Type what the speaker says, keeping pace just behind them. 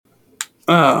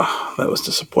Ah, that was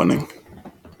disappointing.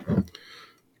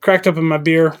 Cracked open my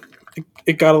beer.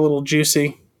 It got a little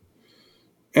juicy,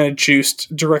 and it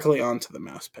juiced directly onto the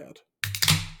mouse pad.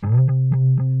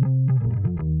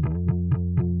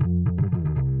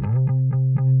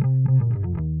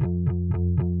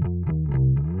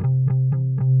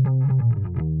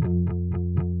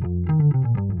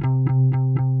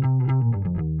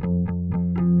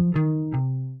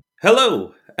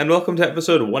 Hello, and welcome to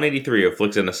episode 183 of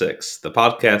Flicks in a Six, the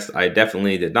podcast I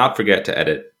definitely did not forget to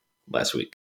edit last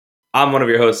week. I'm one of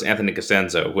your hosts, Anthony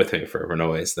Costanzo. With me forever and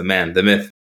always, the man, the myth,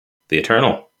 the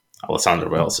eternal, Alessandro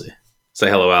Welsi. Say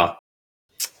hello, Al.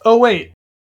 Oh, wait.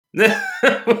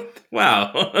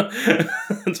 Wow.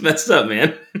 That's messed up,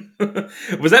 man.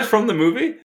 Was that from the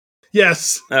movie?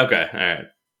 Yes. Okay,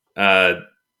 alright.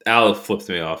 Al flipped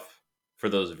me off. For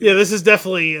those of you. Yeah, this is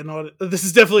definitely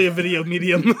a video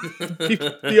medium.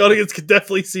 The audience could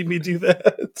definitely see me do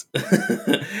that.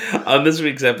 On this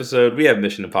week's episode, we have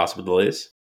Mission Impossible delays,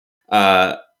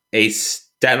 a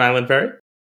Staten Island ferry,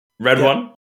 Red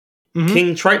One,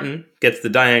 King Triton gets the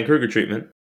Diane Kruger treatment.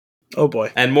 Oh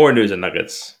boy. And more news and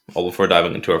nuggets, all before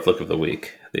diving into our flick of the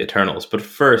week, the Eternals. But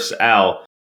first, Al,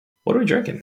 what are we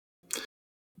drinking?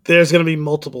 There's going to be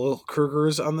multiple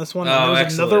Krugers on this one. Oh, there's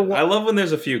excellent. another one. I love when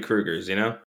there's a few Krugers, you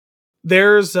know?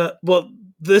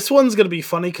 This one's going to be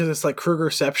funny because it's like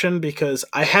Krugerception, because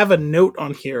I have a note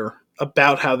on here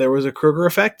about how there was a Kruger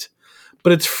effect,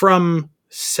 but it's from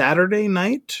Friday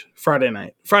night.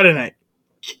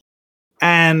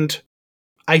 And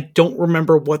I don't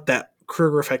remember what that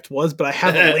Kruger effect was, but I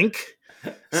have a link.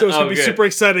 So it's going to be super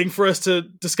exciting for us to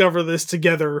discover this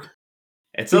together.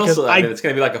 It's also, it's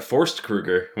going to be like a forced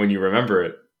Kruger when you remember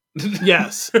it.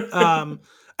 Yes. And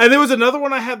there was another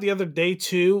one I had the other day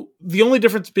too. The only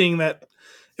difference being that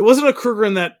it wasn't a Kruger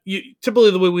in that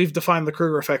typically the way we've defined the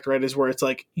Kruger effect, right, is where it's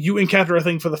like you encounter a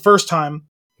thing for the first time.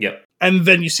 Yep. And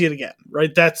then you see it again,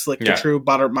 right? That's like the true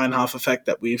Baader-Meinhof effect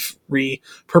that we've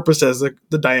repurposed as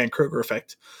the Diane Kruger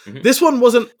effect. Mm-hmm. This one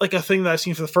wasn't like a thing that I've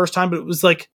seen for the first time, but it was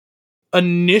like a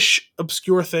niche,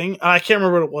 obscure thing. I can't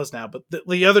remember what it was now, but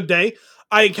the other day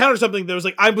I encountered something that was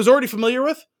like I was already familiar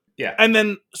with. Yeah. And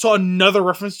then saw another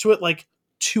reference to it like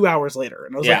 2 hours later.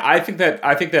 And I was I think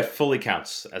that fully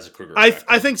counts as a Kruger effect.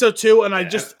 I think so too. And I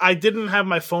didn't have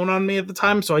my phone on me at the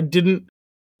time, so I didn't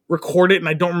record it, and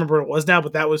I don't remember what it was now,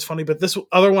 but that was funny. But this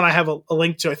other one I have a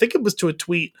link to. I think it was to a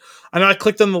tweet. I know I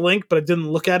clicked on the link, but I didn't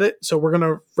look at it, so we're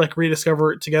gonna like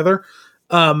rediscover it together.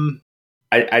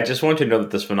 I just want you to know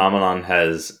that this phenomenon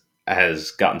has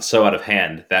gotten so out of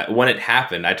hand that when it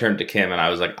happened, I turned to Kim and I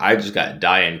was like, I just got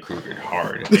Diane Kruger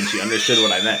hard, and she understood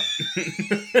what I meant.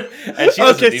 And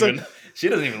she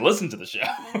doesn't even listen to the show.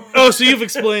 Oh, so you've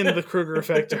explained the Kruger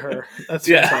effect to her. That's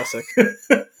fantastic.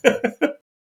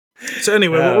 So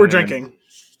anyway, what we're drinking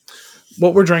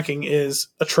is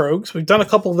a Trogs. We've done a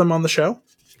couple of them on the show.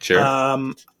 Sure.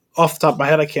 Off the top of my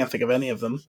head, I can't think of any of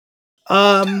them.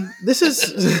 This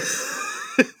is...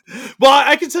 Well,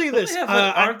 I can tell you this.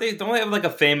 Don't they have like a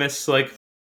famous like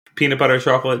peanut butter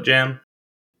chocolate jam?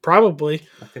 Probably.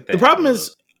 The problem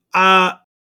is, I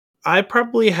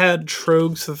probably had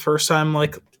Trogs for the first time,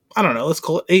 like, I don't know, let's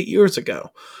call it 8 years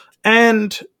ago.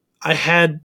 And I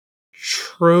had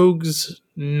Trogs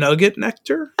Nugget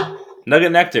Nectar.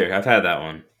 Nugget Nectar. I've had that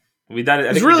one. We did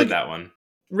that one.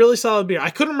 Really solid beer. I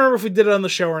couldn't remember if we did it on the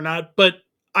show or not, but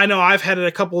I know I've had it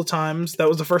a couple of times. That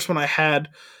was the first one I had.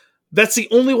 That's the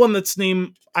only one that's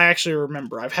named I actually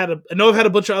remember. I know I've had a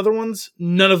bunch of other ones.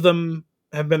 None of them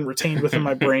have been retained within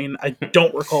my brain. I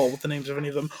don't recall what the names of any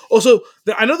of them. Also,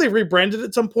 I know they rebranded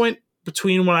at some point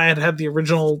between when I had the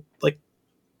original like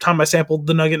time I sampled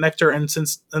the Nugget Nectar and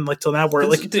like till now, where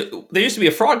like there used to be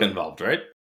a frog involved, right?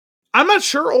 I'm not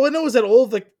sure. All I know is that all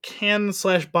of the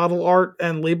can/bottle art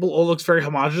and label all looks very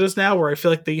homogenous now, where I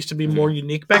feel like they used to be more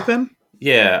unique back then.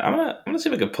 Yeah, I'm gonna see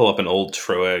if I can pull up an old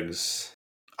Troegs.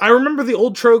 I remember the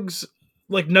old Trogs,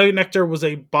 like Nugget Nectar was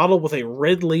a bottle with a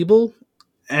red label,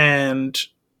 and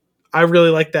I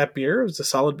really like that beer. It was a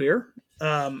solid beer.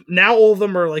 Now all of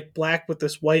them are like black with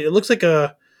this white. It looks like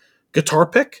a guitar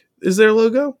pick is their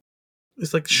logo.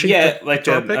 It's like like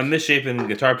a misshapen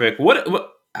guitar pick. What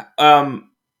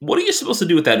are you supposed to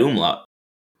do with that umlaut?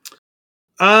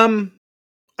 I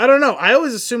don't know. I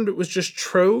always assumed it was just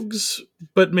Trogs,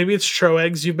 but maybe it's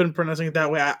Troegs. You've been pronouncing it that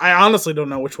way. I honestly don't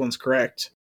know which one's correct.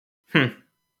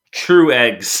 True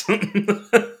eggs.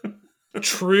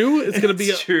 True? It's going to be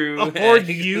a hard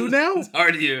U now? It's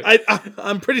hard U.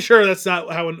 I'm pretty sure that's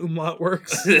not how an umlaut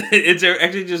works. It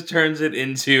actually just turns it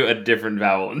into a different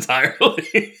vowel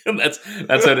entirely. That's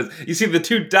how it is. You see the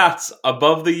two dots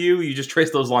above the U, you just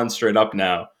trace those lines straight up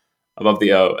now. above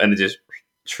the O, and it just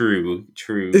true.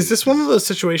 Is this one of those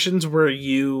situations where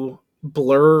you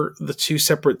blur the two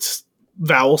separate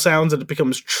vowel sounds and it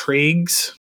becomes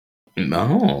Triggs?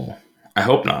 No, I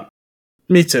hope not.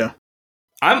 Me too.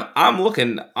 I'm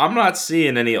looking. I'm not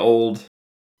seeing any old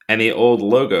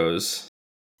logos,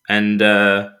 and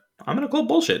I'm gonna call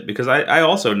bullshit because I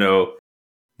also know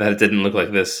that it didn't look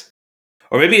like this,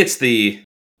 or maybe it's the.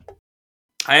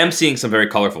 I am seeing some very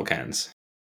colorful cans.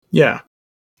 Yeah,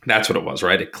 that's what it was,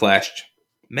 right? It clashed.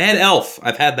 Mad Elf.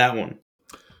 I've had that one.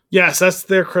 Yes, that's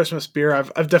their Christmas beer.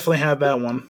 I've definitely had that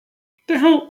one. The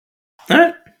hell? All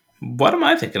right. What am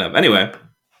I thinking of? Anyway,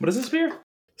 what is this beer?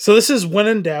 So this is When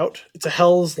in Doubt. It's a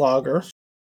Hell's Lager.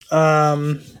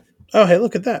 Oh, hey,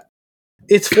 look at that.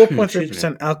 It's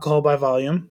 4.3% alcohol by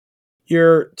volume.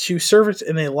 You're to serve it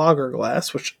in a lager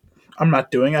glass, which I'm not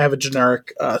doing. I have a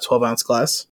generic 12-ounce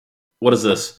glass. What is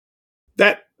this?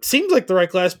 That seems like the right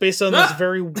glass based on this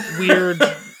very weird...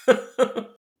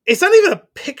 It's not even a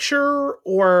picture,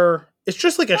 or... It's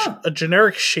just like a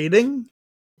generic shading.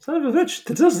 Son of a bitch.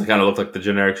 It does kind of look like the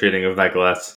generic shading of that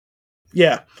glass.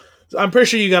 Yeah. I'm pretty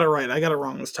sure you got it right. I got it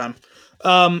wrong this time.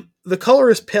 The color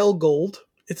is pale gold.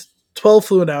 It's 12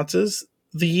 fluid ounces.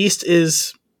 The yeast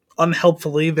is,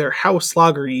 unhelpfully, their house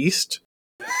lager yeast.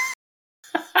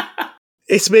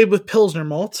 It's made with Pilsner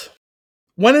malt.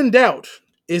 When in doubt,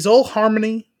 is all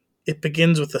harmony, it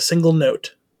begins with a single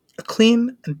note. A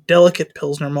clean and delicate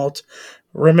Pilsner malt,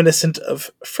 reminiscent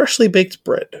of freshly baked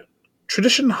bread.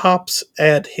 Tradition hops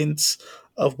add hints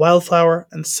of wildflower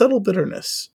and subtle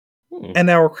bitterness. And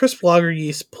our crisp lager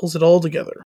yeast pulls it all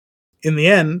together. In the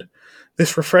end,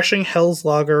 this refreshing Hell's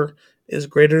Lager is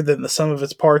greater than the sum of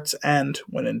its parts, and,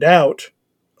 when in doubt,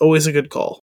 always a good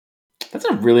call. That's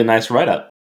a really nice write-up.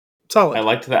 Solid. I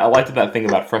liked that thing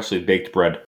about freshly baked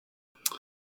bread.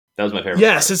 That was my favorite.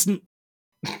 Yes, part.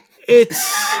 It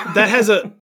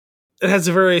has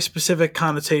a very specific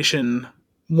connotation,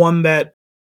 one that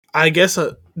I guess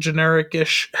a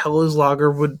generic-ish Hell's Lager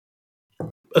would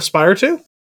aspire to.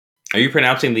 Are you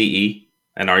pronouncing the E?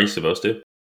 And are you supposed to?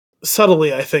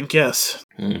 Subtly, I think, yes.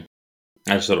 I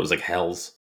just thought it was like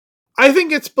Hells. I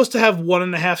think it's supposed to have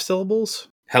 1.5 syllables.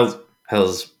 Hells.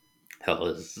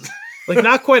 Like,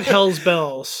 not quite Hell's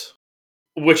Bells.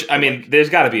 Which, I mean, there's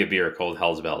got to be a beer called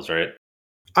Hell's Bells, right?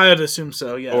 I would assume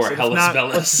so, yes. Or Hellas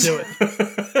Bellas. Let's do it.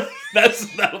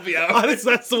 That'll be out. Honest,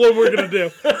 that's the one we're going to do.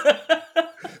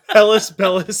 Hellas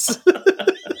Bellas.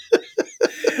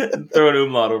 Throw an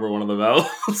umlaut over one of the vowels.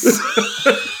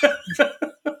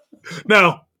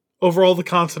 No, over all the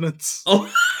consonants.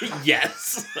 Oh,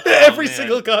 yes. Every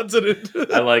single consonant.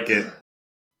 I like it.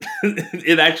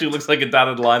 It actually looks like a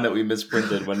dotted line that we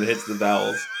misprinted when it hits the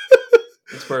vowels.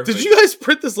 It's perfect. Did you guys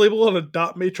print this label on a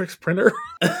dot matrix printer?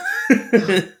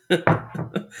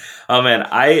 Oh man,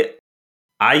 I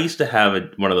used to have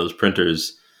one of those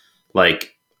printers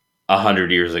like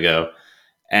 100 years ago,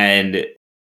 and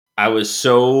I was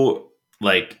so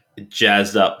like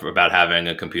jazzed up about having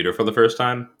a computer for the first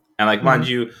time. And like, mind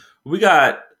you, we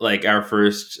got like our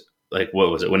first, like,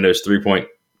 what was it? Windows 3.2,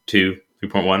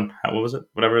 3.1. What was it?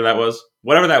 Whatever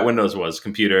that Windows was,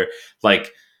 computer.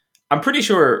 Like, I'm pretty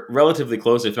sure relatively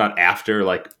close, if not after,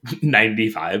 like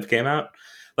 95 came out.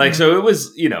 Like, so it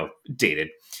was, dated.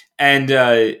 And,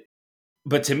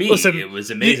 but to me, listen, it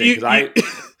was amazing because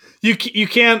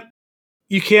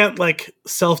you can't like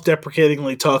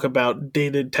self-deprecatingly talk about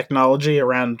dated technology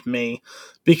around me,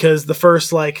 because the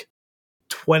first like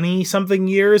 20 something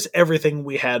years, everything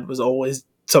we had was always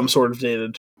some sort of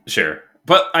dated. Sure.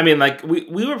 But I mean, like we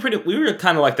were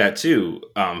kind of like that too,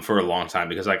 for a long time,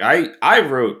 because like I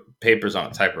wrote papers on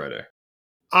a typewriter.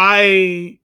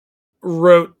 I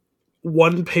wrote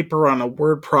one paper on a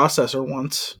word processor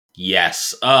once.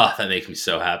 Yes. Oh, that makes me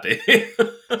so happy.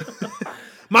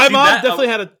 My mom definitely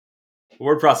had a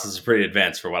word processor is pretty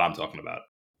advanced for what I'm talking about.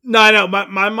 No, I know.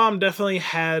 My mom definitely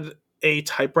had a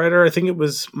typewriter. I think it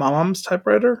was my mom's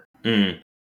typewriter. And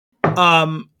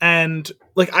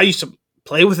like I used to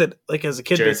play with it like as a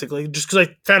kid, basically, just because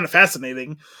I found it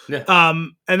fascinating. Yeah.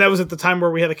 And that was at the time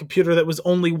where we had a computer that was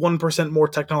only 1% more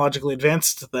technologically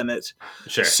advanced than it.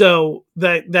 Sure. So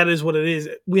that is what it is.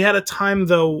 We had a time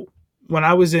though when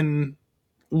I was in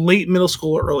late middle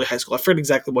school or early high school, I forget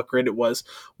exactly what grade it was,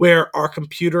 where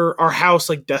our house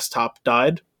like desktop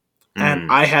died,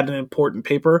 and I had an important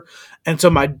paper, and so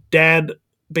my dad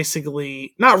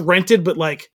basically not rented but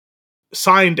like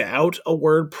signed out a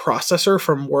word processor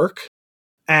from work.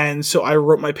 And so I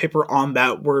wrote my paper on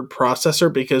that word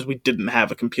processor because we didn't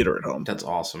have a computer at home. That's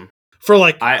awesome. for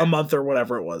like a month or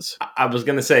whatever it was. I was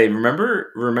gonna say,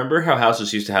 remember how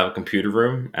houses used to have a computer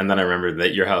room, and then I remember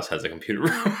that your house has a computer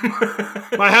room.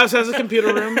 My house has a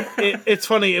computer room. It's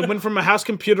funny. It went from a house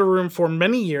computer room for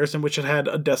many years, in which it had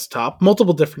a desktop,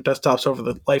 multiple different desktops over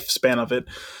the lifespan of it,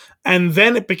 and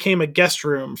then it became a guest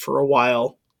room for a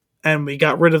while, and we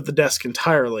got rid of the desk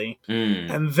entirely.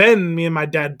 And then me and my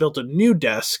dad built a new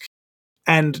desk,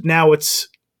 and now it's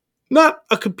not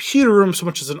a computer room so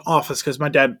much as an office, because my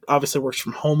dad obviously works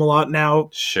from home a lot now,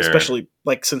 especially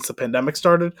like since the pandemic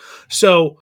started.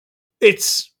 So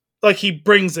it's like he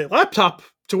brings a laptop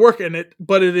to work in it,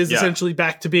 but it is essentially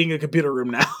back to being a computer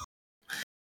room now.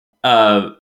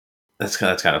 That's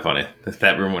kind of funny.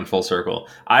 That room went full circle.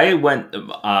 I went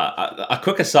a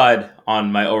quick aside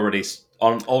on my already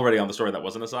on the story that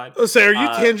wasn't aside. Oh, so are you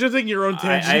tangenting your own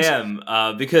tangent? I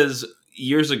am because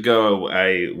years ago,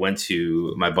 I went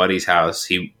to my buddy's house.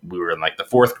 We were in like the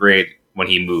 4th grade when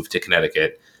he moved to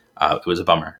Connecticut. It was a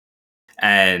bummer,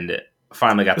 and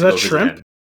finally got to go visit him.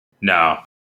 No.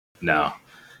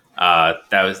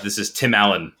 This is Tim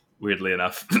Allen. Weirdly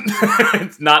enough,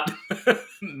 it's not to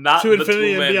the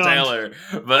Toolman Taylor,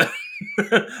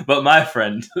 but my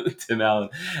friend Tim Allen,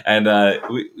 and I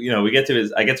get to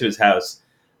his house,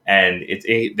 and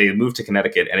they moved to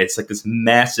Connecticut, and it's like this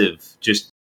massive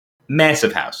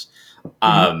house.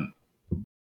 I'm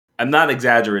not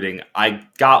exaggerating. I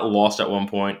got lost at one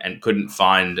point and couldn't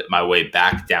find my way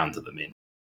back down to the main.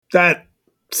 That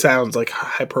sounds like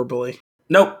hyperbole.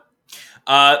 Nope.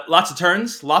 Lots of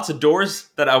turns, lots of doors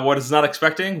that I was not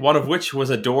expecting. One of which was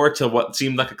a door to what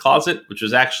seemed like a closet, which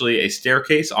was actually a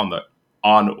staircase on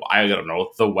I don't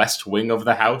know, the west wing of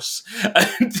the house,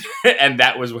 and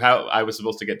that was how I was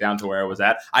supposed to get down to where I was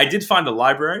at. I did find a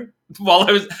library while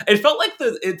I was. It felt like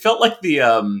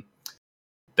the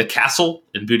castle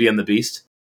in Beauty and the Beast.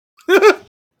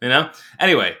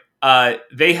 Anyway,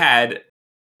 they had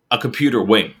a computer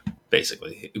wing.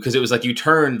 Basically, because it was like you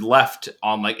turned left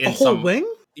on like in a whole wing.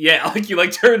 Yeah, like you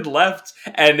like turned left,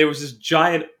 and there was this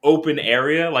giant open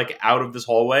area like out of this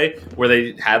hallway where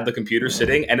they had the computer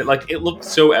sitting, and it looked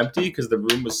so empty because the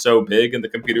room was so big and the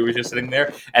computer was just sitting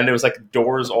there, and there was like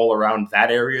doors all around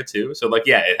that area too. So like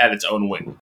it had its own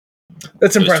wing.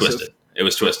 That's impressive. It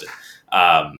was twisted.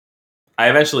 I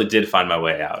eventually did find my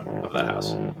way out of that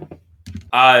house.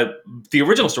 The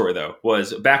original story, though,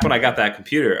 was back when I got that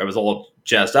computer, I was all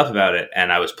jazzed up about it,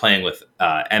 and I was playing with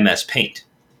MS Paint.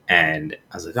 And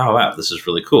I was like, oh, wow, this is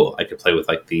really cool. I could play with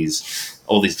like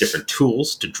all these different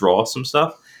tools to draw some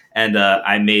stuff. And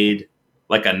I made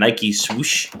like a Nike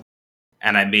swoosh,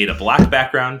 and I made a black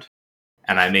background,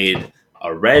 and I made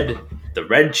the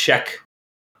red check,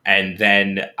 and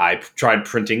then I tried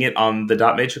printing it on the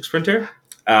dot matrix printer.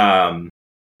 Not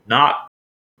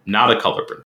a color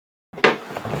printer.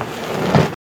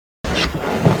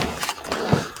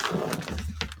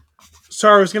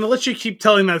 Sorry, I was going to let you keep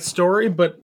telling that story,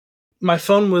 but my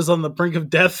phone was on the brink of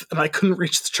death, and I couldn't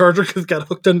reach the charger because it got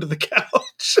hooked under the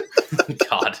couch.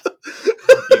 God.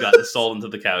 You got installed into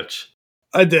the couch.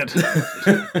 I did.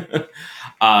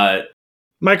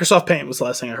 Microsoft Paint was the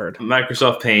last thing I heard.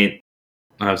 Microsoft Paint.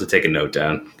 I have to take a note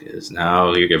down, because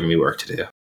now you're giving me work to do.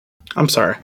 I'm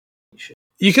sorry.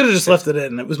 You could have just left it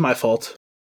in. It was my fault.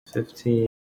 15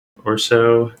 or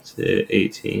so to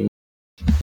 18.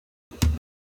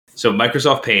 So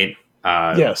Microsoft Paint,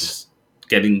 yes,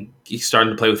 starting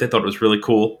to play with it. Thought it was really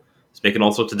cool. It's making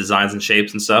all sorts of designs and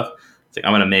shapes and stuff. It's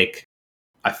like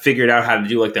I figured out how to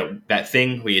do like that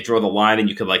thing where you draw the line and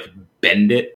you could like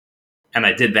bend it. And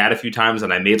I did that a few times,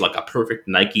 and I made like a perfect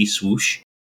Nike swoosh.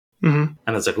 Mm-hmm. And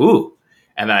I was like, ooh.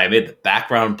 And then I made the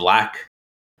background black,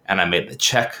 and I made the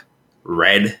check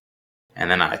red,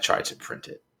 and then I tried to print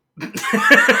it.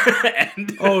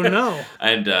 Oh no!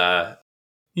 And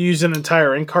you used an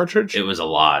entire ink cartridge? It was a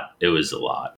lot. It was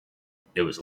not. It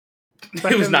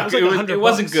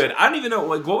wasn't good. I don't even know.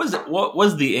 Like, what was it? What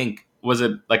was the ink? Was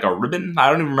it like a ribbon? I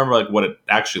don't even remember like what it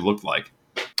actually looked like.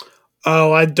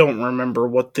 Oh, I don't remember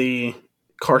what the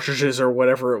cartridges or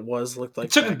whatever it was looked like.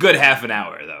 It took a good half an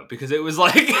hour though, because it was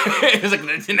like it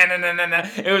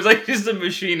was like just a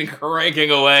machine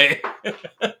cranking away,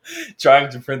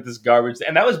 trying to print this garbage.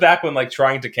 And that was back when like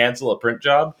trying to cancel a print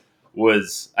job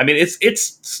was. I mean,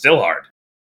 it's still hard.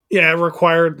 Yeah, it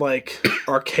required like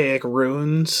archaic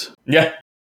runes. Yeah,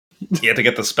 you had to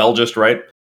get the spell just right.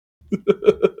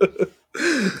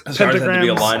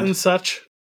 Pentagrams and such.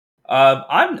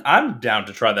 I'm down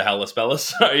to try the Hellas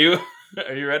Bellas. Are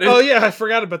you ready? Oh yeah, I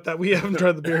forgot about that. We haven't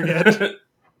tried the beer yet.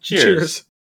 Cheers.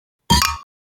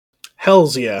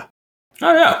 Hells yeah.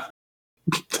 Oh yeah.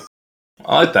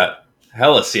 I like that.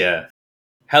 Hellas, yeah.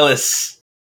 Hellas.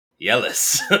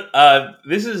 Yellis.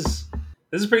 This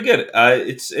is pretty good.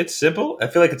 It's simple. I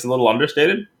feel like it's a little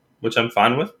understated, which I'm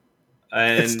fine with.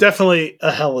 And It's definitely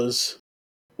a Helles.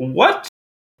 what?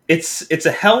 It's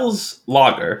a Hell's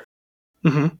lager,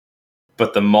 Mm-hmm.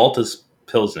 but the malt is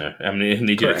Pilsner. I mean, I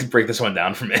need you to Correct. break this one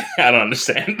down for me. I don't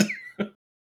understand.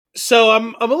 So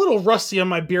I'm a little rusty on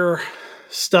my beer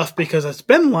stuff because it's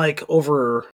been like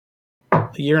over a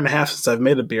year and a half since I've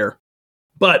made a beer.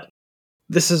 But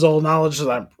this is all knowledge that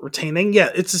I'm retaining. Yeah,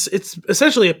 it's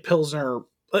essentially a Pilsner.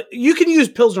 You can use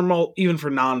Pilsner malt even for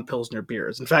non-Pilsner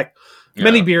beers. In fact,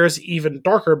 many Yeah. beers, even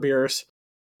darker beers,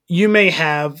 you may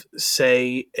have,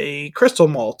 say, a crystal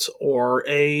malt or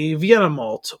a Vienna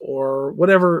malt or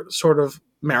whatever sort of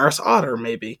Maris Otter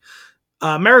maybe.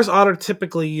 Maris Otter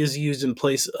typically is used in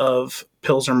place of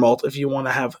Pilsner malt if you want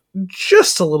to have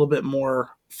just a little bit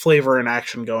more flavor and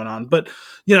action going on. But,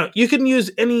 you can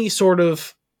use any sort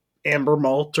of amber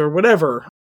malt or whatever.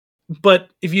 But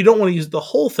if you don't want to use the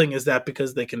whole thing as that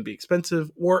because they can be expensive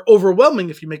or overwhelming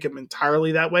if you make them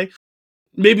entirely that way,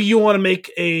 maybe you want to make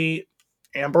a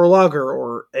amber lager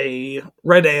or a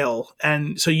red ale.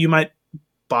 And so you might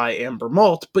buy amber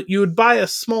malt, but you would buy a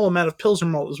small amount of Pilsner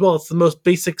malt as well. It's the most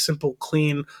basic, simple,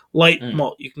 clean, light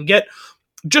malt you can get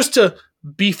just to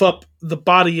beef up the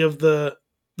body of the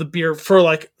beer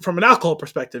for from an alcohol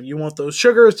perspective. You want those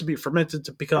sugars to be fermented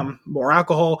to become more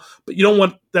alcohol, but you don't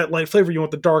want that light flavor. You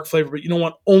want the dark flavor, but you don't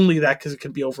want only that because it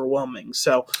can be overwhelming.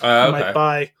 So you might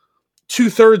buy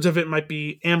 2/3 of it might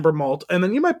be amber malt, and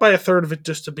then you might buy a third of it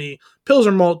just to be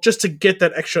Pilsner malt, just to get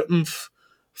that extra oomph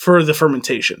for the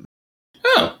fermentation.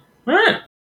 Oh, all right.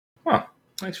 Well,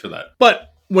 thanks for that.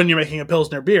 But when you're making a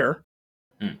Pilsner beer,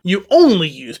 you only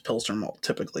use Pilsner malt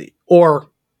typically, or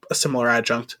a similar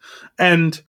adjunct.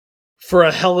 And for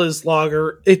a Helles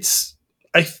lager, it's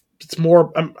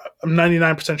more. I'm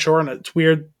 99% sure, and it's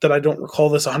weird that I don't recall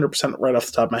this 100% right off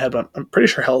the top of my head, but I'm pretty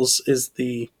sure Helles is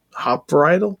the hop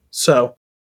varietal. So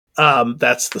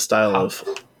that's the style of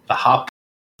the hop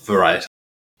varietal.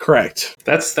 Correct.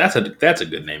 That's a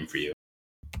good name for you.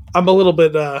 I'm a little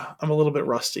bit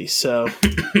rusty, so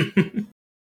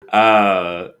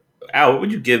Al, what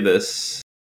would you give this?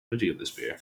 What would you give this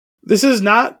beer? This is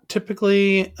not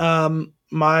typically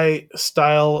my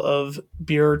style of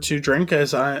beer to drink,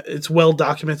 as it's well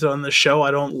documented on this show.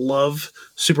 I don't love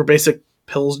super basic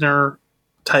Pilsner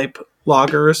type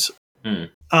lagers,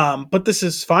 but this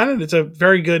is fine, and it's a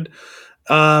very good,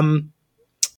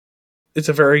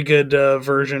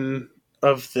 version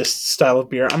of this style of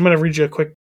beer. I'm going to read you a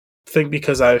quick thing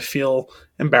because I feel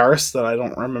embarrassed that I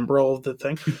don't remember all of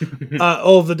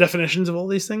the definitions of all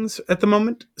these things at the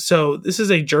moment. So this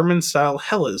is a German style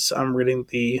Helles. I'm reading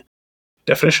the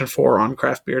definition for on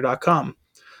craftbeer.com.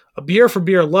 A beer for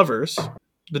beer lovers.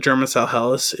 The German style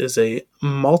Helles is a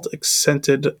malt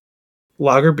accented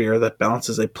lager beer that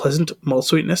balances a pleasant malt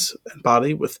sweetness and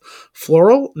body with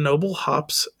floral, noble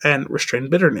hops, and restrained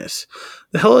bitterness.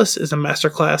 The Helles is a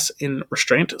masterclass in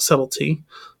restraint, subtlety,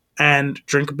 and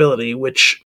drinkability,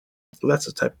 which that's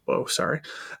a typo, sorry.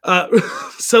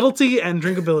 Subtlety and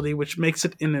drinkability, which makes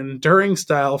it an enduring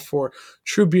style for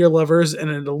true beer lovers and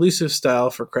an elusive style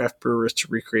for craft brewers to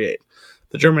recreate.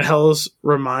 The German Helles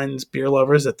reminds beer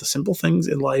lovers that the simple things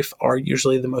in life are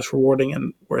usually the most rewarding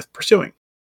and worth pursuing.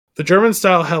 The German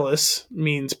style Helles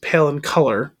means pale in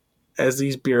color, as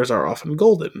these beers are often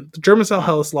golden. The German style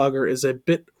Helles lager is a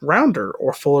bit rounder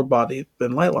or fuller bodied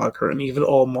than light lager and even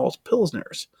all malt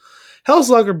pilsners.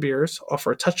 Helles lager beers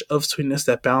offer a touch of sweetness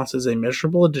that balances a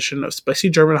measurable addition of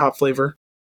spicy German hop flavor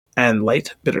and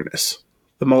light bitterness.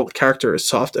 The malt character is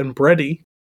soft and bready,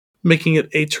 making it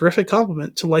a terrific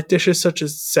complement to light dishes such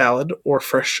as salad or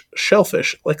fresh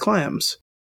shellfish like clams.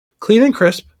 Clean and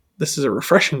crisp, this is a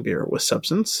refreshing beer with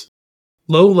substance.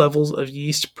 Low levels of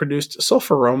yeast-produced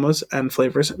sulfur aromas and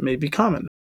flavors may be common.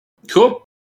 Cool.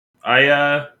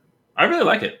 I really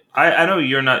like it. I know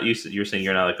you're not used to, you're saying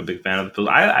you're not like a big fan of the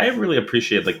Pilsner. I really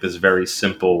appreciate like this very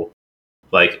simple,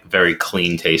 like very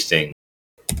clean tasting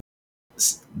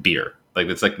beer. Like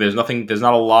it's like there's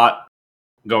not a lot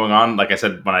going on. Like I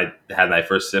said when I had my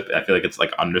first sip, I feel like it's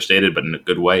like understated, but in a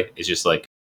good way. It's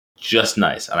just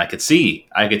nice, and I could see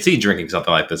drinking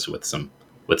something like this with some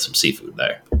seafood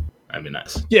there. That'd be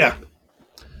nice. Yeah.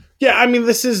 I mean,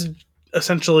 this is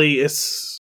essentially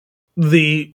it's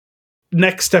the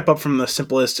next step up from the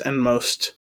simplest and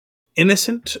most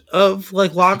innocent of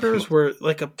like lagers, where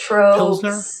like a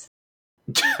Pilsner.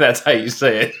 That's how you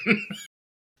say it.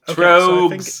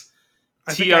 Trogs.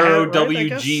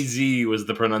 Trowgz was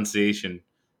the pronunciation.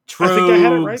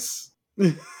 Trogs.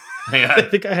 I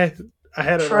think I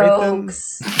had it right then.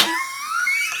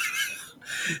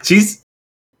 She's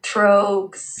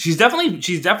Trogs. She's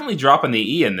definitely dropping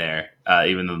the E in there,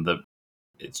 even though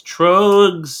it's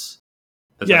Trogs.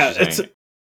 That's Yeah, what she's saying.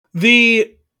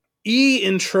 The E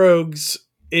in Trogs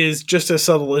is just as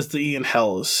subtle as the E in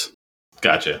Hells.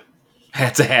 Gotcha.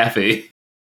 That's a half E.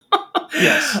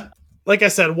 Yes. Like I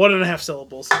said, 1.5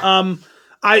 syllables. I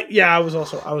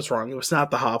was wrong. It was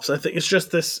not the hops. I think it's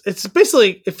just this. It's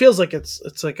basically, it feels like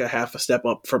it's like a half a step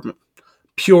up from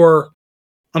pure,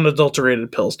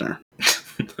 unadulterated Pilsner.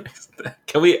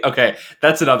 Can we? Okay,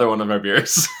 that's another one of our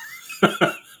beers.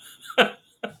 We're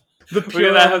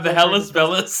gonna have the Hellas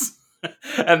Bellas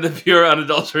and the pure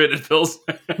unadulterated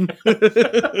Pilsner.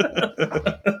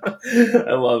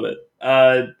 I love it.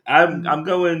 I'm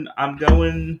going.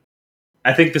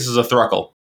 I think this is a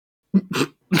thruckle.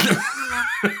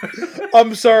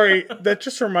 I'm sorry. That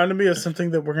just reminded me of something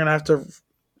that we're gonna have to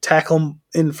tackle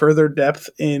in further depth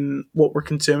in what we're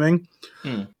consuming.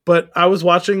 But I was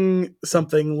watching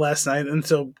something last night, and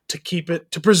so to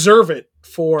preserve it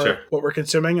for what we're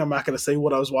consuming, I'm not going to say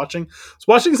what I was watching. I was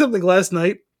watching something last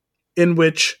night in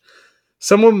which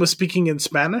someone was speaking in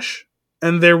Spanish,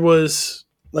 and there was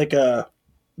like a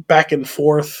back and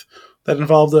forth that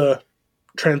involved a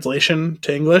translation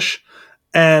to English,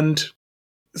 and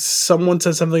someone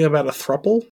said something about a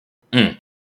thruple,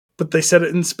 but they said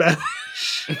it in Spanish.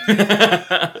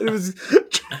 It was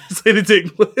translated to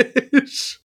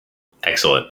English.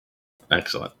 Excellent.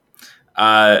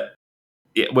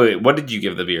 Wait, what did you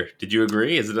give the beer? Did you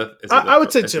agree? I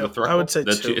would say two. I would say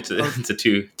two. It's a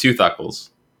two thuckles.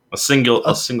 A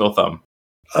single thumb.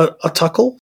 A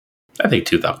tuckle? I think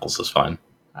 2 thuckles is fine.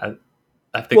 I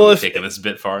think we've taken this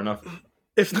bit far enough.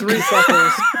 If 3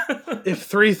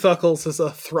 thuckles is a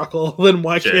thruckle, then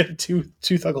why can't two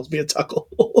thuckles be a tuckle?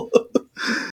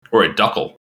 Or a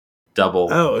duckle. Double.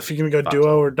 Oh, if you're gonna go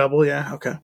duo or double, yeah,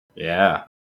 okay. Yeah.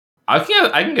 I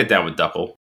can get down with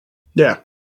duckle. Yeah.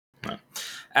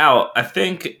 Al, I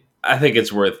think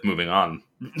it's worth moving on.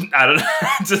 I don't know.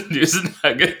 Just news and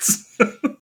nuggets.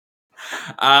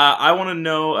 I want to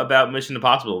know about Mission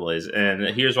Impossible, Blaze, and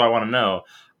here's what I want to know.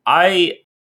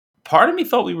 Part of me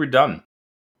thought we were done.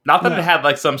 Not that it had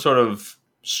like some sort of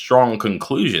strong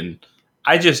conclusion.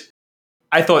 I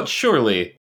thought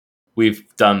surely we've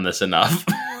done this enough.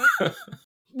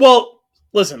 Well,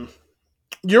 listen,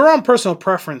 your own personal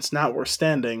preference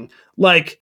notwithstanding,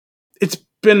 like, it's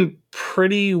been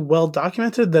pretty well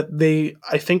documented that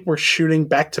I think we're shooting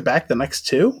back to back the next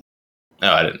 2.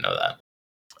 No, I didn't know that.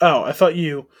 Oh, I thought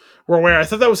you were aware. I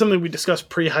thought that was something we discussed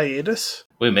pre-hiatus.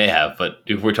 We may have, but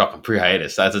if we're talking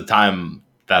pre-hiatus, that's a time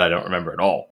that I don't remember at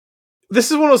all. This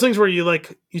is one of those things where you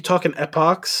talk in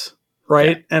epochs,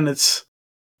 right? Yeah. And it's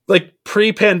like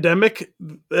pre-pandemic,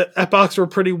 the epochs were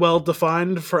pretty well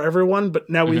defined for everyone, but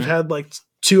now we've had like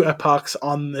 2 epochs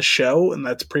on the show, and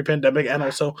that's pre-pandemic and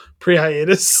also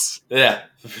pre-hiatus. Yeah,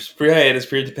 pre-hiatus,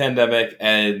 pre-pandemic,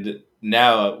 and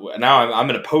now I'm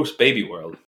in a post-baby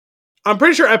world. I'm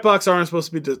pretty sure epochs aren't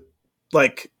supposed to be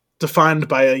defined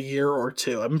by a year or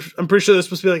 2. I'm pretty sure they're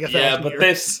supposed to be like 1,000 years. Yeah, but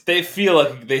they feel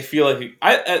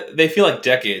like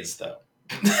decades though.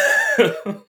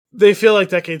 They feel like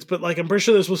decades, but like I'm pretty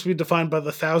sure they're supposed to be defined by the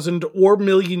 1,000 or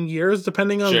million years,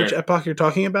 depending on which epoch you're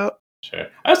talking about. Sure.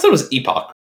 I just thought it was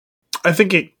epoch. I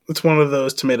think it's one of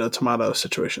those tomato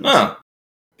situations. Oh.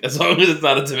 As long as it's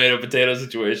not a tomato-potato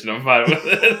situation, I'm fine with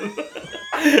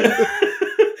it.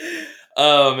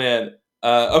 Oh, man.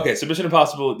 Okay, so Mission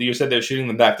Impossible, you said they're shooting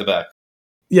them back-to-back.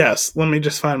 Yes, let me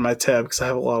just find my tab, because I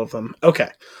have a lot of them. Okay.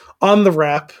 On the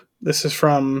wrap, this is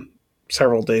from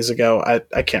several days ago.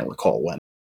 I can't recall when.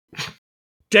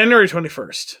 January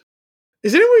 21st.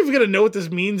 Is anyone even going to know what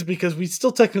this means? Because we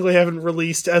still technically haven't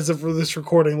released, as of this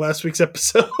recording, last week's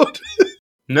episode.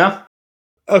 No.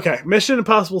 Okay. Mission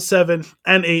Impossible 7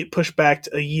 and 8 pushed back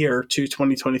a year to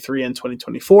 2023 and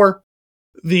 2024.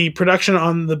 The production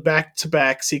on the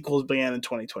back-to-back sequels began in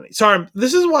 2020. Sorry,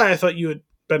 this is why I thought you had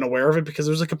been aware of it, because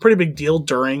there was like a pretty big deal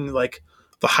during like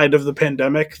the height of the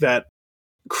pandemic that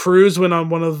Cruise went on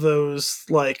one of those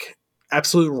like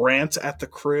absolute rants at the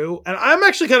crew. And I'm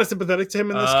actually kind of sympathetic to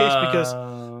him in this case, because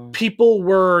people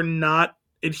were not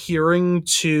adhering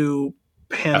to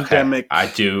pandemic.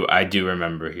 Okay. I do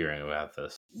remember hearing about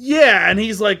this. Yeah, and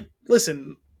he's like,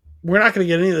 listen, we're not going to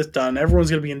get any of this done. Everyone's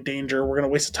going to be in danger. We're going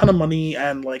to waste a ton of money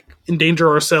and like endanger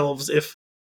ourselves if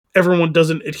everyone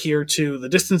doesn't adhere to the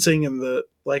distancing and the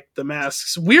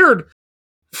masks. Weird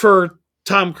for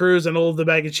Tom Cruise and all of the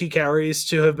baggage he carries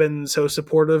to have been so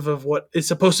supportive of what is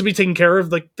supposed to be taking care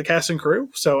of like the cast and crew.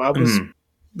 So I was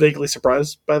vaguely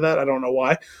surprised by that. I don't know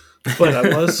why, but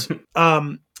I was.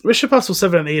 Mission Impossible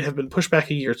 7 and 8 have been pushed back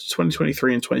a year to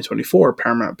 2023 and 2024,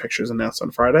 Paramount Pictures announced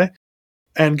on Friday.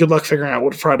 And good luck figuring out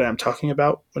what Friday I'm talking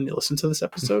about when you listen to this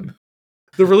episode.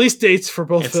 The release dates for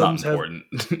both films not important.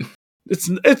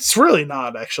 It's really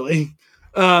not, actually.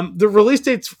 The release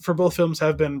dates for both films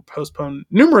have been postponed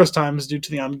numerous times due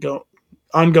to the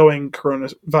ongoing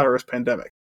coronavirus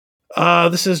pandemic.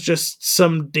 This is just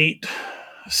some date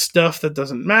stuff that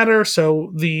doesn't matter.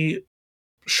 So the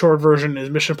short version is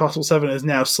Mission Impossible 7 is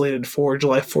now slated for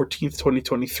July 14th,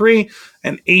 2023,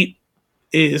 and 8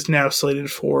 is now slated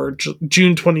for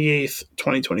June 28th,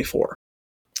 2024.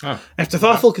 Oh, After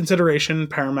thoughtful consideration,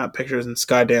 Paramount Pictures and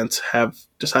Skydance have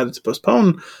decided to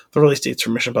postpone the release dates for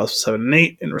Mission Impossible 7 and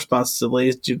 8 in response to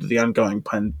delays due to the ongoing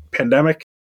pandemic.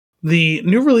 The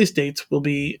new release dates will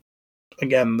be,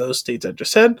 again, those dates I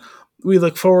just said. We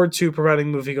look forward to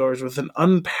providing moviegoers with an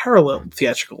unparalleled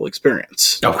theatrical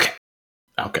experience. Okay.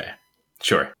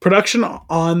 Sure. Production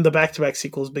on the back-to-back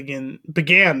sequels began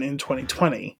in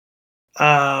 2020.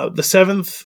 The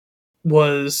seventh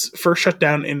was first shut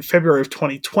down in February of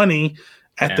 2020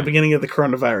 at the beginning of the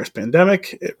coronavirus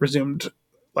pandemic. It resumed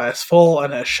last fall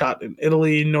and has shot in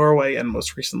Italy, Norway, and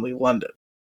most recently London.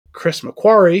 Chris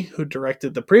McQuarrie, who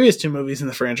directed the previous 2 movies in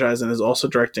the franchise and is also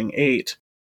directing 8,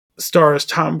 stars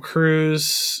Tom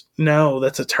Cruise. No,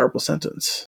 that's a terrible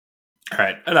sentence. All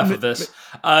right, enough of this.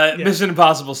 Mission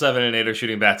Impossible 7 and 8 are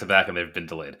shooting back-to-back, and they've been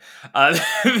delayed. Well,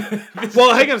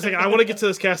 hang on a second. I want to get to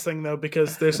this casting, though,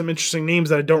 because there's some interesting names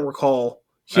that I don't recall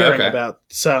hearing about.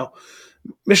 So,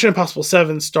 Mission Impossible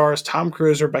 7 stars Tom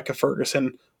Cruise, Rebecca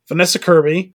Ferguson, Vanessa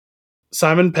Kirby,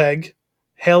 Simon Pegg,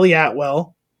 Haley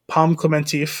Atwell, Palm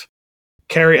Clementif,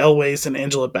 Carrie Elways, and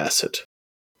Angela Bassett.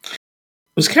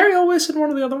 Was Carrie Elways in one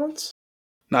of the other ones?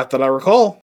 Not that I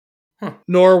recall.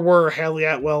 Nor were Haley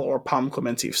Atwell or Palm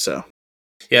Clementif, so.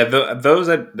 Yeah, those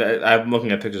I'm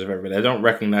looking at pictures of everybody. I don't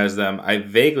recognize them. I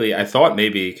thought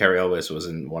maybe Carrie Elways was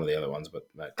in one of the other ones, but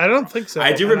I don't think so.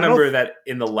 I do remember that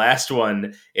in the last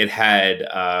one, it had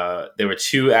there were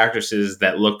 2 actresses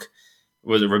that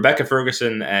was it Rebecca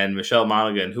Ferguson and Michelle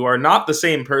Monaghan, who are not the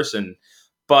same person,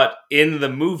 but in the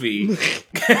movie,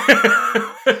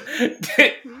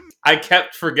 I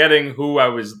kept forgetting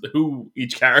who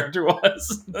each character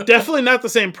was. Definitely not the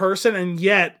same person, and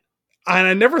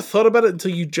I never thought about it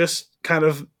until you just kind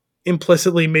of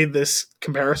implicitly made this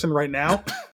comparison right now.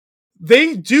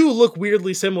 They do look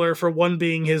weirdly similar, for one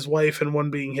being his wife and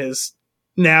one being his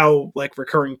now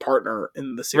recurring partner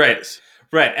in the series.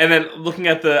 Right. And then looking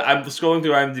at I'm scrolling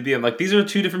through IMDb, I'm like, these are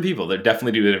 2 different people. They're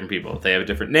definitely 2 different people. They have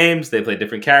different names, they play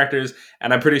different characters,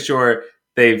 and I'm pretty sure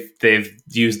they've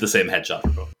used the same headshot for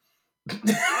both.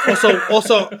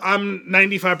 also, I'm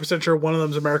 95% sure one of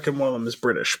them's American, one of them is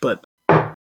British, but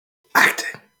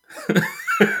acting.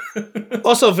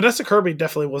 Also, Vanessa Kirby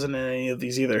definitely wasn't in any of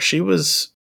these either. She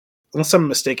was, unless I'm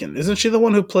mistaken, isn't she the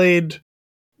one who played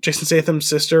Jason Statham's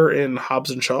sister in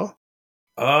Hobbs and Shaw?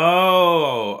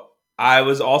 Oh, I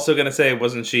was also gonna say,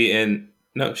 wasn't she in?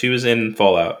 No, she was in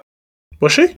Fallout.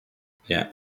 Was she? Yeah.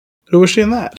 Who was she in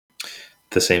that?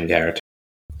 The same character.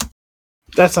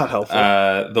 That's not helpful.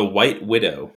 The White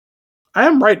Widow. I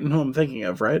am right in who I'm thinking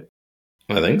of, right?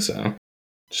 I think so.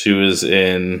 She was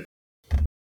in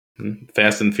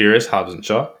Fast and Furious, Hobbs and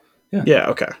Shaw. Yeah,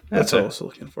 okay. That's what I was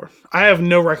looking for. I have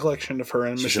no recollection of her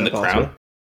in Mission Impossible. Crown.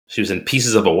 She was in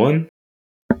Pieces of a Woman.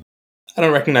 I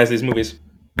don't recognize these movies.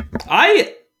 I'm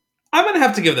going to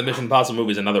have to give the Mission Impossible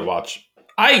movies another watch.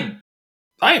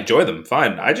 I enjoy them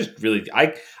fine. I just really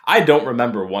I don't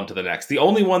remember one to the next. The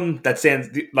only one that stands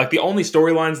the only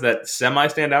storylines that semi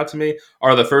stand out to me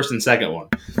are the first and second one,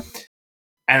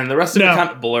 and the rest of it kind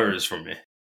of blurs for me.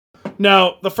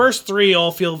 No, the first 3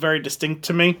 all feel very distinct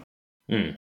to me.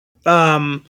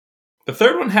 The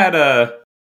third one had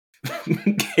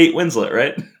Kate Winslet,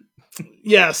 right?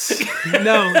 Yes.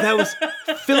 No, that was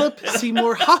Philip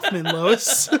Seymour Hoffman,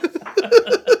 Lois.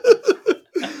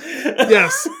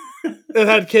 Yes. It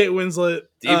had Kate Winslet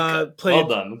played. Well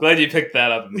done. I'm glad you picked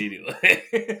that up immediately.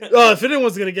 Oh, if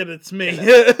anyone's going to get it, it's me.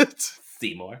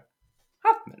 Seymour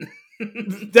Hoffman.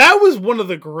 That was one of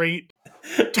the great,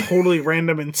 totally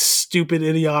random and stupid,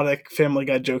 idiotic Family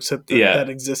Guy jokes that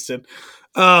existed.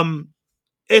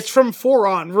 It's from 4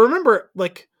 on. Remember,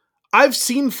 I've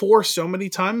seen 4 so many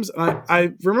times, and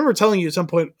I remember telling you at some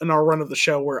point in our run of the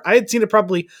show where I had seen it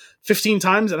probably 15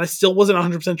 times, and I still wasn't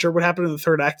 100% sure what happened in the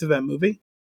third act of that movie.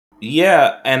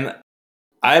 Yeah, and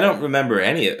I don't remember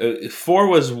any of it. 4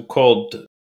 was called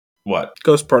what?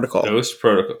 Ghost Protocol.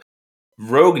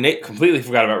 Rogue Nation. Completely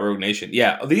forgot about Rogue Nation.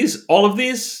 Yeah, all of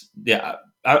these. Yeah,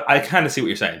 I kind of see what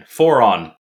you're saying. 4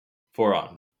 on.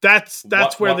 That's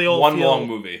where they all one feel... long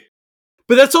movie.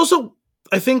 But that's also,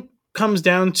 I think, comes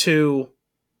down to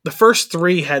the first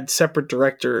three had separate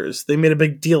directors. They made a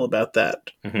big deal about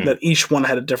that, that each one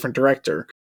had a different director.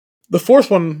 The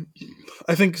fourth one,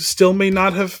 I think, still may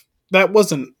not have. That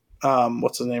wasn't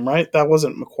what's his name, right? That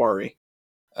wasn't Macquarie.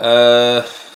 Let's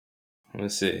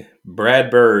see, Brad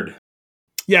Bird.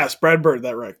 Yes, Brad Bird.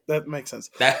 That right. That makes sense.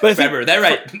 Brad Bird. That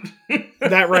right.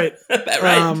 That right. That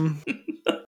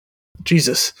right.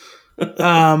 Jesus.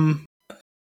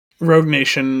 Rogue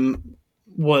Nation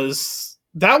was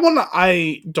that one.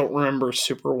 I don't remember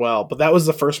super well, but that was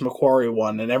the first Macquarie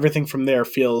one, and everything from there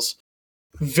feels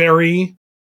very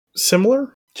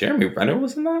similar. Jeremy Renner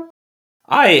was in that?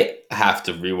 I have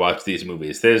to rewatch these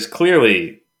movies. There's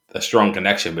clearly a strong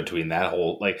connection between that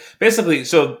whole, like, basically,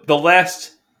 so the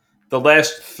last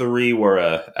three were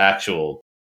a actual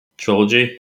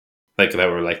trilogy, like, that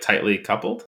were, like, tightly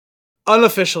coupled.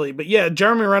 Unofficially, but yeah,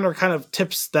 Jeremy Renner kind of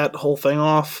tips that whole thing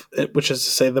off, which is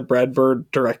to say the Brad Bird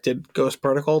directed Ghost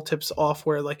Protocol tips off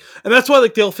where, like, and that's why,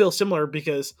 like, they'll feel similar,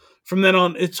 because from then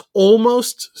on, it's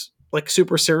almost, like,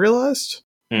 super serialized.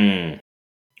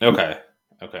 Okay.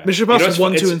 Mission Impossible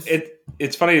 1, 2, and 3.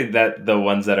 It's funny that the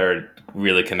ones that are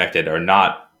really connected are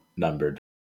not numbered.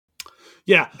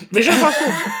 Yeah. Mission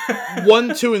Impossible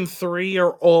 1, 2, and 3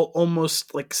 are all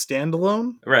almost like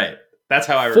standalone. Right. That's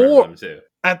how I remember them too.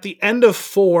 At the end of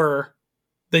 4,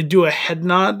 they do a head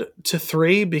nod to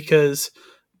 3 because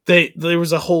there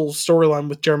was a whole storyline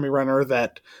with Jeremy Renner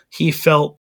that he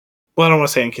felt. Well, I don't want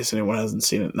to say in case anyone hasn't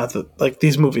seen it. Not that, like,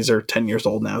 these movies are 10 years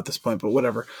old now at this point, but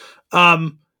whatever.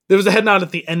 There was a head nod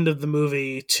at the end of the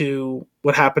movie to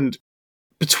what happened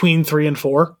between 3 and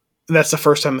 4. And that's the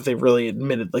first time that they really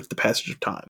admitted, like, the passage of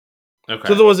time. Okay.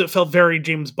 So otherwise it felt very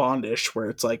James Bondish, where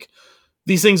it's like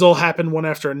these things all happen one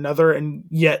after another, and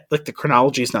yet, like, the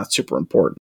chronology is not super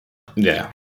important.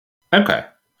 Yeah. Okay.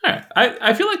 All right.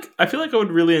 I feel like I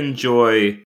would really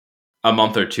enjoy a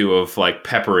month or two of, like,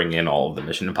 peppering in all of the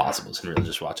Mission Impossibles and really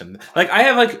just watching. Like, I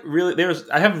have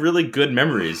really good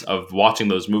memories of watching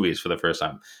those movies for the first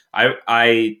time.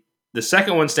 The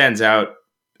second one stands out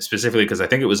specifically because I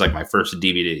think it was, like, my first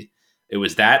DVD. It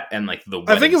was that and, like, the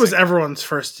I think it was everyone's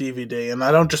first DVD, and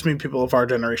I don't just mean people of our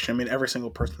generation. I mean every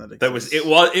single person that exists.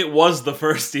 It was the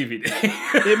first DVD.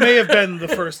 It may have been the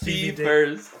first DVD. The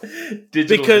first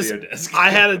digital because video disc. I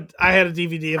had a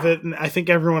DVD of it, and I think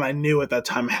everyone I knew at that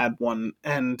time had one.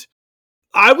 And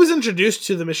I was introduced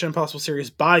to the Mission Impossible series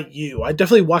by you. I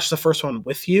definitely watched the first one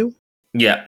with you.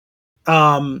 Yeah.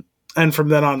 And from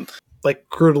then on, like,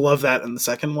 grew to love that and the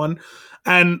second one.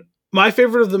 And my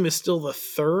favorite of them is still the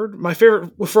third. My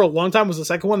favorite for a long time was the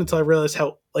second one until I realized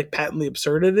how, like, patently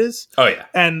absurd it is. Oh yeah.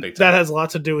 And that has a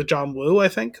lot to do with John Woo, I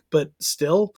think, but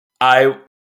still. The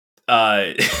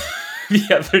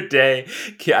other day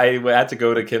I had to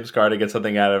go to Kim's car to get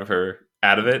something out of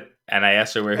it, and I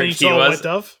asked her where her key was. White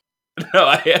Dove? No,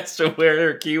 I asked her where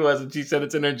her key was, and she said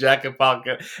it's in her jacket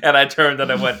pocket. And I turned and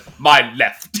I went, my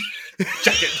left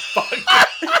jacket pocket.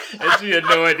 And she had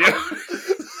no idea.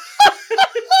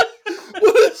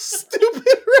 What a stupid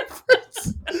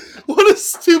reference! What a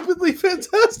stupidly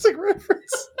fantastic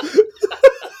reference!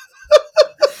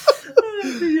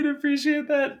 You'd appreciate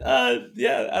that.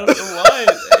 Yeah, I don't know why.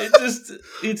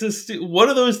 It's one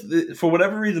of those, for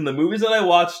whatever reason, the movies that I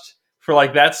watched for,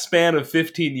 like, that span of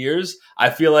 15 years, I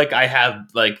feel like I have,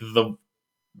 like, the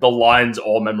lines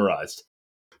all memorized.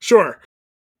 Sure.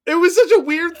 It was such a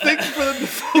weird thing for them to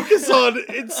focus on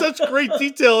in such great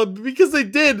detail, and because they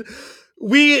did,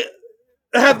 we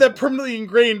have that permanently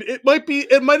ingrained. It might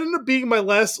end up being my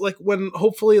last, like, when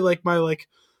hopefully, like, my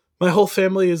whole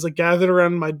family is, like, gathered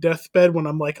around my deathbed when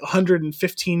I'm, like,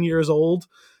 115 years old.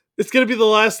 It's gonna be the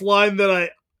last line that I,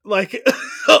 like,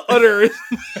 utter.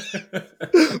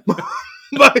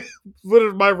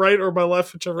 my right or my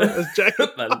left, whichever is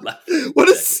jacket. What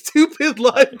a stupid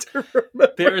line to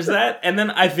remember. There's that, and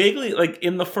then I vaguely, like,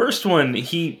 in the first one,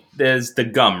 there's the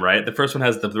gum, right? The first one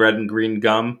has the red and green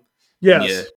gum. Yes.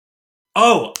 Yeah.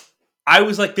 Oh, I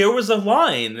was like, there was a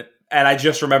line, and I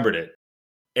just remembered it.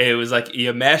 It was like,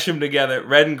 you mash them together,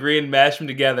 red and green, mash them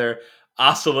together,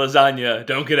 hasta lasagna,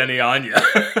 don't get any on ya.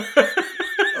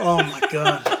 Oh my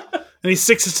god. And he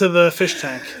sticks it to the fish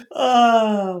tank.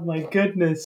 Oh my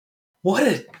goodness. What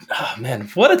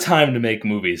a time to make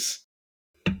movies.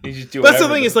 You just do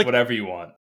whatever you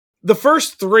want. The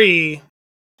first three,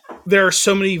 there are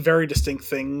so many very distinct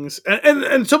things.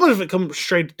 And so much of it comes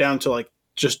straight down to, like,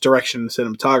 just direction and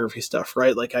cinematography stuff,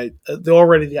 right? Like,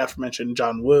 the aforementioned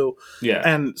John Woo, yeah,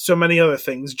 and so many other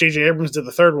things. J.J. Abrams did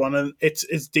the third one, and it's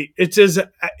as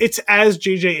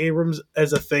J.J. Abrams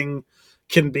as a thing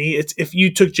can be. It's if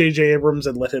you took J.J. Abrams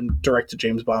and let him direct a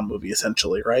James Bond movie,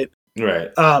 essentially, right? Right.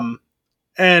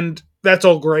 And that's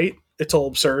all great. It's all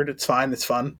absurd. It's fine. It's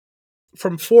fun.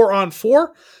 From 4 on,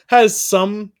 4 has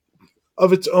some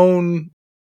of its own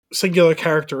singular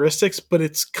characteristics, but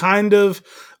it's kind of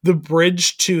the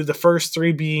bridge to the first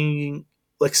 3 being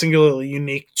like singularly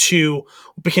unique to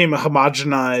what became a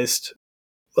homogenized,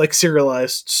 like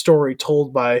serialized story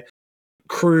told by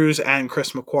Cruise and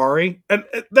Chris McQuarrie. And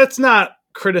that's not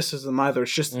criticism either.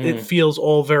 It's just it feels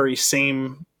all very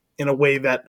same in a way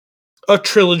that a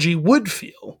trilogy would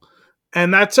feel.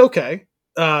 And that's okay.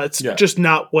 It's just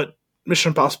not what Mission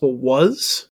Impossible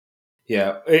was.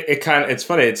 Yeah, it's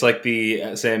funny. It's like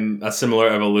a similar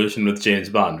evolution with James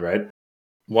Bond, right?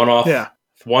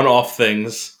 One-off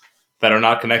things that are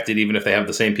not connected, even if they have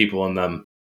the same people in them.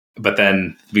 But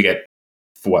then we get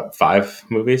 5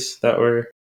 movies that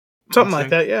were something like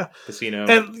that. Yeah, Casino,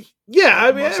 and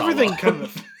I mean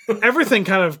everything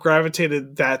kind of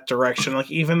gravitated that direction. Like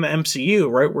even the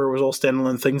MCU, right, where it was all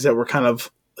standalone things that were kind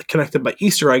of connected by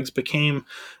Easter eggs, became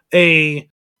a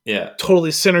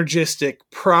totally synergistic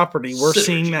property. We're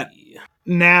seeing that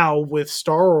now with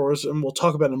Star Wars, and we'll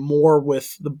talk about it more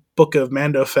with the Book of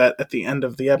Mando Fett at the end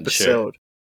of the episode. Sure.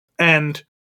 And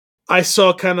I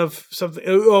saw kind of something.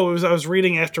 I was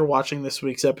reading after watching this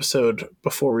week's episode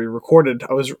before we recorded.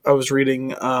 I was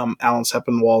reading Alan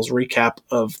Sepinwall's recap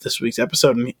of this week's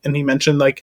episode, and he mentioned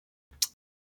like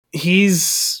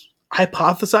he's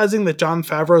hypothesizing that Jon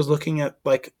Favreau is looking at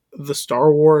like the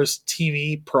Star Wars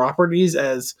TV properties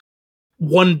as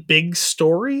one big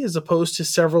story as opposed to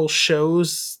several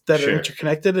shows that are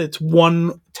interconnected. It's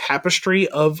one tapestry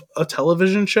of a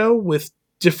television show with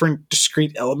different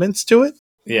discrete elements to it.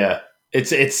 Yeah.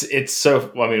 It's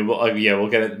so, I mean, we'll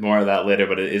get more of that later,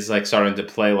 but it is like starting to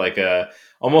play like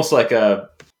almost like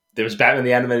there was Batman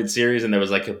the Animated Series and there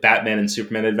was like a Batman and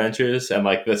Superman Adventures, and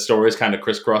like the stories kind of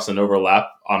crisscross and overlap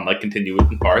on like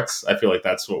continuing parts. I feel like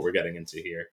that's what we're getting into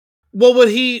here. Well, what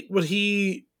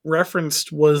he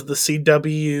referenced was the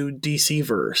CW DC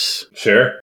verse.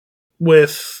 Sure.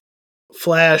 With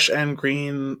Flash and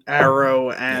Green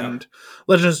Arrow and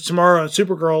Legends of Tomorrow and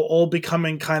Supergirl all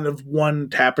becoming kind of one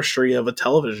tapestry of a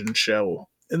television show.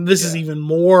 And this is even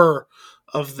more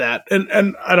of that.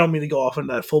 And I don't mean to go off on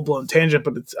that full-blown tangent,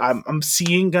 but I'm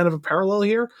seeing kind of a parallel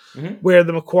here where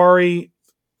the McQuarrie,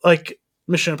 like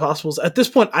Mission Impossibles, at this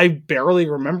point, I barely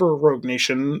remember Rogue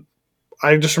Nation.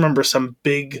 I just remember some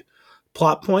big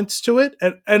plot points to it.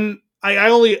 And I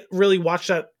only really watched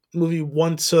that movie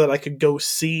once so that I could go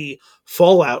see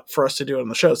Fallout for us to do it on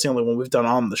the show. It's the only one we've done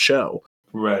on the show.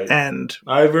 Right. And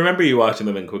I remember you watching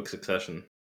them in quick succession.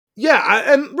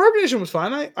 Yeah, and Rogue Nation was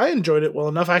fine. I enjoyed it well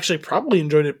enough. I actually probably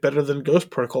enjoyed it better than Ghost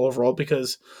Protocol overall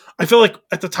because I feel like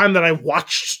at the time that I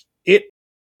watched it,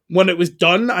 when it was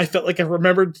done, I felt like I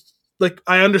remembered, like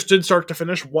I understood start to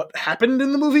finish what happened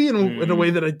in the movie in a way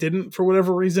that I didn't for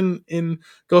whatever reason in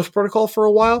Ghost Protocol for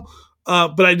a while.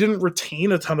 But I didn't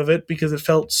retain a ton of it because it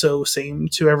felt so same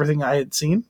to everything I had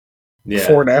seen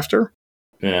before and after.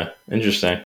 Yeah,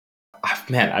 interesting.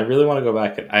 Man, I really want to go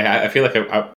back. I feel like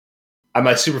I'm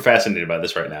like super fascinated by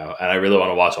this right now, and I really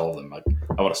want to watch all of them. Like,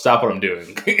 I want to stop what I'm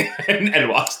doing and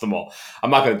watch them all. I'm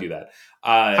not going to do that.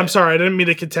 I'm sorry, I didn't mean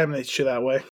to contaminate you that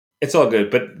way. It's all good,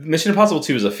 but Mission Impossible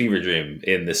 2 is a fever dream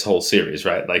in this whole series,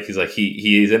 right? Like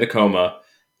he's in a coma,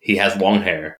 he has long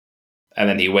hair, and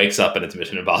then he wakes up and it's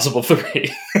Mission Impossible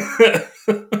 3.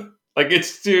 Like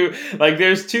it's too like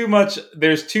there's too much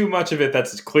of it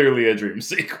that's clearly a dream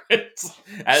sequence.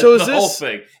 So is the whole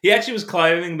thing. He actually was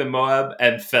climbing the Moab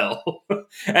and fell.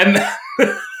 And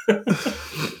I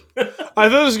thought it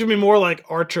was gonna be more like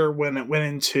Archer when it went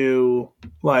into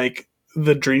like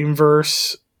the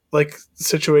Dreamverse like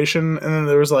situation, and then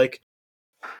there was like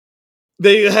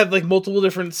they had like multiple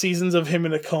different seasons of him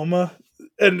in a coma.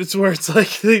 And it's where it's like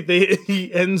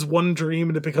he ends one dream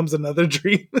and it becomes another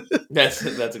dream. That's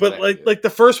exactly but like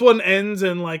the first one ends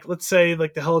and like let's say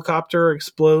like the helicopter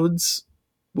explodes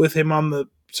with him on the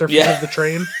surface of the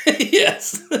train.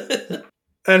 Yes.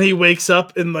 And he wakes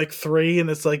up in like 3 and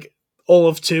it's like all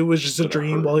of 2 was just a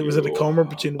dream while he was in a coma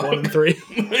between 1 and 3.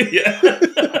 Yeah.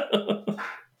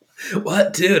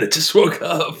 What, dude? I just woke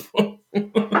up.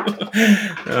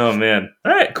 Oh man.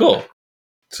 All right, cool.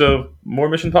 So, more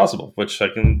Mission Impossible, which I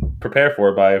can prepare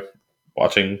for by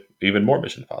watching even more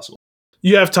Mission Impossible.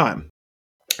 You have time.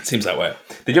 It seems that way.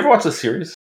 Did you ever watch the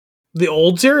series? The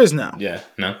old series? No. Yeah,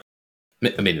 no?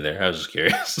 Me neither. I was just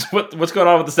curious. What's going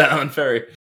on with the Staten Island Ferry?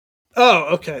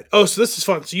 Oh, okay. Oh, so this is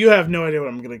fun. So you have no idea what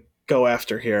I'm going to go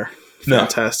after here.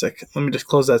 Fantastic. Let me just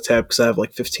close that tab because I have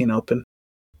like 15 open.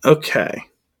 Okay.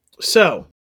 So,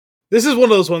 this is one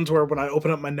of those ones where when I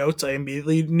open up my notes, I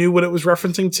immediately knew what it was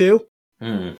referencing to.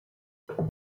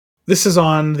 This is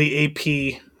on the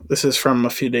AP This is from a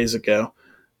few days ago.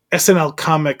 SNL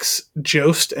Comics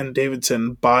Jost and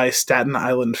Davidson buy Staten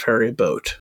Island ferry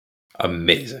boat.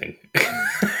 Amazing.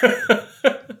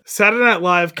 Saturday Night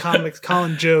Live comics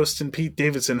Colin Jost and Pete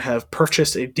Davidson have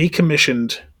purchased a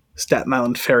decommissioned Staten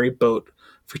Island ferry boat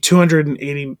for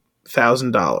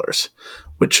 $280,000,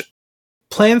 which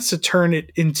plans to turn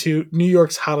it into New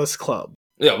York's hottest club.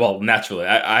 Yeah, well, naturally.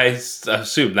 I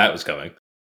assumed that was coming.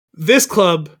 This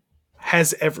club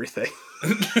has everything.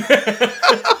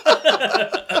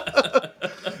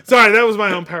 Sorry, that was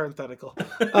my own parenthetical.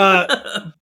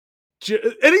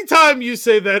 Anytime you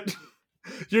say that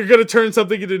you're going to turn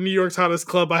something into New York's hottest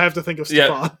club, I have to think of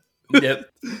Stefan.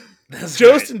 Yep.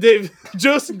 Jost and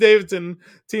Davidson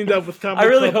teamed up with comedy. I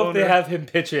really club hope owner. they have him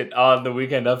pitch it on the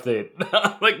Weekend Update.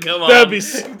 Like, come on. It'd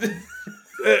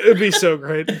be so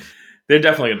great. They're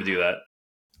definitely going to do that.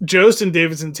 Jost and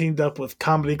Davidson teamed up with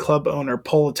comedy club owner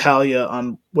Paul Italia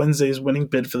on Wednesday's winning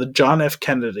bid for the John F.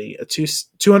 Kennedy, a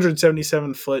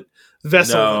 277-foot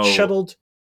vessel that shuttled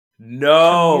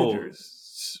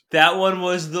commuters. That one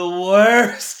was the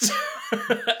worst.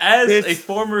 As a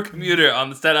former commuter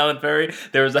on the Staten Island ferry,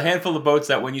 there was a handful of boats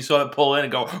that when you saw it pull in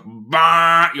and go,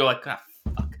 bah, you're like, ah,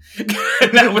 fuck.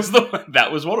 That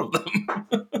was one of them.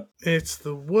 It's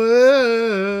the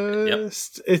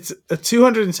worst. Yep. It's a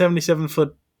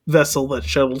 277-foot vessel that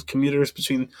shuttled commuters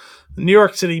between the New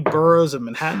York City boroughs of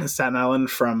Manhattan and Staten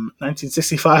Island from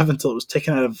 1965 until it was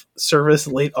taken out of service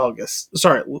last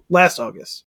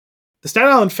August. The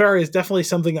Staten Island ferry is definitely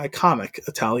something iconic,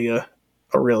 Italia,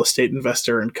 a real estate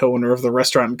investor and co-owner of the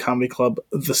restaurant and comedy club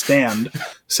The Stand,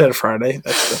 said Friday.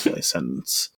 That's definitely a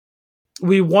sentence.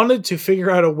 We wanted to figure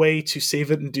out a way to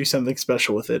save it and do something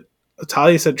special with it.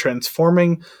 Italia said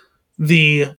transforming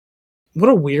what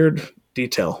a weird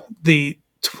detail, the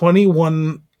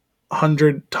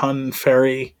 2,100-ton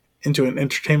ferry into an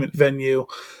entertainment venue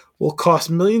will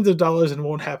cost millions of dollars and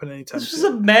won't happen anytime soon. This was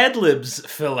a Mad Libs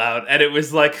fill out, and it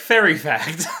was like fairy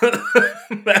fact.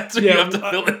 That's what you have to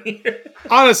fill in here.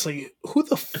 Honestly, who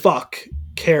the fuck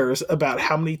cares about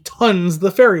how many tons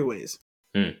the ferry weighs?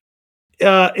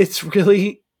 It's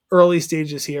really early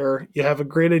stages here. You have a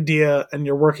great idea, and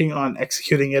you're working on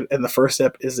executing it, and the first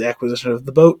step is the acquisition of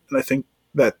the boat, and I think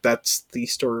that's the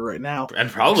story right now. And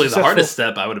probably the hardest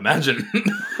step, I would imagine.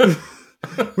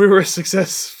 We were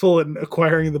successful in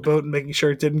acquiring the boat and making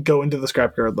sure it didn't go into the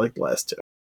scrapyard like the last two.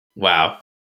 Wow.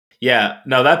 Yeah,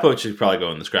 no, that boat should probably go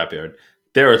in the scrapyard.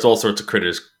 There is all sorts of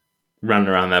critters running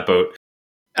around that boat.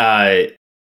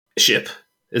 Ship.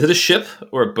 Is it a ship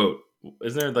or a boat?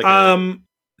 Is there like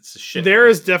it's a ship? There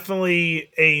is definitely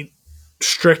a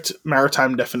strict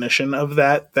maritime definition of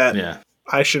that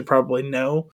I should probably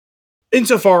know.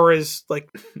 Insofar as like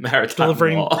maritime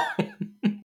delivering law.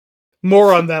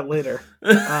 More on that later.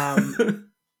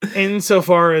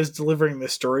 Insofar as delivering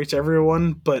this story to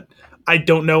everyone, but I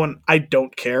don't know and I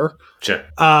don't care. Sure.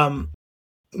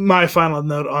 My final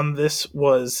note on this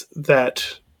was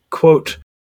that, quote,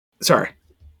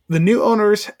 the new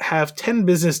owners have 10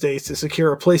 business days to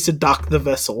secure a place to dock the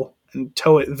vessel and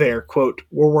tow it there. Quote,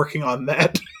 we're working on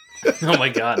that. Oh my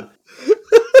God.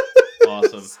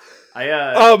 Awesome.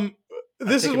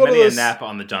 This is one one of those. A nap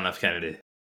on the John F. Kennedy.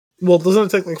 Well, doesn't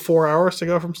it take like 4 hours to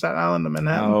go from Staten Island to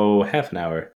Manhattan? Oh, half an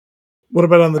hour. What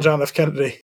about on the John F.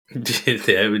 Kennedy? Yeah,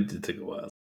 it would take a while.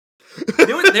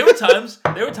 There were times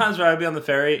where I'd be on the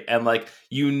ferry and like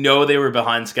they were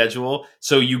behind schedule,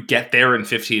 so you get there in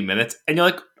 15 minutes and you're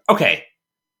like, okay,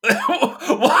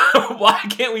 why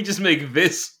can't we just make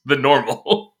this the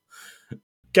normal?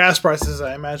 Gas prices,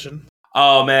 I imagine.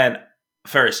 Oh man,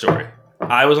 ferry story.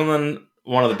 I was on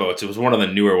one of the boats. It was one of the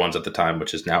newer ones at the time,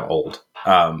 which is now old,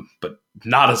 but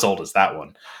not as old as that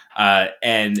one.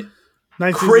 And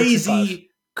crazy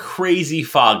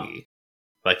foggy,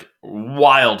 like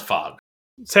wild fog.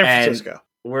 San Francisco.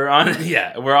 And we're on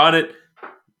it.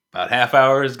 About half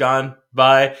hour has gone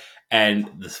by, and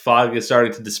the fog is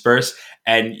starting to disperse,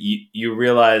 and you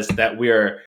realize that we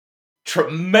are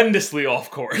tremendously off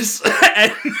course,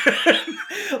 and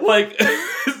like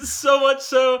so much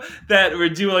so that we're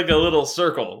doing like a little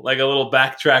circle, like a little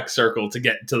backtrack circle to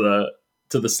get to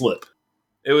the slip.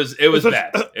 It was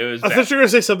bad. It was. I thought you were gonna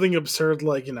say something absurd,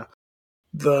 like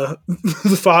the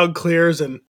fog clears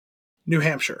in New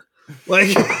Hampshire,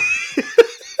 like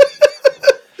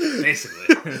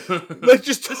basically, like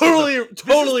just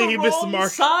totally he missed the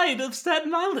mark. Side of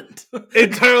Staten Island,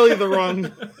 entirely the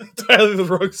wrong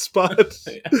spot.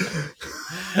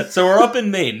 So we're up in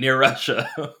Maine near Russia.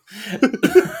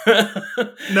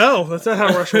 No, that's not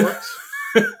how Russia works.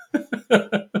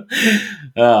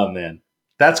 Oh man,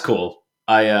 that's cool.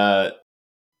 I'm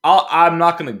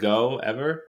not gonna go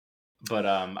ever. but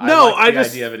I No, like the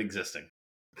idea of it existing.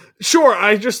 Sure,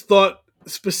 I just thought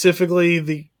specifically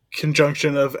the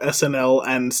conjunction of SNL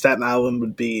and Staten Island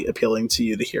would be appealing to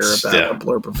you to hear about a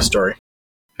blurb of a story.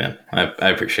 Yeah, I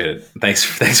appreciate it. Thanks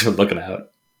for looking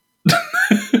out.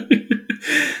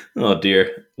 Oh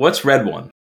dear, what's Red One?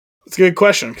 It's a good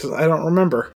question because I don't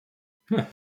remember. Huh.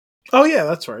 Oh yeah,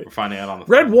 that's right. We're finding out on the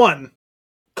Red One: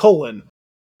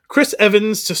 Chris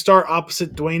Evans to star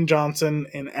opposite Dwayne Johnson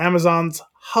in Amazon's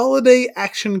holiday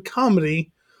action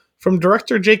comedy from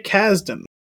director Jake Kasdan.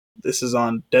 This is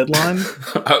on Deadline.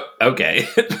 Oh, okay.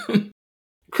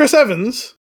 Chris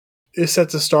Evans is set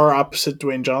to star opposite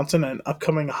Dwayne Johnson in an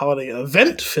upcoming holiday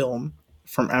event film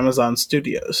from Amazon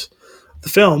Studios. The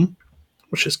film,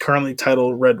 which is currently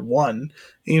titled Red One,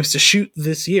 aims to shoot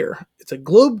this year. It's a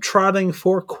globe-trotting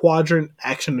 4-quadrant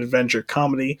action-adventure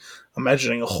comedy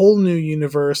imagining a whole new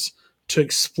universe to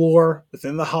explore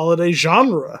within the holiday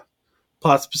genre.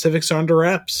 Plot specifics are under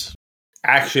wraps.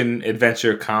 Action,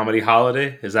 adventure, comedy,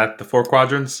 holiday? Is that the 4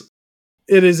 quadrants?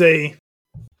 It is a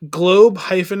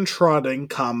globe-trotting,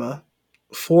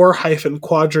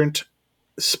 4-quadrant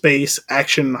space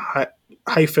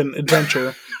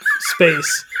action-adventure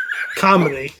space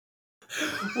comedy.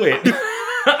 Wait,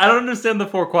 I don't understand the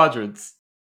 4 quadrants.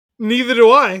 Neither do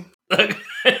I.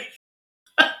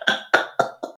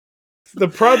 The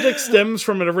project stems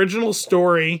from an original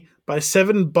story by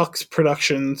Seven Bucks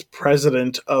Productions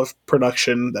president of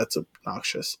production, that's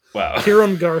obnoxious, Wow,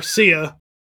 Hiram Garcia,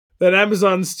 that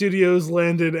Amazon Studios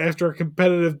landed after a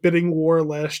competitive bidding war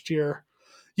last year.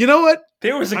 You know what?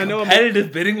 There was a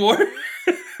competitive bidding war?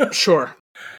 Sure.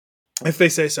 If they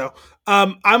say so.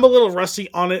 I'm a little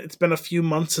rusty on it. It's been a few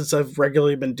months since I've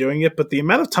regularly been doing it, but the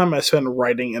amount of time I spend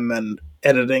writing and then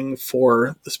editing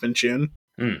for The Spin Tune,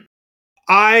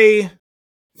 I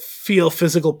feel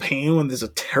physical pain when there's a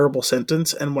terrible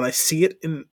sentence, and when I see it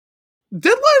in...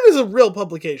 Deadline is a real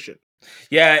publication.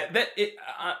 Yeah,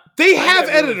 they have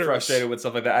editors. Really frustrated with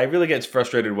stuff like that. I really get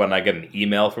frustrated when I get an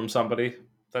email from somebody.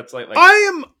 That's like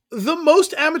I am the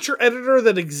most amateur editor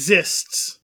that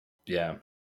exists. Yeah.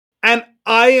 And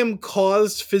I am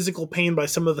caused physical pain by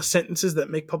some of the sentences that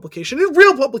make publication in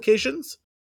real publications.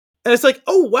 And it's like,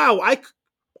 oh wow,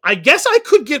 I guess I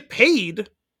could get paid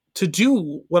to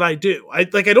do what I do. I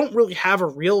don't really have a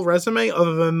real resume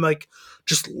other than like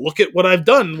just look at what I've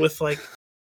done with like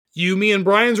you, me, and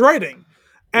Brian's writing.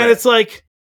 And It's like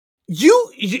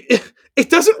it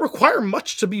doesn't require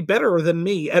much to be better than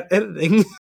me at editing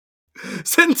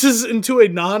sentences into a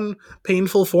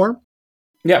non-painful form.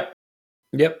 Yep.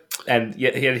 And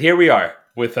yet here we are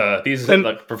with these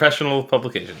like professional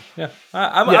publication. Yeah,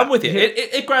 I'm with you.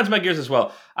 It grinds my gears as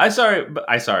well. I sorry,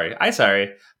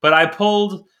 but I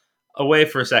pulled away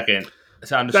for a second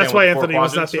to understand. That's why Anthony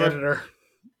was not the editor.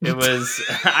 It was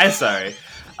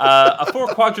a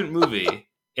 4-quadrant movie.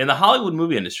 In the Hollywood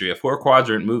movie industry, a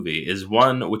 4-quadrant movie is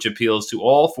one which appeals to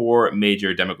all 4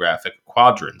 major demographic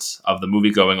quadrants of the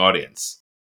movie-going audience,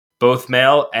 both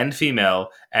male and female,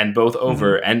 and both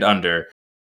over and under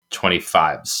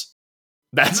 25s.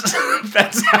 That's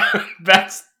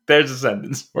there's a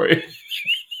sentence for you.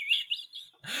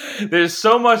 There's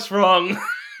so much wrong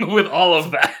with all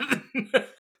of that.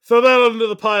 Throw that under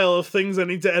the pile of things I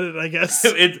need to edit, I guess.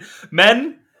 It's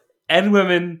men and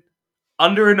women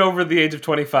under and over the age of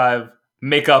 25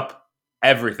 make up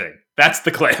everything. That's the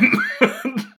claim.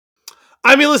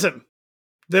 I mean, listen,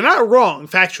 they're not wrong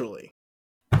factually.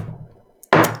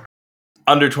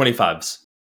 Under 25s.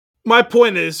 My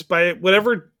point is, by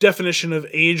whatever definition of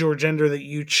age or gender that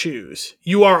you choose,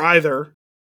 you are either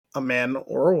a man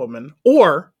or a woman,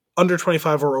 or under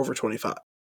 25 or over 25.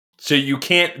 So you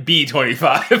can't be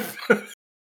 25.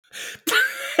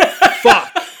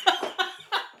 Fuck.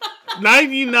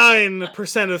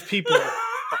 99% of people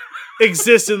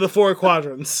exist in the 4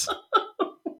 quadrants.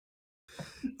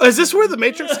 Is this where the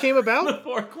Matrix came about? The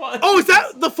 4 quadrants. Oh, is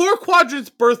that the 4 quadrants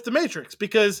birthed the Matrix?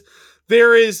 Because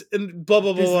there is blah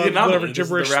blah blah whatever gibberish. This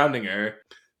is the rounding error.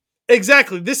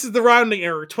 Exactly. This is the rounding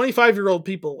error. 25-year-old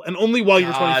people, and only while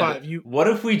you're 25. What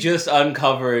if we just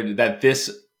uncovered that this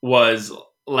was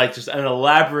like just an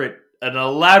elaborate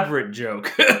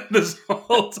joke this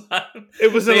whole time?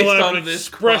 It was an elaborate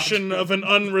expression of an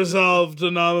unresolved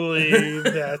anomaly,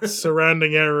 that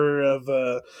surrounding error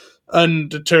of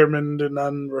undetermined and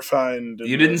unrefined.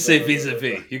 You didn't say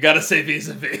vis-a-vis. You gotta say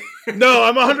vis-a-vis. No,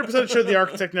 I'm 100% sure the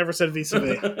architect never said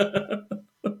vis-a-vis.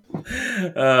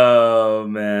 Oh,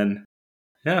 man.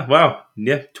 Yeah, wow.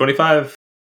 Yeah, 25.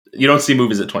 You don't see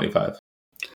movies at 25.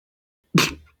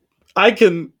 I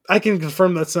can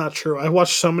confirm that's not true. I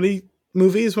watched so many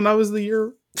movies when I was the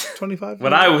year 25.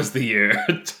 When I was the year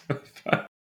 25.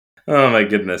 Oh my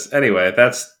goodness. Anyway,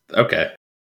 that's okay.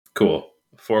 Cool.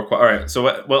 All right.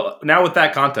 So, well, now with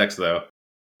that context, though,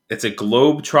 it's a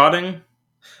globe trotting.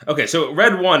 Okay, so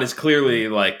Red One is clearly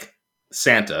like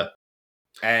Santa,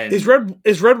 and Is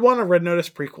Red One a Red Notice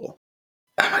prequel?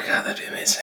 oh my god, that'd be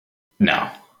amazing. No,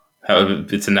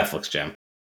 it's a Netflix gem.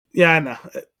 Yeah, I know.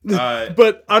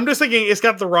 But I'm just thinking it's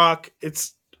got The Rock.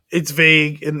 It's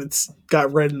vague and it's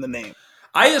got red in the name.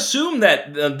 I assume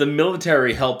that the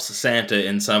military helps Santa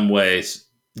in some ways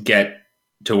get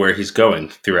to where he's going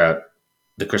throughout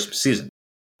the Christmas season.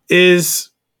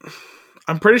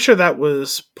 I'm pretty sure that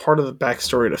was part of the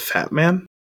backstory to Fat Man.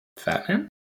 Fat Man?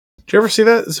 Did you ever see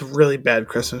that? It's a really bad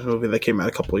Christmas movie that came out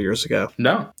a couple of years ago.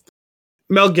 No.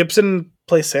 Mel Gibson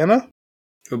plays Santa.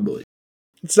 Oh boy.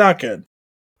 It's not good.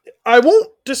 I won't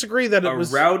disagree that it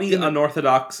was... A rowdy,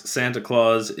 unorthodox Santa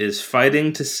Claus is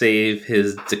fighting to save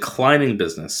his declining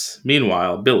business.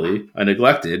 Meanwhile, Billy, a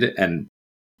neglected and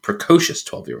precocious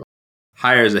 12-year-old,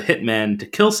 hires a hitman to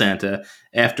kill Santa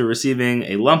after receiving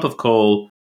a lump of coal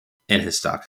in his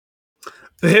stock.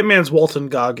 The hitman's Walton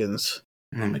Goggins.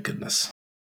 Oh my goodness.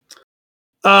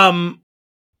 The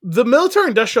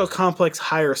military-industrial complex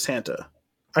hires Santa.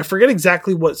 I forget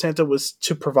exactly what Santa was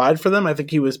to provide for them. I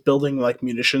think he was building like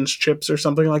munitions chips or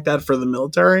something like that for the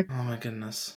military. Oh my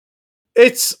goodness.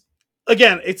 It's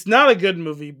not a good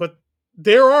movie, but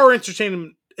there are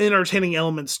entertaining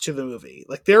elements to the movie.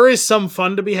 Like there is some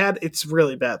fun to be had. It's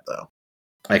really bad though.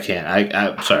 I can't.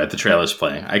 I'm sorry, the trailer's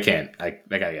playing. I can't. I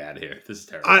gotta get out of here. This is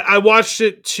terrible. I watched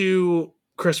it 2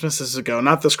 Christmases ago.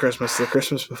 Not this Christmas, the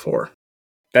Christmas before.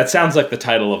 That sounds like the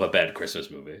title of a bad Christmas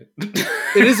movie.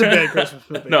 It is a bad Christmas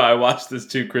movie. No, I watched this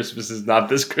 2 Christmases, not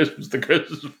this Christmas, the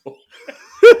Christmas before.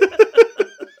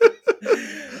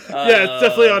 Yeah, it's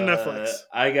definitely on Netflix.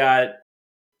 I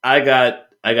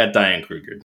got Diane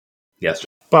Kruger yesterday.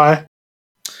 Bye.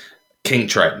 King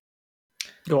Triton.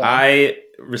 Go on. I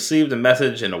received a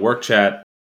message in a work chat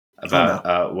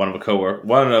about one of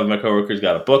my coworkers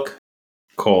got a book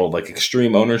called like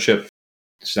Extreme Ownership.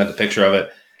 She sent a picture of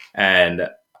it, and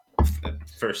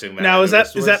first thing now is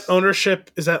that ownership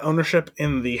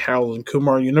in the Harold and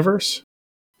Kumar universe?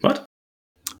 What?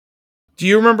 Do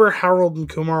you remember Harold and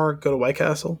Kumar Go to White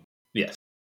Castle? Yes.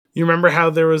 You remember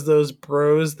how there was those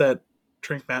bros that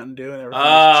drink Mountain Dew and everything?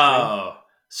 Oh,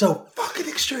 so fucking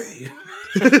extreme.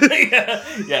 Yeah.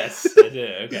 Yes, I do.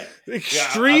 Okay.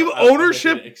 Extreme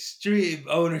ownership. Extreme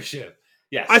ownership.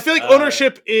 Yes. I feel like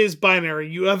ownership is binary.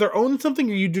 You either own something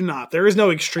or you do not. There is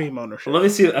no extreme ownership. Let me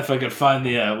see if I can find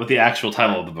what the actual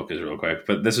title of the book is real quick.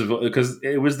 But this is because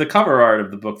it was the cover art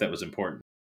of the book that was important.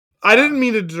 I didn't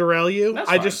mean to derail you.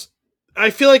 I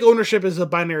feel like ownership is a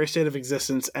binary state of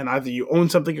existence, and either you own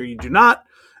something or you do not.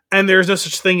 And there's no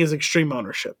such thing as extreme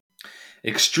ownership.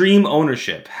 Extreme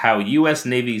ownership: how U.S.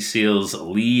 Navy SEALs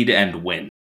lead and win.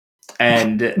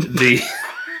 And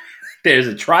there's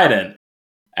a trident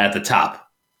at the top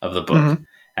of the book,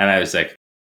 and I was like,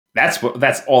 "That's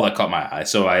all that caught my eye."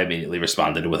 So I immediately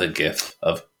responded with a GIF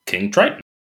of King Triton,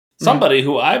 somebody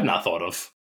who I've not thought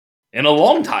of in a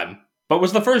long time, but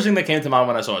was the first thing that came to mind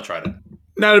when I saw a trident.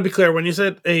 Now, to be clear, when you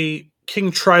said a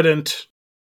King Trident,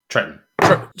 King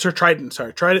Triton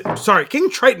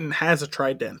has a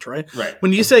trident, right? Right.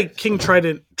 When you say King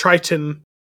Triton,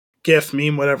 GIF,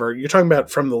 meme, whatever, you're talking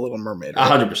about from The Little Mermaid, right?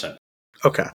 100%.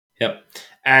 Okay. Yep.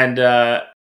 And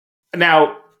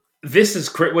now, this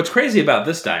is what's crazy about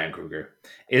this Diane Kruger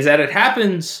is that it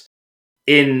happens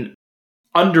in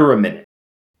under a minute.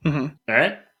 Mm-hmm. All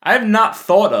right? I have not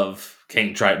thought of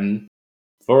King Triton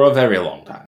for a very long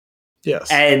time.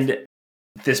 Yes. And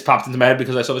this popped into my head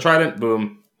because I saw the trident,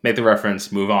 boom, make the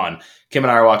reference, move on. Kim and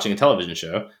I are watching a television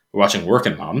show. We're watching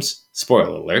Workin' Moms. Spoiler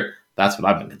alert. That's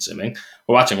what I've been consuming.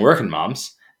 We're watching Workin'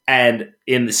 Moms. And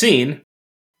in the scene,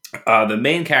 the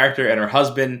main character and her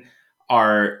husband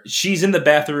she's in the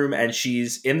bathroom and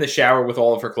she's in the shower with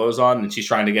all of her clothes on and she's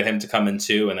trying to get him to come in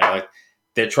too. And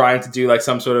they're trying to do like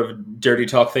some sort of dirty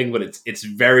talk thing, but it's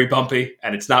very bumpy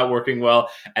and it's not working well.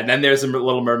 And then there's a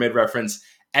Little Mermaid reference.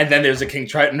 And then there's a King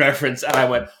Triton reference, and I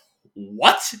went,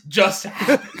 "What just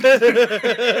happened?"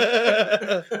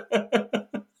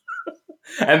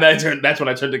 And that's when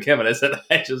I turned to Kim and I said,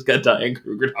 "I just got Diane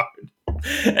Kruger hard."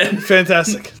 And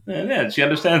fantastic. Yeah, she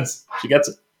understands. She gets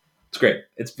it. It's great.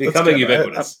 It's becoming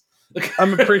ubiquitous.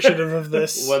 I'm appreciative of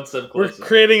this. One step closer. We're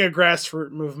creating a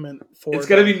grassroots movement for it's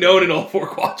going to be known in all 4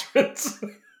 quadrants.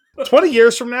 20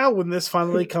 years from now, when this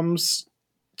finally comes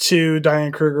to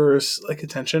Diane Kruger's like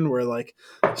attention, where like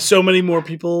so many more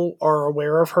people are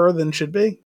aware of her than should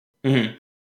be. Mm-hmm.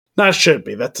 Not should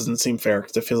be. That doesn't seem fair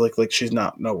because it feels like she's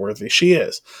not noteworthy. She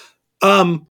is.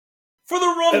 For the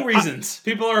wrong reasons.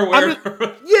 People are aware.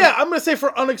 I'm going to say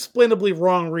for unexplainably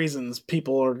wrong reasons,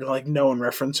 people are like know and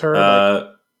reference her.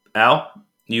 Al,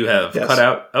 you have cut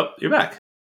out. Oh, you're back.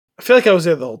 I feel like I was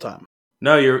there the whole time.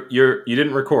 No, you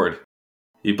didn't record.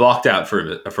 You blocked out for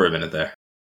a minute there.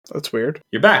 That's weird.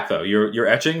 You're back though. You're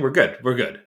etching. We're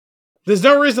good. There's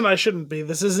no reason I shouldn't be.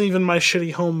 This isn't even my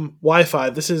shitty home Wi-Fi.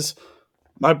 This is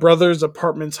my brother's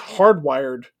apartment's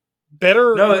hardwired.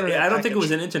 Better. No, I don't think it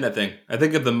was an internet thing. I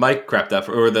think the mic crapped out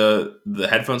or the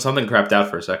headphones, something crapped out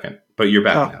for a second. But you're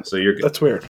back now, so you're good. That's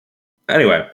weird.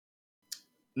 Anyway,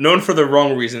 known for the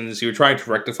wrong reasons, you were trying to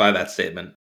rectify that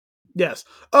statement. Yes.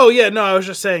 Oh yeah. No, I was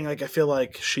just saying. Like, I feel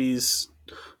like she's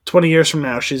 20 years from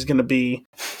now, she's gonna be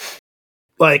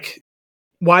like,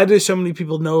 why do so many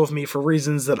people know of me for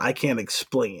reasons that I can't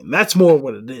explain? That's more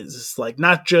what it is. It's like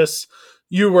not just.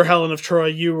 You were Helen of Troy.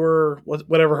 You were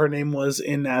whatever her name was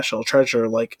in National Treasure.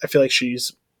 Like, I feel like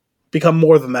she's become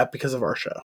more than that because of our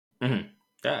show. Mm-hmm.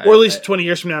 Yeah, or at least 20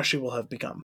 years from now, she will have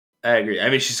become. I agree. I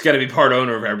mean, she's got to be part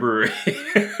owner of our brewery.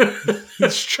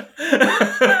 That's true.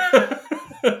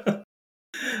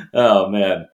 Oh,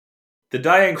 man. The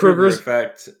Diane Kruger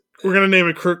effect. We're going to name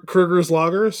it Kruger's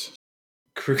Lagers?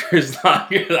 Kruger's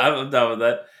Lagers. I'm done with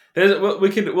that.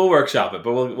 We'll workshop it,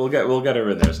 but we'll get her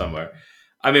in there somewhere.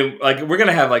 I mean, like, we're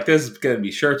gonna have like there's gonna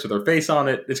be shirts with her face on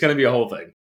it. It's gonna be a whole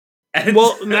thing.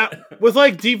 Well, now with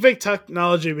like deepfake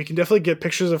technology, we can definitely get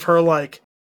pictures of her. Like,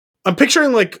 I'm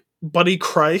picturing like Buddy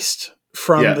Christ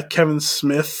from the Kevin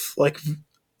Smith like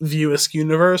View-esque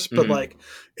universe, but like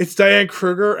it's Diane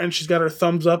Kruger and she's got her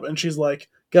thumbs up and she's like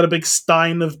got a big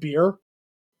stein of beer.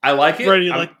 I like it.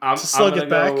 Ready to slug it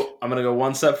back. I'm gonna go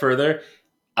one step further.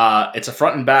 It's a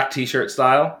front and back T-shirt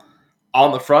style.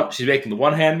 On the front, she's making the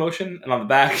one hand motion, and on the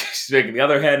back, she's making the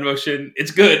other hand motion.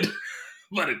 It's good,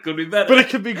 but it could be better. But it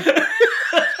could be good.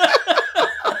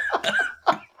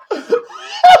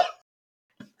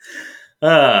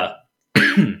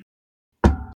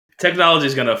 Technology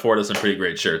is going to afford us some pretty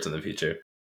great shirts in the future.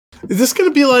 Is this going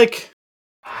to be like...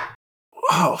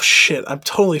 Oh, shit. I'm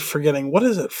totally forgetting. What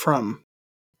is it from?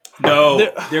 No,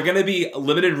 they're going to be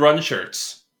limited run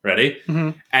shirts. Ready?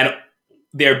 Mm-hmm. And...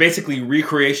 they're basically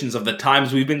recreations of the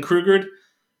times we've been Krugered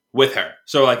with her.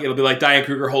 So, like, it'll be like Diane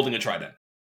Kruger holding a trident.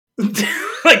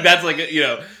 Like, that's like,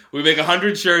 we make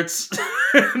 100 shirts,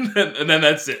 and then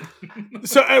that's it.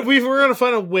 So, we're going to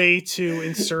find a way to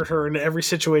insert her into every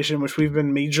situation in which we've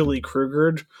been majorly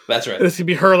Krugered. That's right. It's going to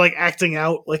be her, like, acting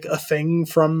out, like, a thing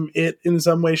from it in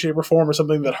some way, shape, or form, or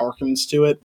something that harkens to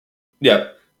it.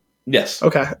 Yep. Yes.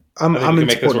 Okay. I'm in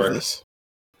support of this.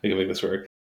 We can make this work.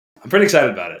 I'm pretty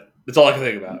excited about it. That's all I can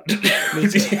think about. Do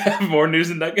you have more news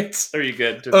and nuggets? Or are you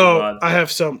good? I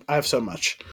have so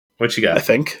much. What you got? I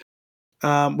think.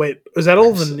 Wait, is that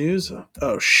all the news?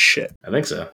 Oh shit! I think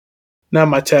so. Now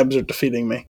my tabs are defeating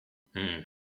me.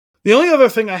 The only other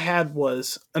thing I had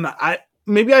was, and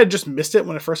maybe I just missed it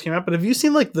when it first came out, but have you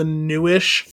seen like the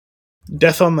newish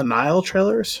Death on the Nile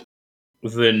trailers?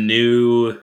 The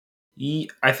new,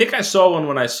 I think I saw one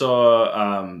when I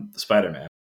saw Spider-Man.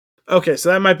 Okay, so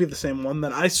that might be the same one.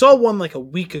 Then I saw one like a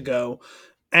week ago,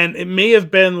 and it may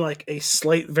have been like a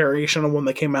slight variation on one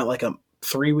that came out like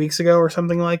 3 weeks ago or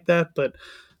something like that. But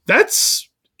that's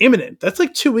imminent. That's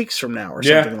like 2 weeks from now or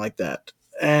something like that.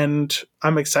 And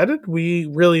I'm excited. We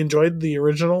really enjoyed the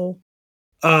original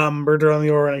Murder on the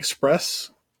Orient Express.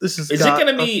 Is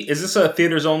this a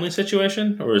theaters only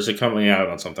situation, or is it coming out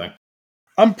on something?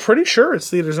 I'm pretty sure it's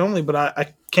theaters only, but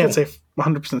I can't say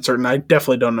 100% certain. I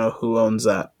definitely don't know who owns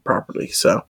that property.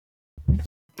 So,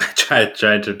 I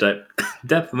tried to type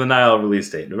Death on the Nile release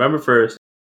date, November 1st,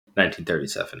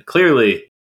 1937. Clearly,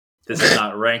 this is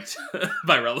not ranked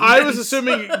by relevance. I was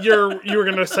assuming you were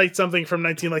going to cite something from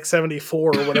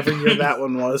 1974 or whatever year that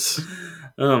one was.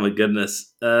 Oh my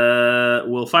goodness!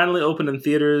 Will finally open in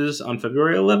theaters on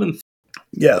February 11th.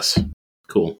 Yes.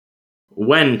 Cool.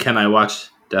 When can I watch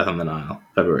Death on the Nile?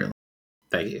 February 11th.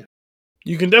 Thank you.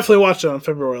 You can definitely watch it on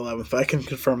February 11th. I can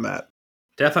confirm that.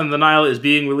 Death on the Nile is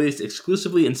being released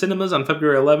exclusively in cinemas on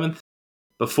February 11th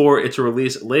before its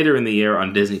release later in the year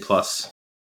on Disney+.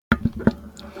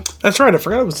 That's right. I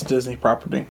forgot it was a Disney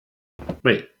property.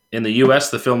 Wait. In the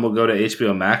U.S., the film will go to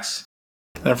HBO Max.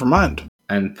 Never mind.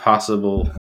 And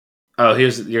possible... Oh, you're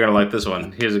going to like this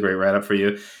one. Here's a great write-up for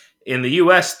you. In the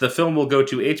U.S., the film will go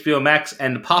to HBO Max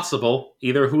and possible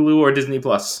either Hulu or Disney+.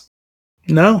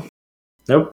 No.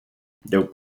 Nope.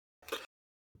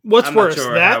 What's I'm worse, not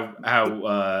sure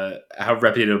that how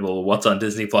reputable what's on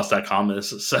DisneyPlus.com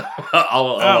is, so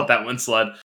I'll let that one slide.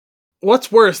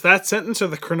 What's worse, that sentence or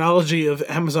the chronology of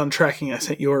Amazon tracking I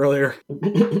sent you earlier?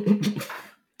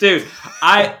 Dude,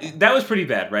 that was pretty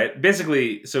bad, right?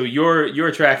 Basically, so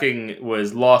your tracking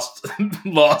was lost,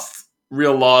 lost,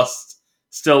 real lost,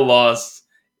 still lost,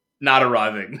 not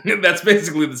arriving. That's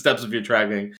basically the steps of your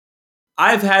tracking.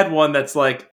 I've had one that's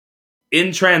like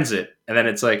in transit, and then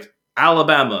it's like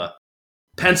Alabama,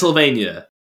 Pennsylvania,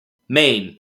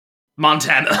 Maine,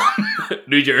 Montana,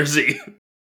 New Jersey,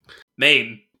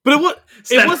 Maine. But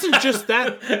it wasn't just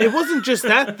that. It wasn't just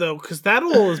that though, because that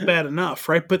all is bad enough,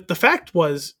 right? But the fact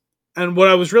was, and what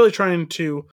I was really trying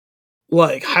to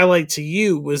like highlight to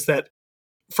you was that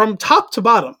from top to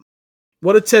bottom,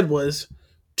 what it said was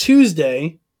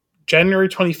Tuesday, January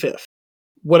 25th,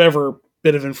 whatever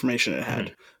bit of information it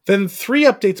had. Then 3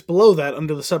 updates below that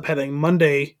under the subheading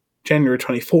Monday, January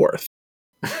 24th.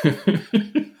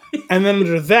 And then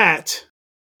under that,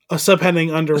 a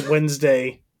subheading under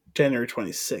Wednesday, January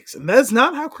 26th. And that's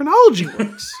not how chronology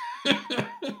works.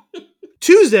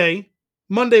 Tuesday,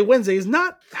 Monday, Wednesday is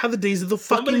not how the days of the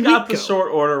fucking week go. Somebody got the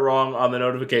sort order wrong on the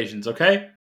notifications, okay?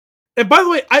 And by the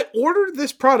way, I ordered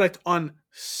this product on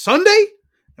Sunday,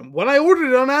 and when I ordered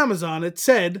it on Amazon, it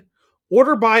said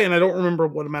order by, and I don't remember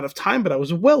what amount of time, but I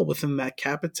was well within that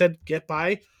cap. It said get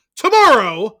by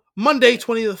tomorrow, Monday,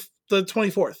 the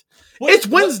 24th. It's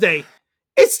Wednesday.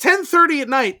 It's 10:30 at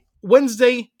night,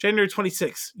 Wednesday, January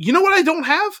 26th. You know what I don't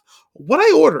have? What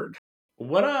I ordered.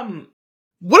 What am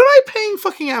I paying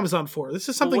fucking Amazon for? This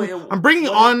is something I'm bringing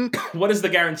on. What is the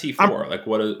guarantee for? Like,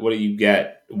 what do you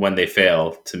get when they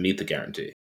fail to meet the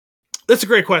guarantee? That's a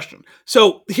great question.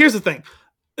 So here's the thing.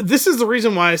 This is the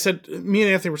reason why I said, me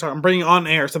and Anthony were talking, I'm bringing on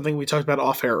air something we talked about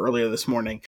off air earlier this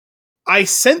morning. I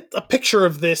sent a picture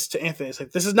of this to Anthony. It's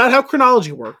like, this is not how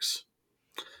chronology works.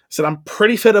 I said, I'm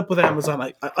pretty fed up with Amazon.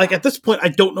 I at this point, I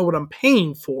don't know what I'm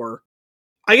paying for.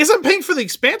 I guess I'm paying for the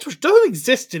Expanse, which doesn't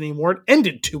exist anymore. It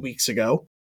ended 2 weeks ago.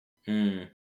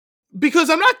 Because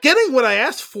I'm not getting what I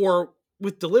asked for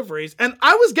with deliveries. And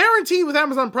I was guaranteed with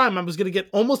Amazon Prime I was going to get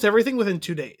almost everything within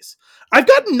 2 days. I've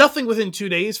gotten nothing within 2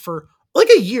 days for like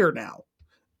a year now.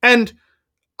 And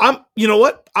you know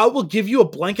what? I will give you a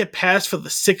blanket pass for the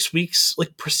 6 weeks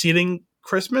like preceding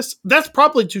Christmas. That's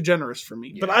probably too generous for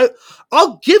me. Yeah. But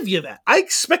I'll give you that. I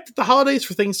expected the holidays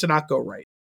for things to not go right.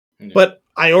 Yeah. But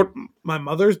my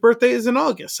mother's birthday is in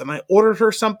August, and I ordered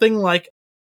her something like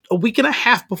a week and a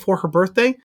half before her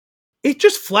birthday. It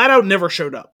just flat out never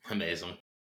showed up. Amazing.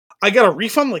 I got a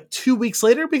refund like 2 weeks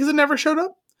later because it never showed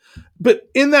up. But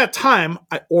in that time,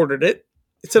 I ordered it.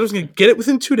 It said I was going to get it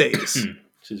within 2 days.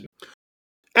 Excuse me.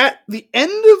 At the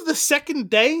end of the second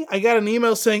day, I got an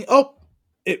email saying, oh,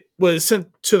 it was sent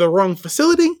to the wrong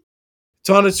facility. It's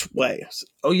on its way. Said,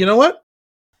 oh, you know what?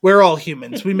 We're all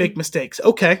humans. We make mistakes.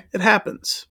 Okay, it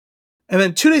happens. And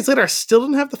then 2 days later, I still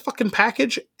didn't have the fucking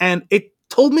package, and it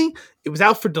told me it was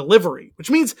out for delivery,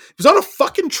 which means it was on a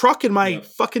fucking truck in my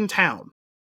fucking town.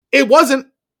 It wasn't,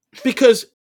 because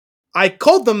I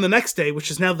called them the next day, which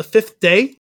is now the 5th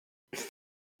day.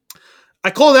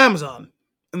 I called Amazon,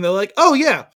 and they're like, oh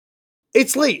yeah,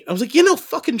 it's late. I was like,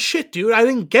 fucking shit, dude. I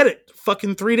didn't get it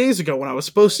fucking 3 days ago when I was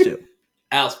supposed to.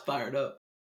 Al's fired up.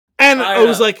 And I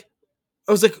was like,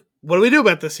 what do we do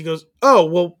about this? He goes, oh,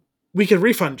 well, we can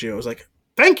refund you. I was like,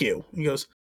 thank you. He goes,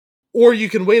 or you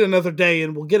can wait another day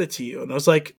and we'll get it to you. And I was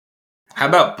like, how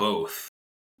about both?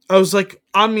 I was like,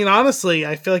 I mean, honestly,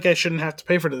 I feel like I shouldn't have to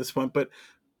pay for it at this point, but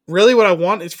really what I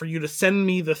want is for you to send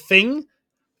me the thing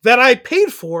that I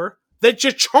paid for that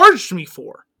you charged me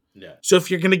for. Yeah. So if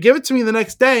you're going to give it to me the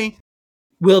next day,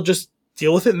 we'll just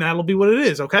deal with it and that'll be what it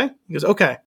is, okay? He goes,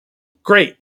 okay,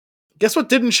 great. Guess what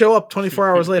didn't show up 24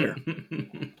 hours later?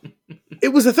 It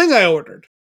was the thing I ordered.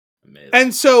 Amazing.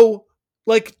 And so,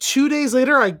 like 2 days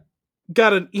later, I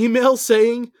got an email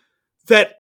saying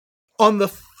that on the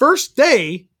first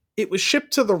day, it was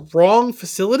shipped to the wrong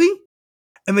facility,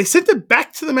 and they sent it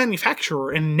back to the manufacturer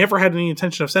and never had any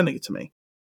intention of sending it to me.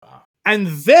 Wow. And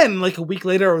then, like a week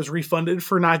later, I was refunded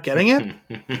for not getting it.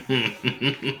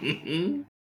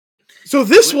 So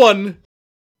this one...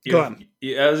 Go on.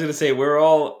 I was going to say, we're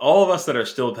all of us that are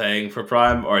still paying for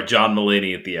Prime are John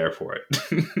Mulaney at the airport.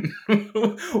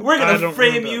 We're going to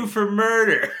frame you for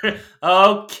murder.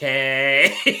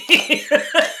 Okay.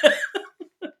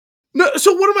 No,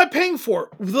 so what am I paying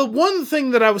for? The one thing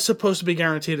that I was supposed to be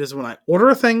guaranteed is when I order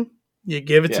a thing, you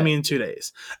give it to me in 2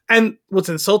 days. And what's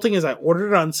insulting is I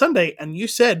ordered it on Sunday, and you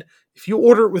said, if you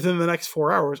order it within the next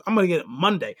 4 hours, I'm going to get it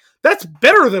Monday. That's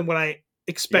better than what I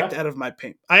expect out of my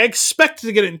payment. I expected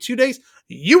to get it in 2 days.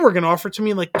 You were going to offer it to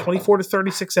me in like 24 to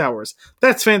 36 hours.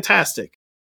 That's fantastic.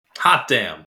 Hot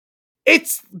damn.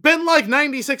 It's been like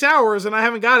 96 hours and I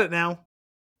haven't got it now.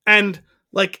 And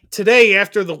like today,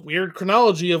 after the weird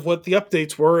chronology of what the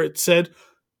updates were, it said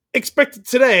expect it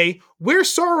today. We're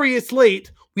sorry it's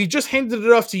late. We just handed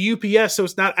it off to UPS, so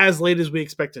it's not as late as we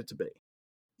expect it to be.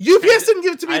 UPS didn't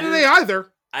give it to me today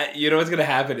either. You know what's going to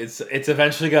happen? It's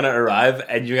eventually going to arrive,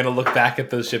 and you're going to look back at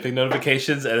those shipping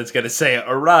notifications, and it's going to say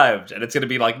arrived, and it's going to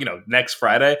be like, next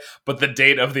Friday, but the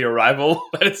date of the arrival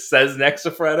that it says next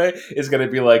to Friday is going to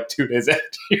be like 2 days after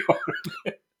you ordered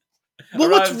it. Well,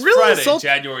 what's really insulting,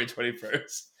 January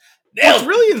 21st.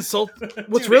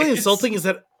 What's really insulting is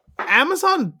that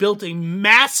Amazon built a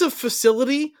massive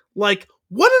facility like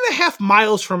 1.5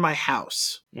 miles from my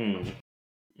house. Mm-hmm.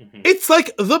 It's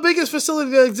like the biggest facility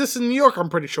that exists in New York, I'm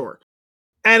pretty sure.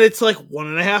 And it's like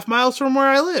 1.5 miles from where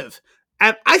I live.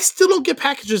 And I still don't get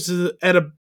packages at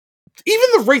even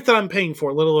the rate that I'm paying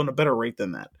for, let alone a better rate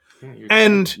than that.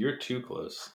 You're too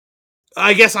close.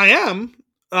 I guess I am.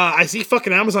 I see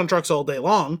fucking Amazon trucks all day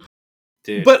long.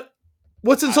 Dude. But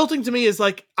what's insulting to me is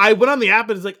like, I went on the app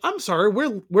and it's like, I'm sorry,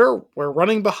 we're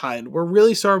running behind. We're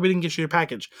really sorry we didn't get you a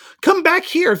package. Come back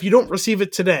here if you don't receive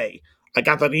it today. I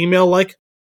got that email like,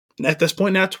 at this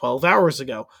point now, 12 hours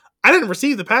ago. I didn't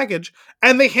receive the package,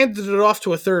 and they handed it off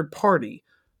to a third party.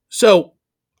 So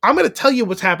I'm going to tell you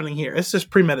what's happening here. It's just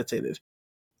premeditated.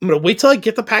 I'm going to wait till I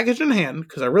get the package in hand,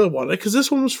 because I really want it, because this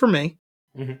one was for me.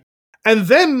 Mm-hmm. And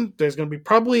then there's going to be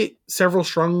probably several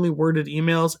strongly worded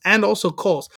emails and also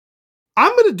calls.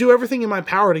 I'm going to do everything in my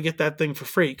power to get that thing for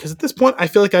free, because at this point, I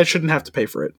feel like I shouldn't have to pay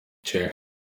for it. Sure.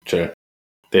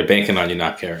 They're banking on you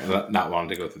not wanting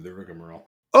to go through the rigmarole.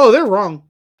 Oh, they're wrong.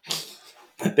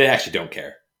 They actually don't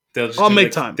care. I'll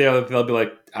make time. They'll be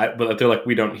like, but they're like,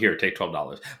 we don't here. Take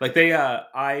 $12. Like they,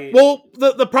 Well,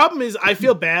 the problem is, I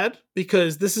feel bad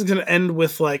because this is going to end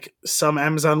with like some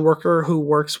Amazon worker who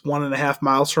works 1.5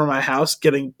 miles from my house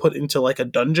getting put into like a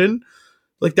dungeon.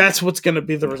 Like that's what's going to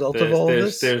be the result of all of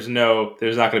this. There's not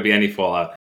going to be any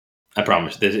fallout. I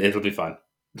promise. It'll be fine.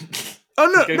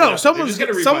 Oh no! Someone's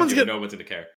going to know what's going to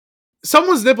care.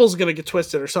 Someone's nipple's going to get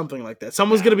twisted or something like that.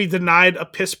 Someone's going to be denied a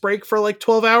piss break for like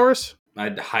 12 hours. I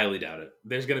highly doubt it.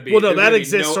 There's going to be... Well, no, that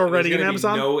exists already in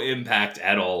Amazon. No impact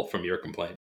at all from your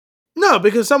complaint. No,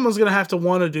 because someone's going to have to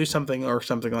want to do something or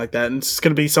something like that. And it's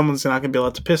going to be someone's not going to be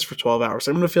allowed to piss for 12 hours.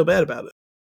 I'm going to feel bad about it.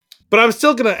 But I'm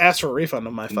still going to ask for a refund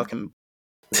on my fucking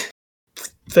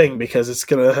thing because it's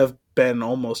going to have been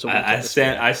almost a week. I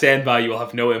stand by. You will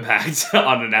have no impact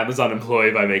on an Amazon employee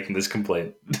by making this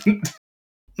complaint.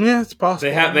 Yeah, it's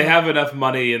possible. They have enough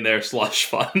money in their slush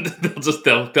fund.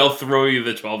 They'll throw you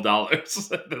the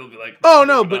 $12. They'll be like, oh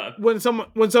no, but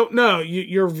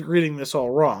you're reading this all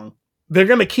wrong. They're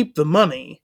gonna keep the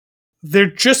money.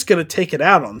 They're just gonna take it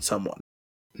out on someone.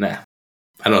 Nah,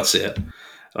 I don't see it.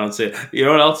 You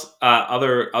know what else?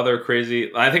 Other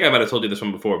crazy. I think I might have told you this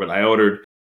one before, but I ordered.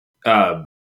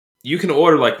 You can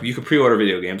pre-order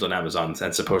video games on Amazon,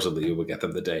 and supposedly you will get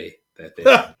them the day that they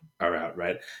are out,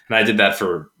 right? And I did that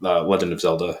for Legend of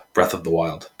Zelda: Breath of the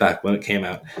Wild back when it came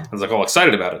out. I was like all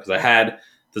excited about it because I had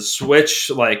the Switch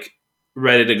like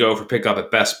ready to go for pickup at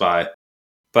Best Buy,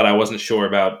 but I wasn't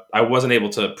able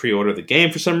to pre-order the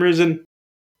game for some reason.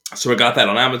 So I got that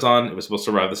on Amazon. It was supposed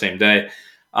to arrive the same day.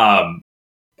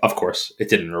 Of course, it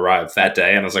didn't arrive that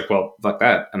day, and I was like, well, fuck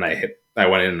that. And I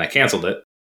went in and I canceled it.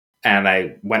 And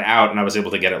I went out and I was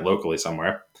able to get it locally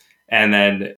somewhere. And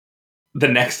then the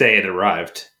next day it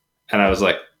arrived. And I was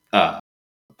like, but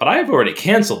I have already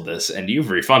canceled this and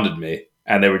you've refunded me.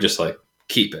 And they were just like,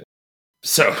 keep it.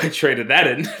 So I traded that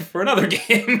in for another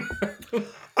game.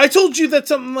 I told you that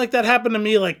something like that happened to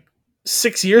me like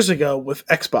 6 years ago with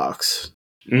Xbox.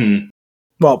 Mm-hmm.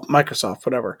 Well, Microsoft,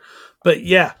 whatever. But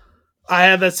yeah, I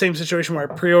had that same situation where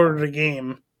I pre-ordered a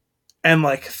game. And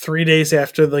like 3 days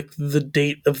after like the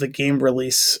date of the game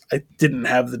release, I didn't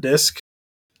have the disc.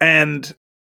 And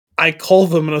I called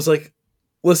them and I was like,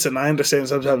 listen, I understand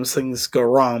sometimes things go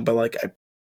wrong, but like I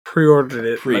pre-ordered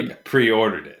it.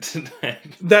 Pre-ordered it.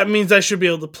 That means I should be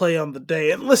able to play on the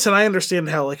day. And listen, I understand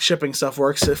how like shipping stuff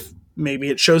works. If maybe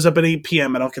it shows up at 8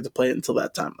 p.m. I don't get to play it until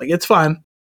that time. Like it's fine.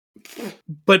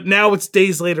 But now it's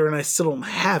days later and I still don't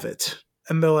have it.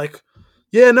 And they're like,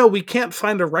 yeah, no, we can't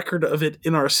find a record of it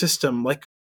in our system. Like,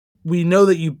 we know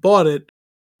that you bought it,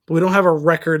 but we don't have a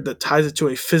record that ties it to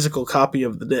a physical copy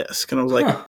of the disc. And I was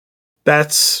like,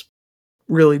 that's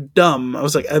really dumb. I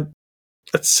was like,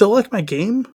 I'd still like my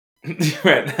game.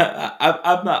 Right.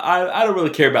 I don't really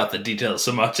care about the details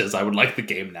so much as I would like the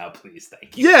game now, please.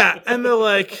 Thank you. Yeah. And they're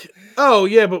like, oh,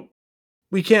 yeah, but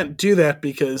we can't do that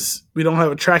because we don't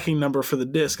have a tracking number for the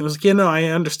disc. And I was like, yeah, no, I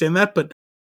understand that, but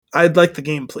I'd like the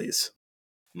game, please.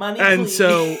 Money, and please.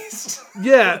 So,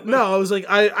 yeah, no, I was like,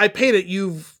 I paid it.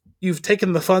 You've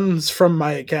taken the funds from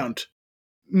my account.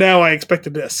 Now I expect a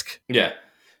disc. Yeah.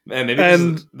 Man, maybe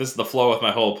this is the flow with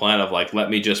my whole plan of like, let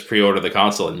me just pre-order the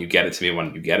console and you get it to me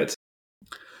when you get it.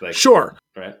 Like, sure.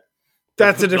 Right?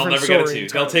 That's a different They'll never story. get it to you.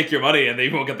 They'll take your money and they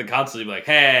won't get the console. You'll be like,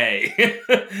 hey.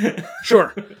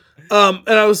 Sure. And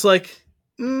I was like,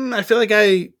 I feel like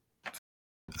I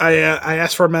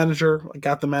asked for a manager. I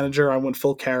got the manager. I went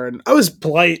full Karen. I was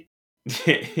polite.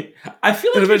 I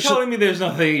feel like you're telling me there's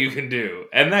nothing you can do,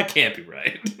 and that can't be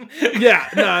right. Yeah,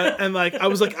 no, and like I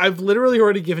was like, I've literally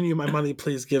already given you my money.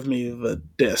 Please give me the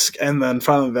disc. And then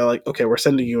finally they're like, okay, we're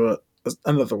sending you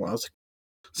another one. I was like,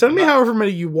 send me however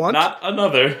many you want. Not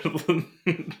another.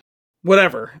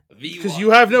 Whatever, because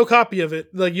you have no copy of it.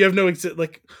 Like you have no exit.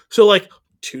 Like so, like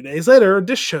 2 days later, a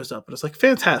disc shows up, and it's like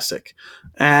fantastic.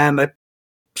 And I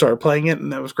started playing it,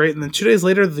 and that was great. And then 2 days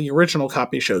later, the original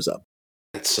copy shows up.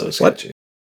 That's so sketchy.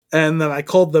 What? And then I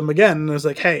called them again, and I was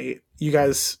like, hey, you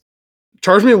guys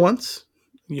charged me once.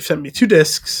 You've sent me 2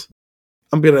 discs.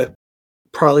 I'm going to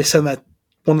probably send that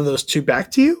one of those 2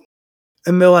 back to you.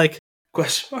 And they're like,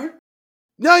 question mark?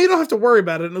 No, you don't have to worry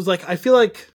about it. And it was like, I feel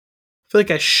like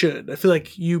I should. I feel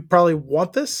like you probably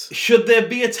want this. Should there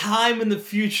be a time in the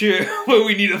future where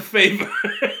we need a favor?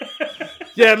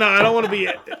 Yeah, no, I don't want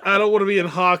to be in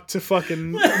hock to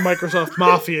fucking Microsoft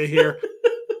Mafia here.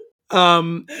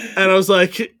 And I was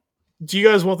like, do you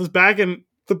guys want this back? And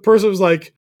the person was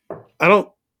like, I don't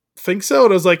think so.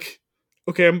 And I was like,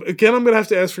 okay, I'm going to have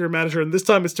to ask for your manager. And this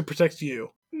time it's to protect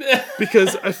you.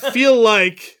 Because I feel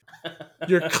like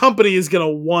your company is going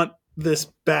to want this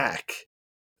back.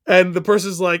 And the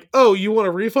person's like, oh, you want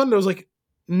a refund? I was like,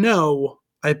 no,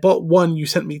 I bought 1. You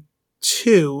sent me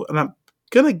 2. And I'm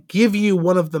going to give you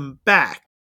one of them back.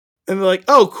 And they're like,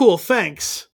 oh, cool,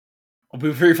 thanks.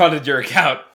 We've refunded your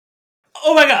account.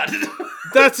 Oh my god.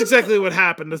 That's exactly what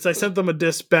happened. Is I sent them a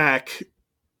disc back,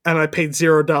 and I paid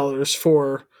 $0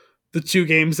 for the 2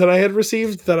 games that I had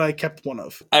received that I kept one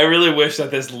of. I really wish that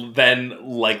this then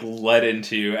led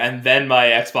into, and then my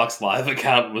Xbox Live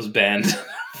account was banned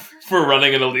for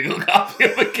running an illegal copy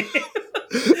of a game.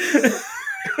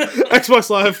 Xbox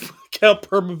Live account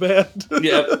permabanned.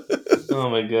 Yep. Oh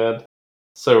my god.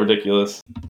 So ridiculous.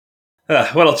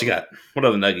 What else you got? What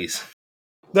are the nuggies?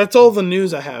 That's all the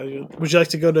news I have. Would you like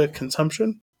to go to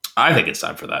consumption? I think it's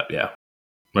time for that, yeah.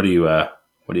 What are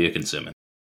you consuming?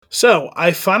 So,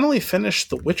 I finally finished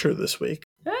The Witcher this week.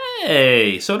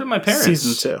 Hey, so did my parents.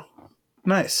 Season 2.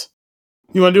 Nice.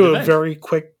 You want to do a very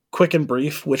quick and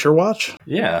brief Witcher watch?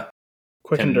 Yeah.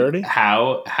 Quick and dirty?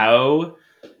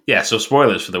 Yeah, so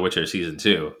spoilers for The Witcher Season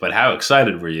 2, but how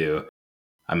excited were you?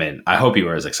 I mean, I hope you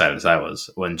were as excited as I was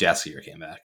when Jaskier came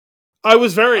back. I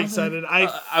was very excited. I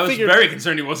was very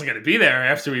concerned he wasn't going to be there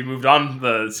after we moved on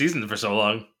the season for so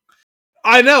long.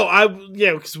 I know.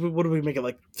 Because what did we make it,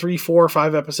 like 3, 4,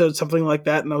 5 episodes, something like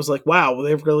that? And I was like, wow,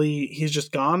 he's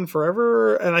just gone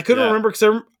forever. And I couldn't remember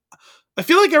because I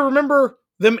feel like I remember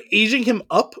them aging him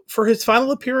up for his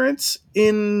final appearance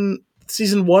in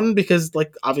season 1 because,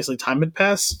 like, obviously time had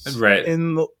passed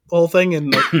in the whole thing,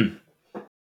 and like,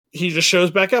 he just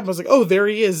shows back up. I was like, oh, there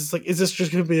he is. It's like, is this just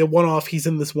going to be a one-off? He's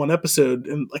in this one episode.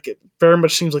 And like, it very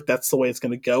much seems like that's the way it's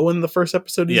going to go in the first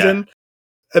episode he's in.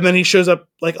 And then he shows up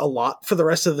like a lot for the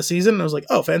rest of the season. And I was like,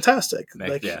 oh, fantastic.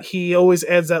 He always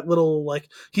adds that little, like,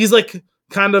 he's like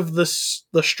kind of the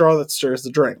straw that stirs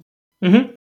the drink.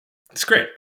 Mm-hmm. It's great.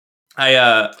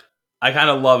 I kind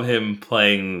of love him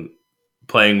playing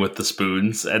with the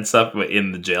spoons and stuff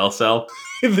in the jail cell.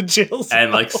 In the jail cell.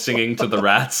 And like singing to the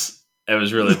rats. It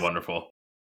was really wonderful.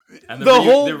 And the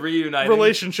whole reuniting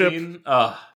relationship. Scene,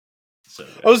 so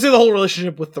I was saying the whole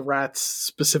relationship with the rats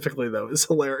specifically, though, is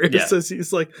hilarious. As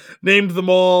he's like named them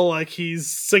all, like he's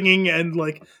singing and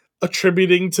like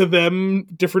attributing to them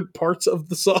different parts of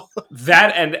the song.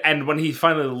 That and when he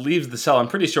finally leaves the cell, I'm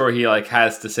pretty sure he like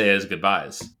has to say his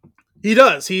goodbyes. He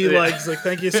does. He like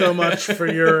thank you so much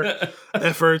for your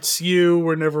efforts. You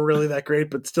were never really that great,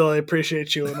 but still I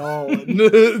appreciate you and all.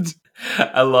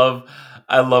 I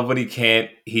love when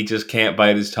he just can't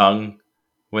bite his tongue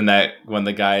when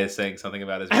the guy is saying something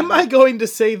about his Am music. I going to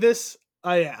say this?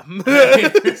 I am.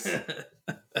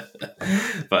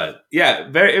 But yeah,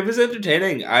 it was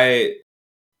entertaining.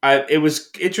 It was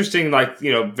interesting, like,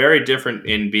 you know, very different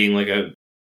in being like a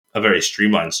very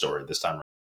streamlined story this time around.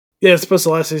 Yeah, it's supposed to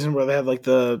last season where they had like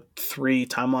the 3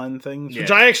 timeline things,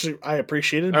 which I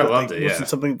appreciated, but loved it wasn't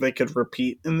something they could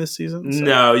repeat in this season. So.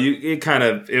 No,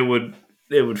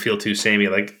 it would feel too samey.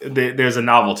 Like there's a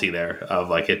novelty there of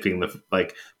like it being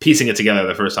piecing it together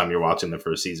the first time you're watching the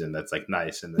first season. That's like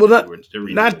nice. And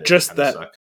then not just that.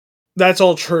 Sucked. That's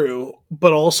all true,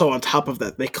 but also on top of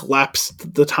that, they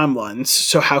collapsed the timelines.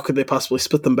 So how could they possibly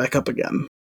split them back up again?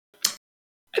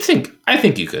 I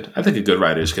think you could. I think a good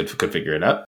writers could figure it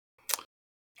out.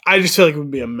 I just feel like it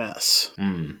would be a mess.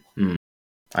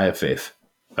 I have faith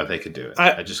that they could do it.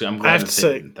 I'm glad I have to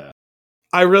say, that.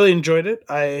 I really enjoyed it.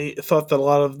 I thought that a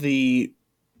lot of the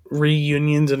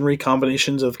reunions and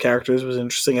recombinations of characters was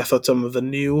interesting. I thought some of the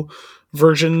new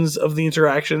versions of the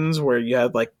interactions where you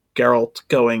had like Geralt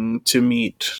going to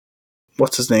meet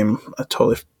what's his name? I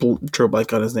totally drew a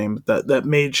blank on his name. That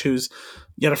mage who's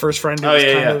Yennefer's friend who was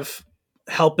kind of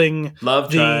helping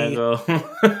love triangle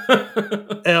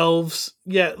elves.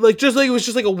 Yeah, like it was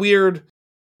just like a weird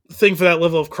thing for that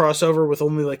level of crossover with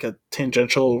only like a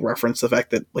tangential reference to the fact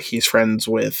that like he's friends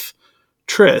with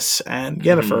Triss and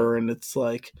Yennefer, and it's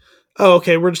like, oh,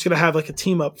 okay, we're just gonna have like a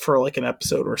team up for like an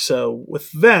episode or so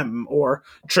with them, or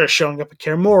Triss showing up at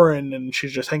Kaer Morhen and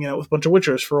she's just hanging out with a bunch of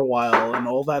Witchers for a while and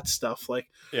all that stuff. Like,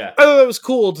 yeah, I thought it was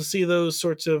cool to see those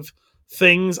sorts of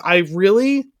things. I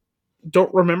really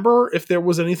don't remember if there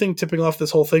was anything tipping off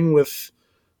this whole thing with,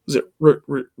 was it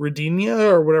Redenia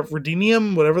or whatever,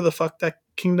 Redenium, whatever the fuck that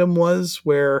kingdom was,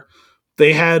 where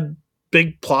they had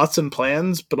big plots and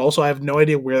plans, but also I have no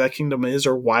idea where that kingdom is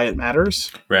or why it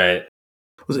matters. Right.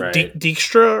 Was it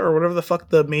Dijkstra or whatever the fuck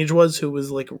the mage was who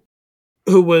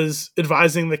was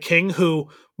advising the king, who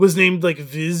was named like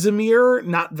Vizimir,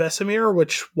 not Vesemir,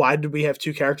 which why did we have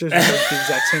two characters with the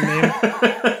exact same name?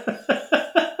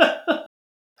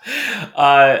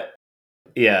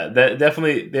 Yeah,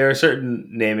 definitely there are certain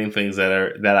naming things that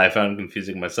I found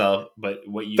confusing myself, but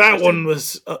what you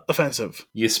was offensive.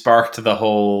 You sparked the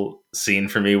whole scene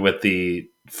for me with the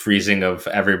freezing of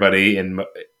everybody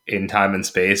in time and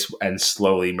space and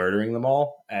slowly murdering them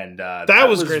all, and that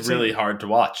was great really hard to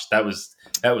watch. That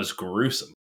was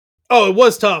gruesome. Oh, it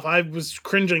was tough. I was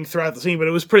cringing throughout the scene, but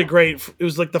it was pretty great. It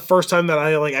was like the first time that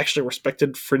I like actually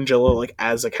respected Fringilla like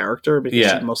as a character, because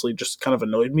she mostly just kind of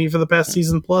annoyed me for the past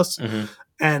season plus.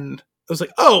 And I was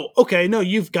like, oh, okay, no,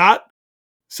 you've got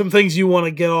some things you want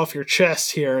to get off your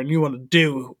chest here and you want to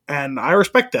do, and I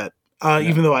respect that.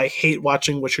 Even though I hate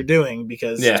watching what you're doing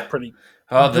because it's pretty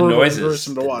the noises.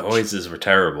 The noises were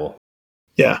terrible.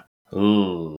 Yeah.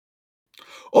 Ooh.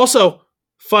 Also,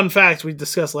 fun fact we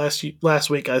discussed last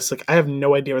week. I was like, I have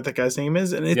no idea what that guy's name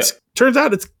is, and it turns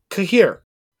out it's Cahir.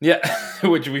 Yeah,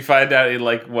 which we find out in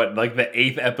like the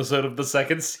 8th episode of the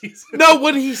 2nd season. No,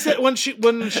 when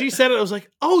she said it, I was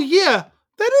like, oh yeah,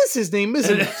 that is his name,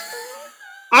 isn't it?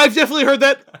 I've definitely heard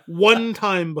that one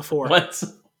time before. What?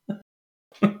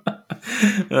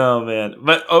 Oh man,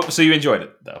 but so you enjoyed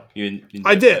it though?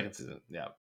 I did. Yeah,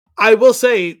 I will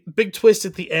say, big twist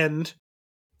at the end.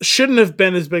 Shouldn't have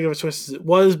been as big of a twist as it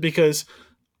was, because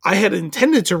I had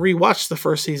intended to rewatch the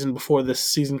first season before this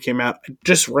season came out. I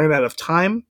just ran out of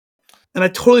time, and I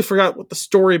totally forgot what the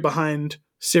story behind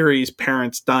Ciri's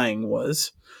parents dying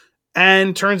was.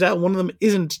 And turns out one of them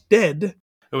isn't dead.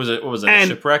 What was it, a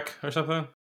shipwreck or something?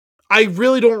 I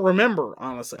really don't remember,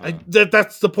 honestly.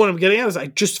 That's the point I'm getting at, is I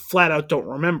just flat out don't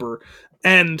remember.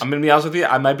 And I'm going to be honest with you,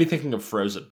 I might be thinking of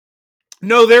Frozen.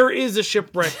 No, there is a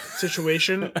shipwreck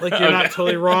situation. Like, you're not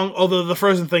totally wrong, although the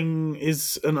Frozen thing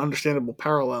is an understandable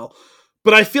parallel.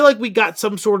 But I feel like we got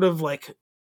some sort of, like,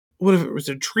 what if it was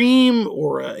a dream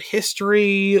or a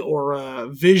history or a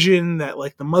vision that,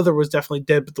 like, the mother was definitely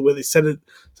dead, but the way they said it,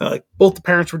 so, like, both the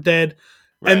parents were dead.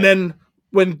 Right. And then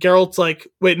when Geralt's like,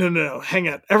 wait, no, hang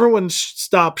on. Everyone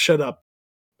stop, shut up.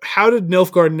 How did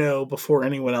Nilfgaard know before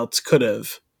anyone else could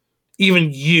have?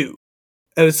 Even you.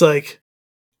 And it's like,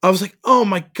 I was like, oh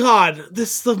my god,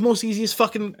 this is the most easiest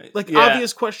fucking,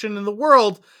 obvious question in the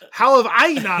world. How have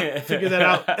I not figured that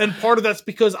out? And part of that's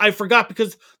because I forgot,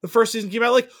 because the first season came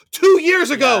out like 2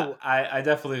 years ago. Yeah, I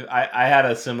definitely, I had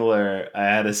a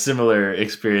similar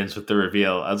experience with the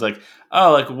reveal. I was like,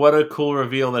 oh, like, what a cool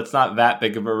reveal. That's not that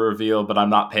big of a reveal, but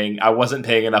I wasn't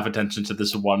paying enough attention to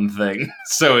this one thing,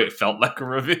 so it felt like a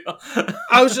reveal.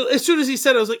 I was just, as soon as he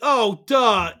said it, I was like, oh,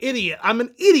 duh, idiot. I'm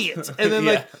an idiot. And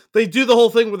then they do the whole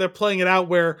thing where they're playing it out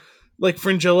where like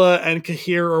Fringilla and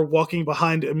Cahir are walking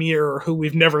behind Emir, who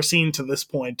we've never seen to this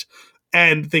point,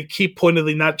 and they keep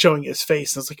pointedly not showing his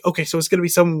face. And it's like, okay, so it's going to be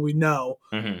someone we know.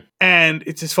 Mm-hmm. And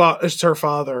it's it's her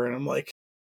father. And I'm like,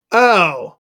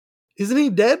 oh, isn't he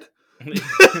dead?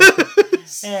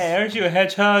 Hey, aren't you a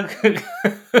hedgehog?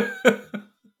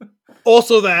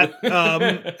 Also that,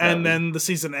 and then the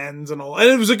season ends and all. And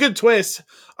it was a good twist.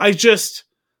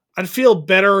 I'd feel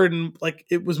better and like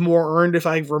it was more earned if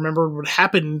I remembered what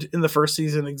happened in the first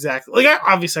season exactly. Like,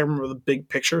 obviously I remember the big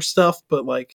picture stuff, but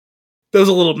like that was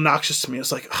a little obnoxious to me.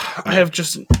 It's like, I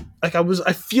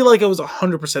feel like I was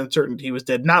 100% certain he was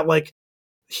dead. Not like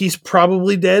he's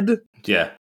probably dead.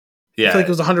 Yeah. I feel like it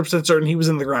was 100% certain he was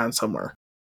in the ground somewhere.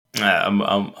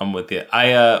 I'm with you.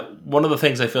 One of the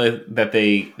things I feel like that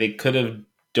they could have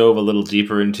dove a little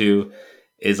deeper into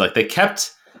is like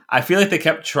I feel like they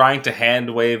kept trying to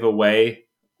hand wave away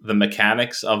the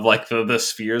mechanics of like the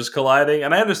spheres colliding,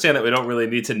 and I understand that we don't really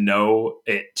need to know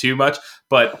it too much,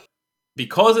 but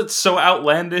because it's so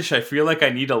outlandish, I feel like I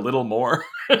need a little more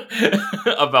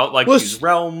about like these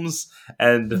realms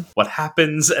and what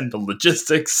happens and the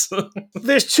logistics.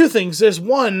 There's two things. There's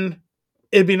one,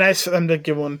 it'd be nice for them to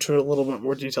give one to a little bit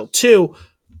more detail. Two,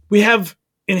 we have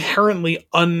inherently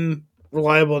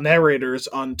unreliable narrators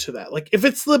onto that. Like, if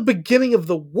it's the beginning of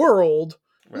the world,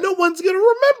 right, no one's going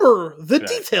to remember the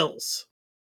details.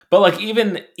 But like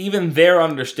even their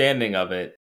understanding of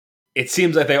it, it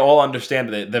seems like they all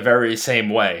understand it the very same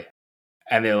way,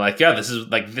 and they're like, "Yeah, this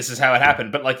is how it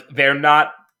happened." But like, they're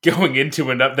not going into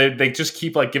enough. They just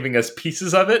keep like giving us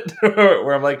pieces of it,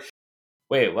 where I'm like,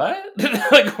 "Wait, what?"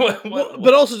 Like, what?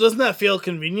 But also, doesn't that feel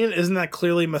convenient? Isn't that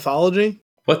clearly mythology?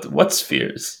 What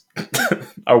spheres?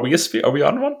 Are we a sphere? Are we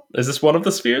on one? Is this one of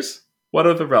the spheres? What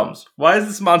are the realms? Why is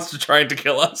this monster trying to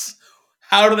kill us?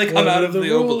 How do they come out of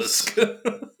the obelisk?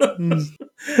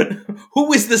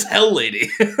 Who is this hell lady?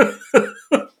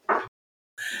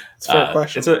 It's a fair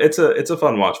question. It's a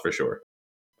fun watch for sure.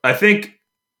 I think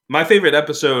my favorite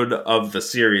episode of the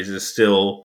series is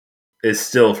still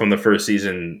from the first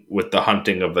season with the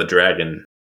hunting of the dragon.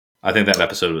 I think that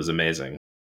episode was amazing.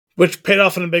 Which paid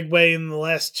off in a big way in the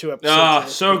last two episodes. Ah,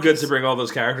 so good to bring all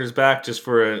those characters back just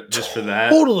for that.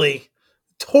 Totally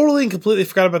and completely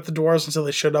forgot about the dwarves until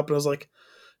they showed up, and I was like,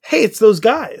 "Hey, it's those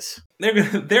guys.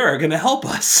 They're gonna help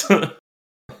us."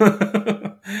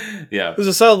 Yeah, there's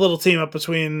a solid little team up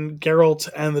between Geralt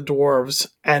and the dwarves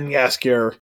and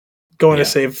Jaskier going to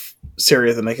save Ciri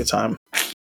at the nick of time.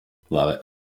 Love it.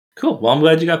 Cool. Well, I'm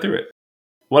glad you got through it.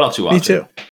 What else you watching? Me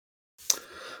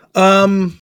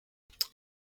too.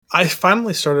 I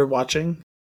finally started watching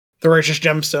The Righteous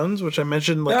Gemstones, which I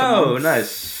mentioned like a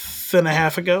month and a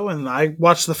half ago, and I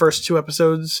watched the first 2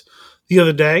 episodes the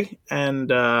other day,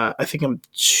 and I think I'm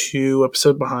 2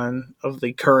 episodes behind of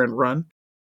the current run.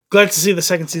 Glad to see the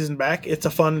second season back. It's a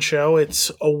fun show. It's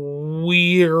a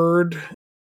weird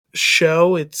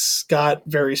show. It's got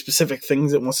very specific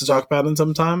things it wants to talk about in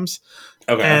sometimes.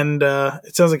 Okay. And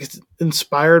it sounds like it's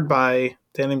inspired by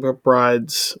Danny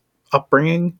McBride's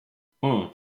upbringing.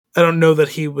 I don't know that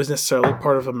he was necessarily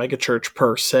part of a megachurch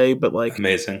per se, but like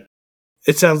amazing.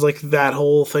 It sounds like that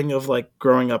whole thing of like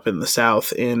growing up in the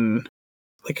South in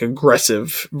like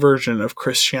aggressive version of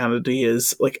Christianity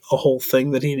is like a whole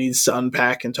thing that he needs to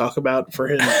unpack and talk about for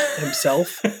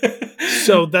himself.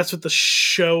 So that's what the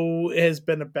show has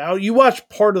been about. You watched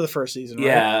part of the first season, right?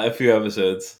 Yeah, a few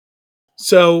episodes.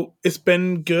 So it's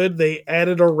been good. They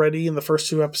added already in the first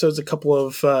 2 episodes a couple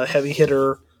of heavy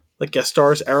hitter like guest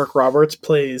stars. Eric Roberts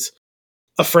plays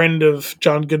a friend of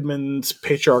John Goodman's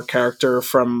patriarch character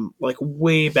from like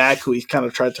way back who he kind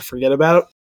of tried to forget about.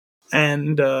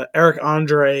 And Eric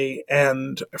Andre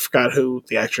and I forgot who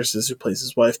the actress is who plays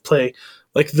his wife play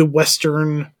like the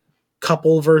Western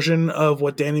couple version of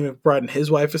what Danny McBride and his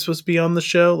wife is supposed to be on the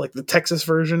show, like the Texas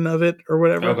version of it or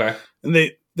whatever. Okay. And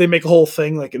they make a whole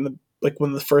thing like in the like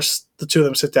when the 2 of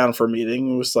them sit down for a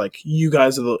meeting, it was like, you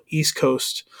guys are the East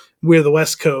Coast, we're the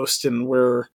West Coast, and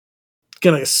we're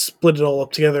gonna split it all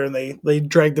up together. And they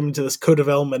dragged them into this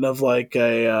co-development of like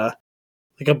a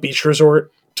beach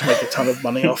resort to make a ton of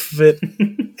money off of it.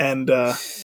 And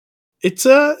it's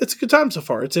a good time so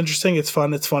far. It's interesting, it's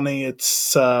fun, it's funny,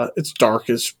 it's dark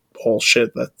as all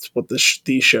shit. That's what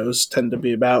these shows tend to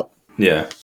be about. Yeah.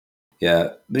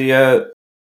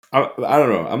 I don't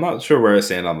know. I'm not sure where I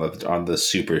stand on the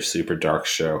super super dark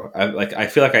show. I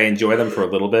feel like I enjoy them for a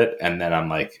little bit, and then I'm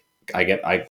like,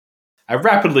 I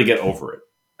rapidly get over it,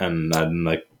 and I'm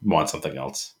like want something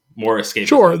else, more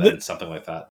escapism than something like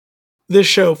that. This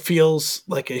show feels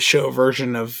like a show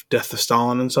version of Death of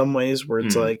Stalin in some ways, where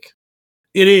it's like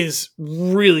it is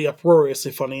really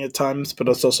uproariously funny at times, but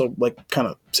it's also like kind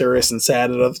of serious and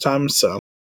sad at other times. So,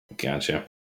 gotcha.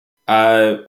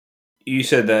 You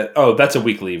said that. Oh, that's a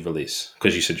weekly release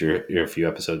because you said you're a few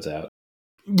episodes out.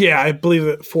 Yeah, I believe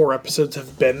that 4 episodes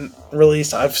have been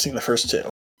released. I've seen the first 2.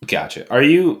 Gotcha.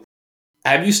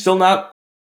 Have you still not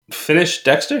finished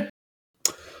Dexter?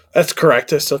 That's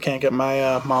correct. I still can't get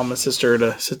my mom and sister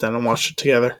to sit down and watch it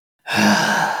together.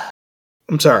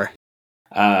 I'm sorry.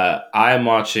 I'm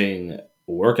watching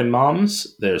Workin'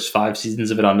 Moms. There's 5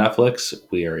 seasons of it on Netflix.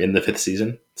 We are in the 5th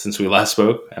season since we last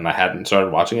spoke, and I hadn't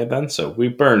started watching it then, so we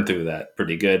burned through that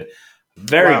pretty good.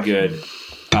 Very good.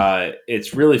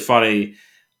 It's really funny.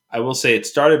 I will say it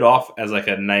started off as like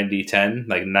a 90-10,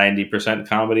 like 90%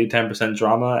 comedy, 10%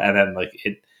 drama, and then like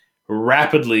it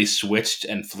rapidly switched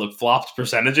and flip-flopped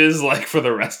percentages like for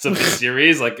the rest of the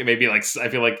series, like maybe like I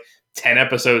feel like 10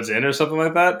 episodes in or something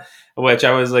like that, which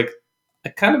I was like, I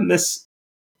kind of miss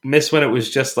when it was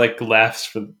just like laughs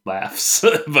for laughs.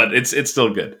 But it's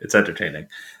still good, it's entertaining,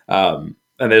 and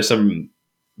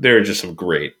there are just some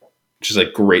great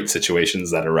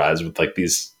situations that arise with like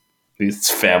these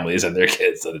families and their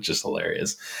kids that are just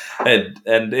hilarious, and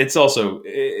it's also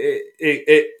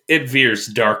it veers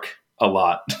dark a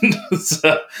lot.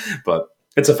 But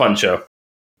it's a fun show.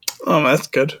 Oh, that's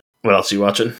good. What else are you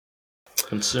watching?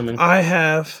 Consuming. I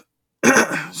have.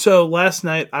 So last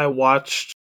night I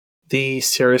watched the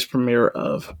series premiere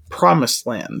of Promised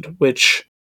Land, which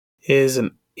is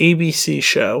an ABC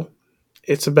show.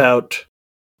 It's about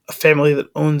a family that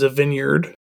owns a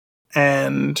vineyard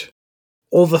and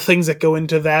all the things that go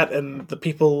into that, and the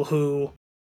people who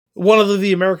want to live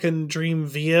the American dream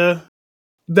via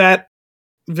that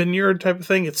vineyard type of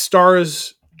thing. It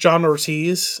stars John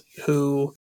Ortiz,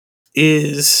 who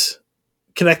is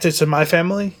connected to my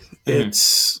family. Mm-hmm.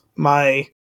 It's my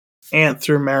aunt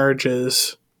through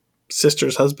marriage's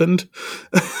sister's husband,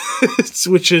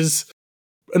 which is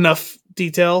enough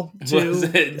detail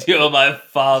to you're my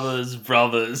father's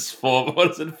brother's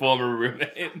former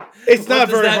roommate. It's not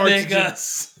very hard to make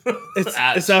us.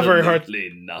 It's not very hard.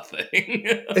 Nothing.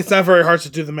 It's not very hard to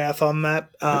do the math on that.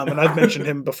 And I've mentioned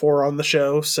him before on the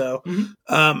show, so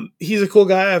he's a cool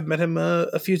guy. I've met him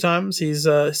a few times. He's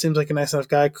seems like a nice enough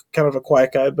guy, kind of a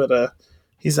quiet guy, but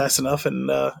he's nice enough,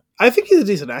 and I think he's a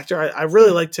decent actor. I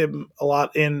really liked him a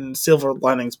lot in Silver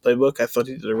Linings Playbook. I thought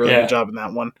he did a really good job in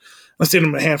that one. I've seen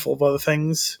him in a handful of other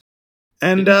things.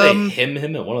 And didn't they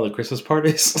him at one of the Christmas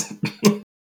parties?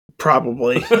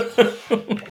 Probably.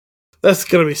 That's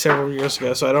going to be several years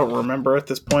ago, so I don't remember at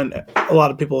this point. A lot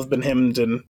of people have been hymned,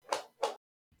 and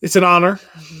it's an honor.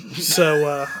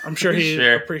 So I'm sure he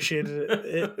appreciated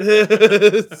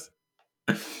it.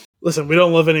 Listen, we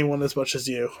don't love anyone as much as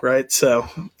you, right? So,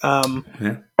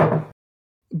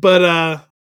 but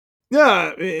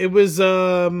it was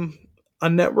a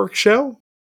network show,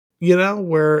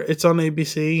 where it's on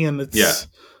ABC, and it's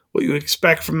what you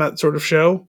expect from that sort of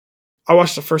show. I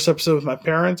watched the first episode with my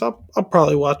parents. I'll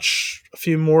probably watch a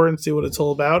few more and see what it's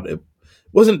all about. It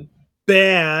wasn't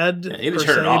bad, you didn't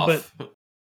turn it off. But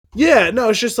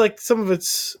it's just like some of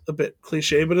it's a bit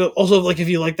cliche, but also like if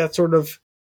you like that sort of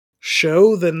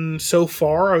show, then so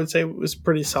far I would say it was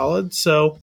pretty solid.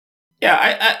 So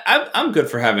I'm good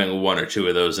for having one or two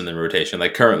of those in the rotation.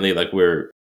 Like currently, like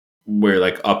we're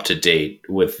like up to date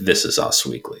with This Is Us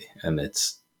weekly, and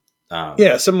it's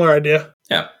similar idea.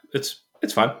 Yeah, it's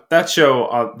fun. That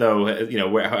show, though,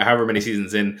 however many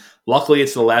seasons in, luckily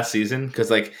it's the last season,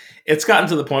 because like it's gotten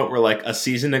to the point where like a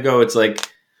season ago, it's like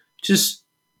just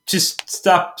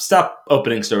stop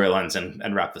opening storylines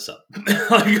and wrap this up.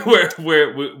 Like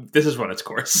this has run its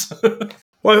course.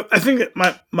 Well, I think that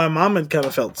my mom had kind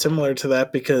of felt similar to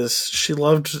that, because she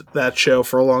loved that show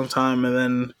for a long time, and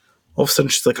then all of a sudden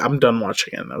she's like, I'm done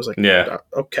watching it. And I was like,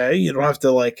 okay, you don't have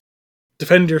to like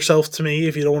defend yourself to me.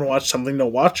 If you don't want to watch something,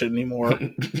 don't watch it anymore.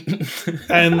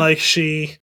 And like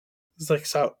she was like,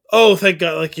 oh, thank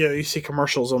God, like, you see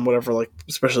commercials on whatever, like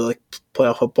especially like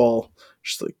playoff football.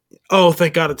 She's like, oh,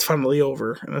 thank God it's finally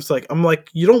over. And it's like, I'm like,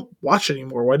 you don't watch it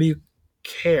anymore. Why do you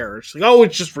care? She's like, oh,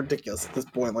 it's just ridiculous at this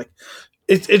point. Like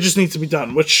it just needs to be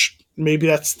done, which maybe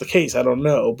that's the case. I don't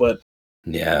know, but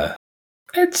yeah,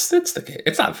 it's the case.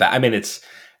 It's not that. I mean, it's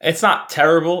not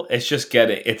terrible. It's just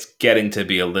getting to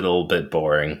be a little bit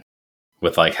boring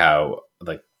with like how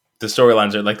like the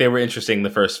storylines are, like they were interesting the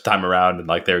first time around, and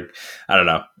like I don't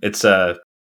know. It's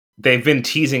they've been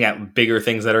teasing at bigger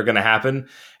things that are going to happen,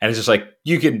 and it's just like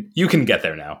you can get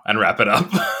there now and wrap it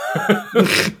up.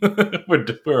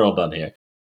 We're all done here.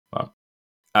 Well,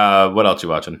 what else you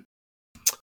watching?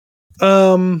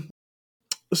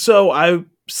 So I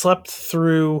slept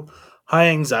through High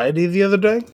Anxiety the other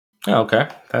day. Oh, okay.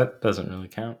 That doesn't really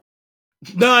count.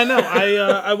 No, I know.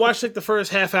 I watched like the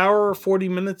first half hour or 40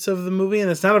 minutes of the movie,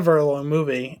 and it's not a very long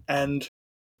movie. And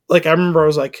like I remember I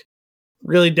was like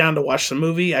really down to watch the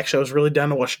movie. Actually, I was really down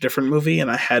to watch a different movie, and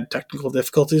I had technical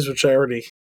difficulties, which I already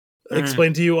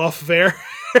explained to you off of air.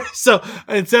 So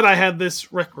instead I had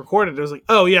this recorded. I was like,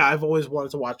 oh yeah, I've always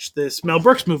wanted to watch this Mel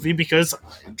Brooks movie because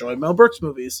I enjoy Mel Brooks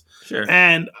movies. Sure.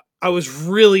 And I was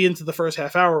really into the first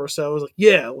half hour or so. I was like,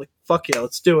 yeah, like fuck yeah,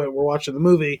 let's do it. We're watching the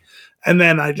movie. And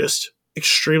then I just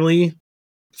extremely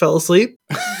fell asleep.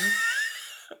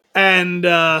 And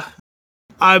I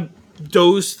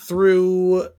dozed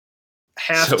through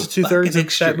half to 2/3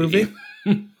 of that movie.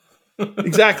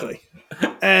 Exactly.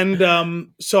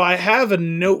 And so I have a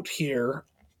note here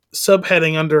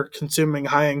subheading under consuming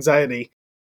high anxiety,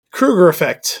 Kruger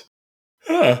effect.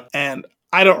 Huh. And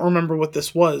I don't remember what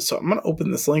this was, so I'm going to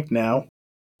open this link now.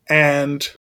 And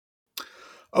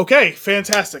okay,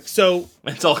 fantastic. So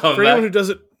It's all coming for anyone back. who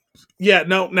doesn't, yeah,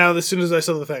 no, now as soon as I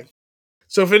saw the thing.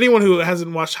 So if anyone who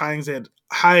hasn't watched High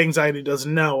Anxiety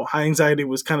doesn't know, High Anxiety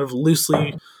was kind of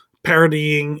loosely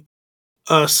parodying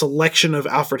a selection of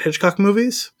Alfred Hitchcock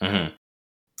movies. Mm-hmm.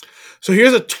 So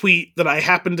here's a tweet that I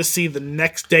happened to see the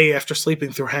next day after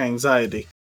sleeping through High Anxiety.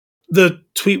 The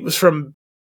tweet was from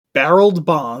Barreled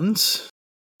Bonds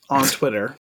on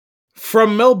Twitter.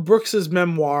 From Mel Brooks's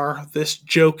memoir, this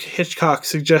joke Hitchcock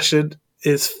suggested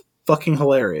is fucking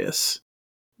hilarious.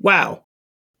 Wow.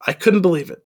 I couldn't believe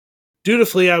it.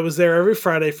 Dutifully, I was there every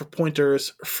Friday for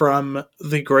pointers from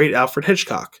the great Alfred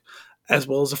Hitchcock, as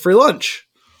well as a free lunch.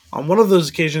 On one of those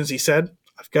occasions, he said,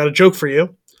 "I've got a joke for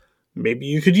you. Maybe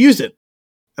you could use it."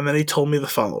 And then he told me the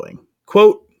following.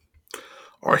 Quote,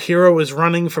 "Our hero is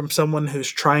running from someone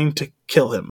who's trying to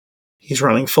kill him. He's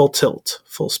running full tilt,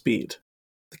 full speed.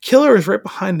 The killer is right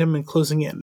behind him and closing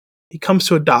in. He comes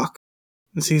to a dock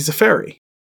and sees a ferry.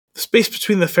 The space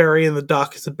between the ferry and the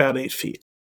dock is about 8 feet.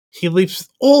 He leaps with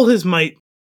all his might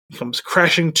and comes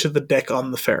crashing to the deck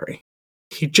on the ferry.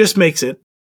 He just makes it,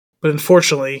 but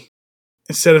unfortunately,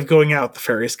 instead of going out, the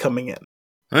ferry is coming in."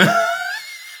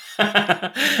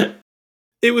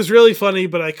 It was really funny,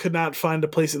 but I could not find a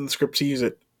place in the script to use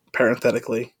it,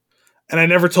 parenthetically. And I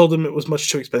never told him it was much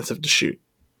too expensive to shoot,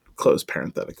 close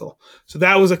parenthetical. So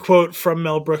that was a quote from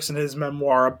Mel Brooks in his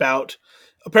memoir about,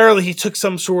 apparently he took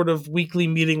some sort of weekly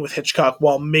meeting with Hitchcock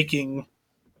while making,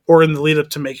 or in the lead up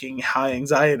to making, High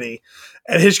Anxiety.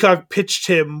 And Hitchcock pitched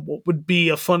him what would be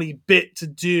a funny bit to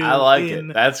do. I like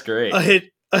it. That's great.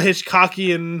 A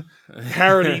Hitchcockian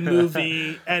parody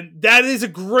movie. And that is a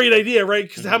great idea, right?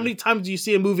 Because how many times do you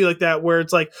see a movie like that where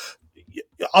it's like,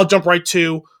 I'll jump right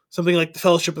to something like The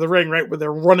Fellowship of the Ring, right? Where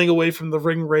they're running away from the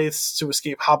ring wraiths to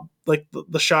escape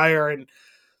the Shire, and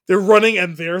they're running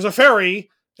and there's a ferry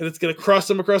and it's going to cross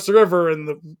them across the river, and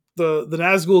the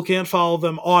Nazgul can't follow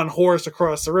them on horse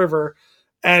across the river,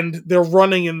 and they're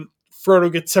running and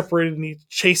Frodo gets separated and he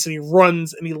chases and he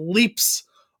runs and he leaps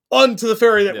onto the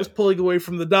ferry that was pulling away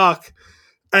from the dock.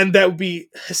 And that would be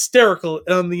hysterical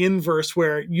on the inverse,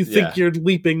 where you think you're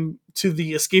leaping to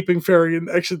the escaping ferry and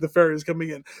actually the ferry is coming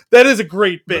in. That is a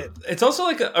great bit. It's also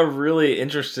like a really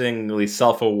interestingly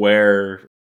self-aware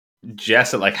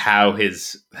jest at like how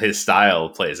his style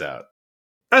plays out.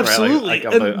 Absolutely. Right?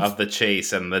 Like of the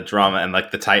chase and the drama and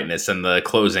like the tightness and the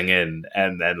closing in,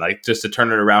 and then like just to turn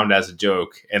it around as a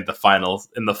joke in the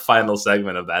final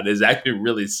segment of that is actually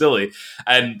really silly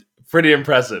and pretty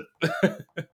impressive.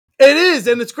 It is,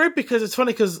 and it's great because it's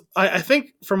funny because I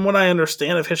think from what I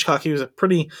understand of Hitchcock, he was a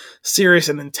pretty serious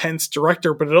and intense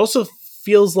director, but it also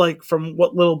feels like from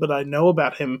what little bit I know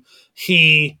about him,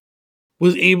 he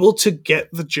was able to get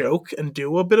the joke and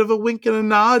do a bit of a wink and a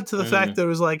nod to the fact that it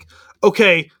was like,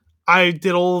 okay, I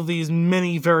did all of these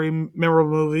many very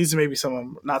memorable movies, maybe some of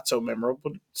them not so memorable,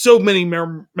 but so many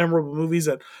memorable movies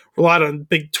that relied on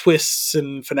big twists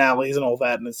and finales and all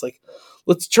that, and it's like,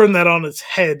 let's turn that on its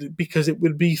head because it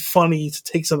would be funny to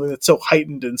take something that's so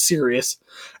heightened and serious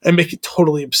and make it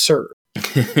totally absurd.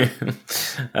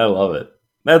 I love it.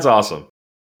 That's awesome.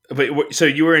 But so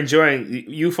you were enjoying,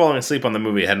 you falling asleep on the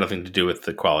movie had nothing to do with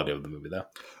the quality of the movie, though?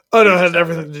 Oh, no, it had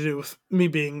everything to do with me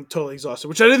being totally exhausted,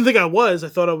 which I didn't think I was. I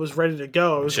thought I was ready to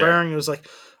go. I was raring. It was like,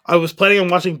 I was planning on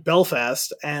watching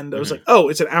Belfast, and I was like, oh,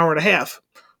 it's an hour and a half.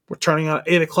 We're turning on at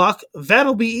 8 o'clock.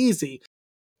 That'll be easy.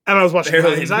 And I was watching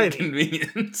High Anxiety.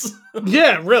 Inconvenience.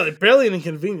 Yeah, really. Barely an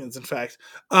inconvenience, in fact.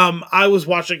 I was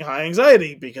watching High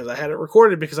Anxiety because I had it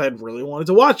recorded because I really wanted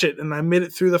to watch it. And I made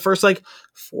it through the first,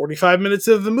 45 minutes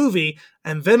of the movie.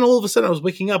 And then all of a sudden I was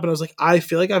waking up and I was like, I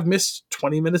feel like I've missed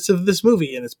 20 minutes of this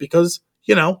movie. And it's because,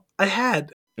 I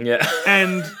had. Yeah.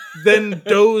 And then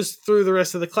dozed through the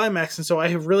rest of the climax. And so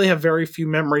I really have very few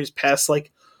memories past,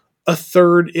 a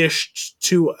third-ish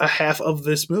to a half of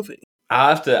this movie.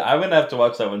 I'm gonna have to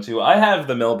watch that one too. I have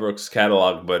the Mel Brooks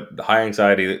catalog, but High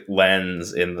Anxiety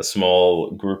lands in the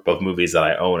small group of movies that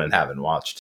I own and haven't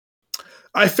watched.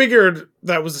 I figured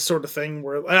that was the sort of thing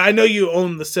where I know you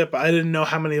own the SIP. I didn't know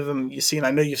how many of them you've seen.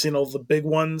 I know you've seen all the big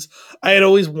ones. I had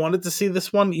always wanted to see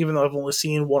this one, even though I've only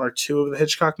seen one or two of the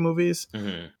Hitchcock movies.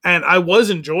 Mm-hmm. And I was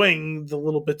enjoying the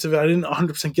little bits of it. I didn't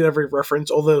 100% get every reference,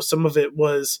 although some of it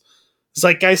was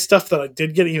zeitgeist stuff that I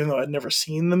did get, even though I'd never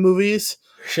seen the movies.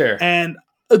 Sure. And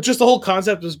just the whole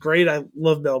concept was great. I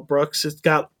love Mel Brooks. It's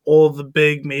got all of the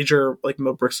big major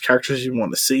Mel Brooks characters you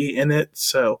want to see in it.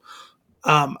 So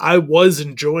I was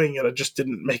enjoying it. I just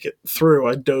didn't make it through.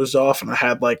 I dozed off, and I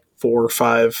had like 4 or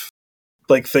 5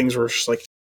 like things where it's just like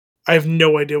I have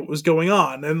no idea what was going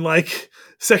on, and like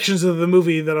sections of the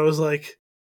movie that I was like,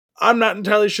 I'm not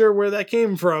entirely sure where that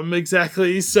came from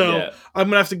exactly. So I'm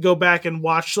gonna have to go back and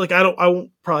watch. Like I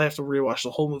won't probably have to rewatch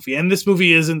the whole movie, and this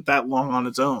movie isn't that long on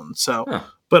its own. So,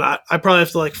 but I probably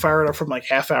have to like fire it up from like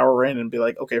half hour in and be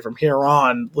like, okay, from here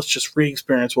on, let's just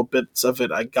re-experience what bits of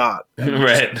it I got, and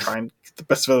right? Try and get the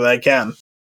best of it that I can.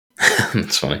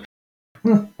 That's funny.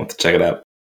 I'll have to check it out.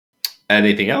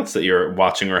 Anything else that you're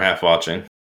watching or half watching?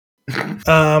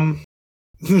 I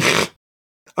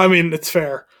mean, it's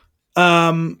fair.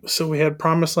 So we had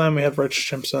Promised Land, we had Righteous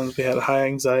Gemstones, we had High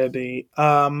Anxiety.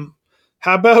 How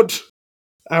about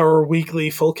our weekly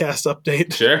Fullcast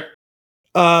update? Sure.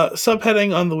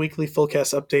 Subheading on the weekly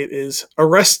Fullcast update is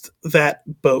Arrest That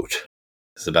Boat.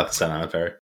 It's about the Staten Island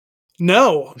Ferry.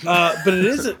 No, but it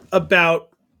is about,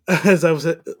 as I was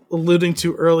alluding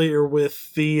to earlier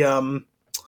with the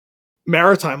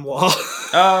maritime law.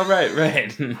 Oh, right.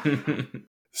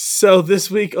 So this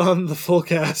week on the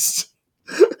Fullcast,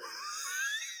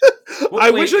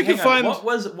 I wish I could find what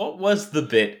was the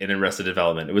bit in Arrested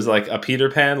Development? It was like a Peter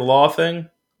Pan law thing.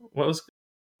 What was?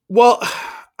 Well,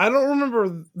 I don't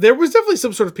remember. There was definitely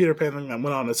some sort of Peter Pan thing that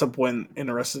went on at some point in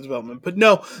Arrested Development, but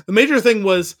no, the major thing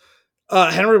was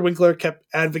Henry Winkler kept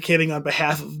advocating on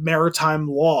behalf of maritime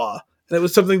law, and it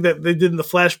was something that they did in the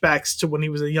flashbacks to when he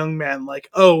was a young man. Like,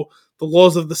 oh, the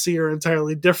laws of the sea are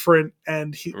entirely different,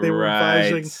 and they were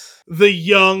advising the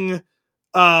young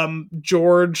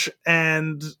George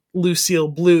and Lucille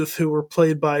Bluth, who were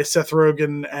played by Seth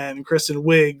Rogen and Kristen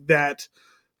Wiig, that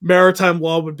maritime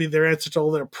law would be their answer to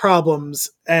all their problems,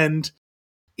 and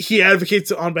he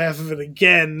advocates on behalf of it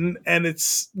again, and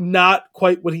it's not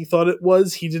quite what he thought it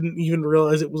was. He didn't even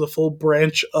realize it was a full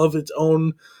branch of its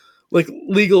own like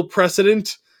legal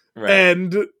precedent, right.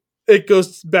 And it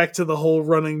goes back to the whole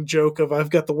running joke of I've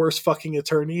got the worst fucking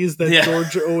attorneys that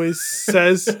George always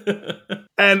says.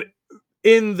 And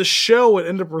in the show, it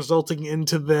ended up resulting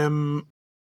into them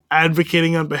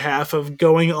advocating on behalf of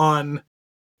going on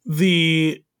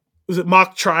the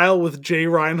mock trial with Jay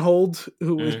Reinhold,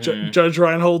 who was Judge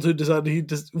Reinhold, who decided he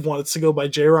just wanted to go by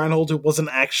Jay Reinhold, who wasn't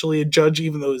actually a judge,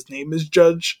 even though his name is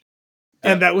Judge.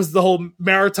 Yeah. And that was the whole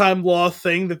maritime law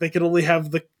thing, that they could only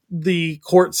have the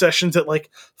court sessions at like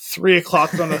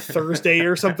 3:00 on a Thursday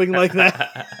or something like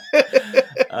that.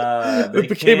 It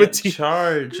became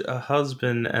charge a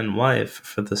husband and wife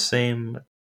for the same,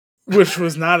 which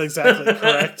was not exactly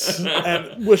correct,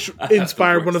 and which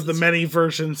inspired one of the many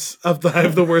versions of the I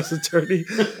Have the Worst Attorney.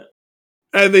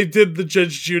 And they did the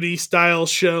Judge Judy style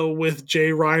show with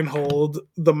Jay Reinhold,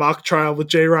 the mock trial with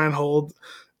Jay Reinhold,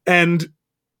 and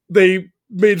they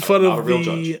made fun of the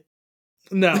judge.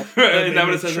 No, is that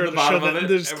what it says at the bottom of it?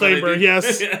 The disclaimer,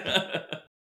 yes.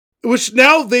 Which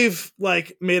now they've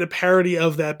like made a parody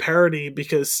of that parody,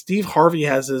 because Steve Harvey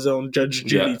has his own Judge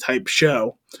Judy type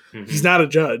show. Mm-hmm. He's not a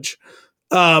judge.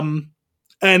 And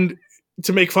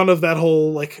to make fun of that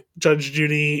whole like Judge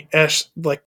Judy-esque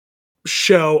like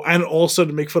show, and also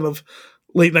to make fun of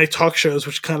late night talk shows,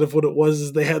 which kind of what it was,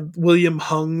 is they had William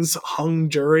Hung's Hung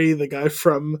Jury, the guy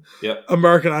from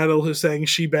American Idol who sang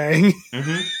She Bang.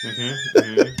 Oh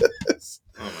my goodness.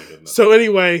 So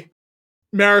anyway,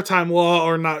 maritime law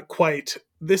or not quite.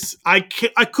 This I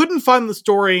couldn't find the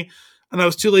story, and I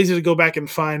was too lazy to go back and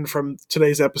find from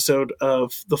today's episode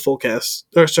of the Fullcast,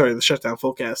 or sorry, the Shutdown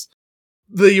Fullcast,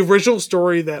 the original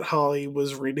story that Holly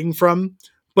was reading from.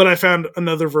 But I found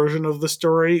another version of the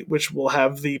story, which will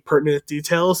have the pertinent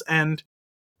details, and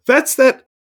that's that.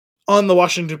 On the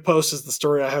Washington Post is the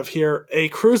story I have here. A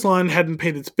cruise line hadn't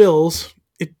paid its bills.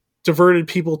 It diverted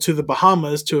people to the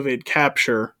Bahamas to evade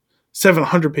capture.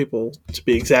 700 people, to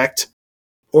be exact,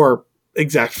 or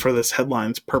exact for this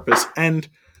headline's purpose. And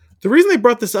the reason they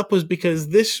brought this up was because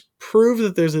this proved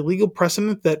that there's a legal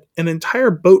precedent that an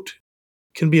entire boat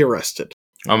can be arrested.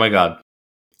 Oh my God.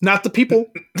 Not the people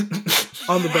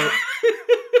on the boat.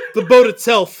 The boat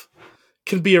itself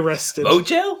can be arrested. Boat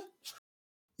jail?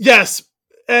 Yes.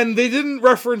 And they didn't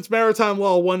reference maritime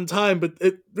law one time, but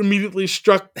it immediately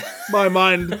struck my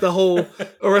mind, the whole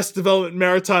Arrested Development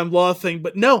maritime law thing.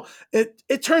 But no,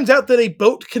 it turns out that a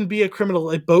boat can be a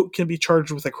criminal. A boat can be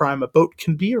charged with a crime. A boat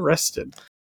can be arrested.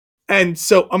 And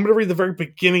so I'm going to read the very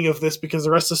beginning of this, because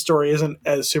the rest of the story isn't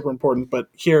as super important, but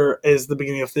here is the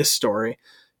beginning of this story.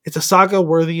 It's a saga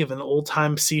worthy of an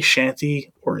old-time sea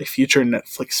shanty or a future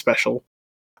Netflix special.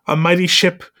 A mighty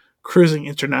ship cruising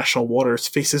international waters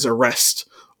faces arrest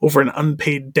over an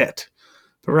unpaid debt.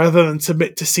 But rather than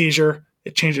submit to seizure,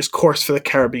 it changes course for the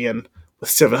Caribbean, with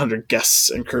 700 guests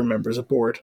and crew members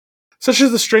aboard. Such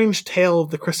is the strange tale of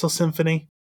the Crystal Symphony.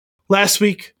 Last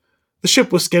week, the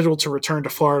ship was scheduled to return to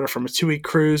Florida from a 2-week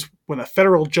cruise when a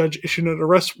federal judge issued an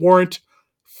arrest warrant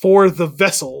for the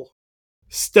vessel,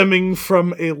 stemming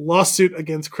from a lawsuit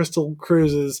against Crystal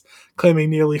Cruises claiming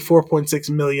nearly $4.6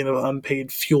 million of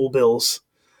unpaid fuel bills.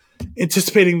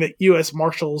 Anticipating that U.S.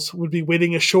 Marshals would be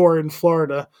waiting ashore in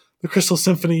Florida, the Crystal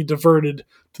Symphony diverted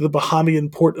to the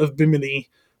Bahamian port of Bimini,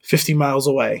 50 miles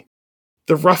away.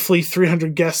 The roughly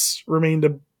 300 guests remained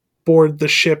aboard the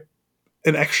ship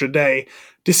an extra day,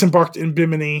 disembarked in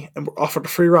Bimini, and were offered a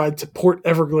free ride to Port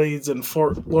Everglades in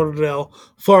Fort Lauderdale,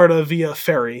 Florida via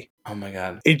ferry. Oh my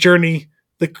god. A journey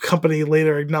the company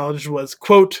later acknowledged was,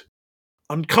 quote,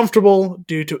 uncomfortable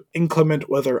due to inclement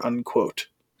weather, unquote.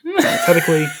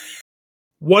 Parenthetically,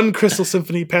 one Crystal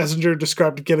Symphony passenger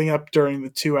described getting up during the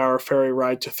 2-hour ferry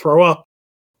ride to throw up,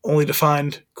 only to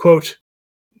find, quote,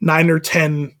 9 or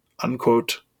 10,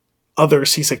 unquote, other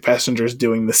seasick passengers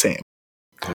doing the same.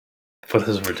 But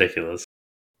this is ridiculous.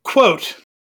 Quote,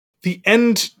 the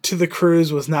end to the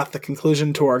cruise was not the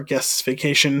conclusion to our guests'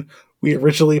 vacation we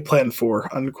originally planned for,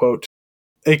 unquote.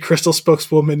 A Crystal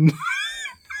spokeswoman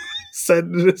said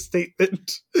in a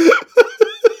statement. Oh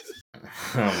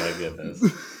my goodness.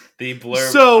 The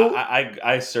blurb, So,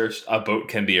 I searched a boat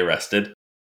can be arrested.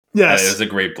 Yes. It was a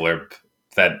great blurb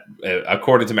that,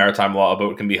 according to maritime law, a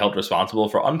boat can be held responsible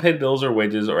for unpaid bills or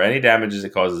wages or any damages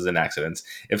it causes in accidents.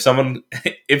 If someone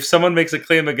makes a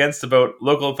claim against a boat,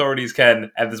 local authorities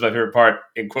can, and this is my favorite part,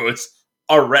 in quotes,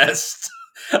 arrest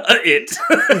it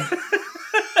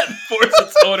and force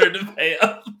its owner to pay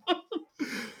up.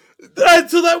 And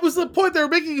so that was the point they were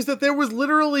making, is that there was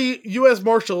literally U.S.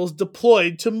 Marshals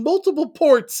deployed to multiple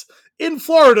ports in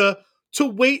Florida to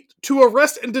wait to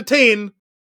arrest and detain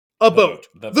a boat.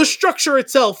 The structure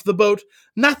itself, the boat,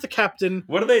 not the captain.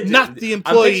 What do they do? Not the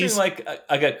employees. I'm picturing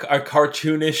like a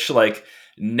cartoonish like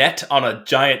net on a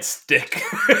giant stick.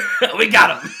 We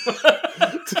got him.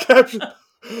 To capture.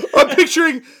 I'm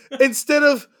picturing, instead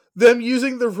of them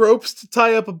using the ropes to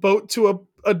tie up a boat to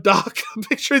a dock, I'm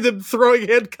picturing them throwing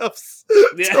handcuffs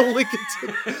to link it to.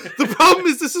 The problem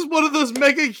is this is one of those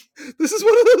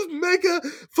mega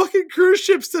fucking cruise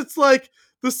ships that's like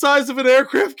the size of an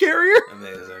aircraft carrier.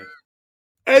 Amazing.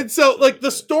 And so, like,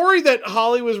 the story that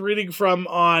Holly was reading from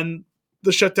on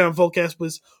the Shutdown Fullcast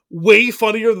was way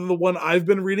funnier than the one I've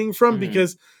been reading from,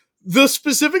 because the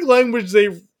specific language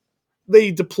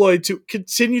they deployed to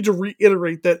continue to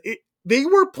reiterate that they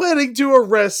were planning to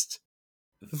arrest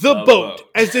the boat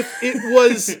as if it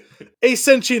was a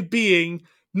sentient being,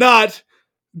 not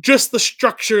just the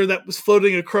structure that was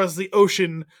floating across the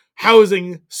ocean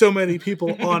housing so many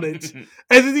people on it. And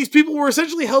then these people were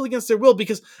essentially held against their will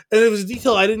because, and it was a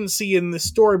detail I didn't see in this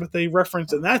story, but they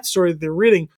referenced in that story that they're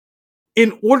reading,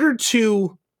 in order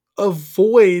to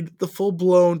avoid the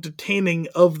full-blown detaining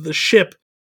of the ship,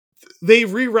 they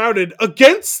rerouted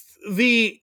against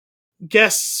the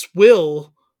guests'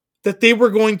 will that they were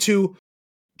going to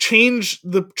change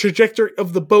the trajectory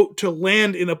of the boat to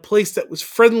land in a place that was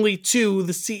friendly to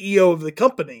the CEO of the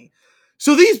company.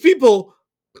 So these people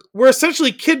were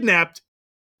essentially kidnapped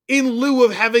in lieu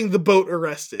of having the boat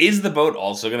arrested. Is the boat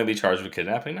also going to be charged with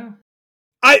kidnapping now?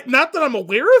 Not that I'm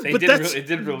aware of, but it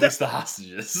did release the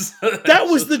hostages. That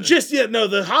was the gist. Yeah, no,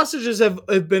 the hostages have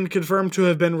been confirmed to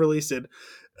have been released.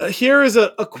 Here is a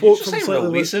quote from slightly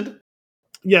released.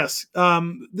 Yes.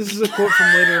 This is a quote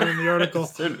from later in the article.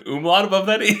 Is there an umlaut above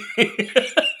that E?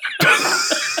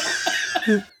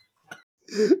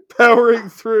 Powering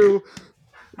through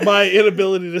my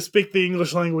inability to speak the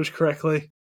English language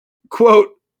correctly. Quote,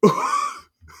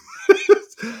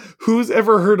 who's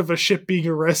ever heard of a ship being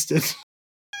arrested?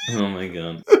 Oh my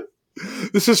god.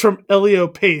 This is from Elio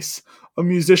Pace, a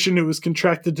musician who was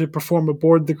contracted to perform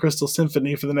aboard the Crystal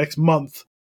Symphony for the next month.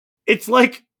 It's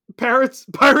like Pirates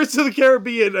of the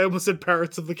Caribbean. I almost said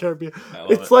Pirates of the Caribbean.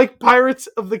 It's like Pirates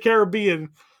of the Caribbean.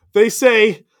 They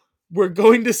say, we're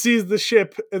going to seize the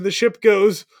ship, and the ship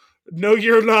goes, no,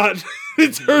 you're not.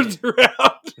 It turns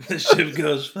around. The ship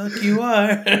goes, fuck you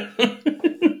are.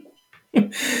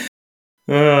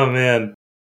 Oh, man.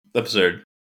 Absurd.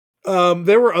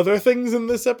 There were other things in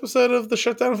this episode of the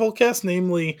Shutdown Fullcast,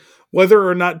 namely whether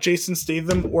or not Jason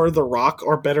Statham or The Rock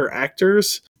are better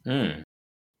actors.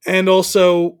 And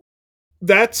also,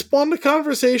 that spawned a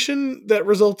conversation that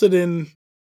resulted in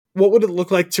what would it look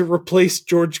like to replace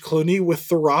George Clooney with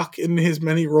The Rock in his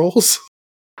many roles.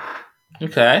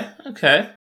 Okay.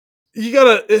 You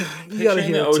gotta hear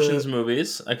the Ocean's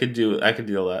movies. I could deal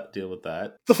with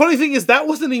that. The funny thing is that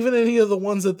wasn't even any of the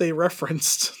ones that they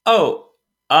referenced. Oh,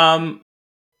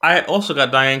 I also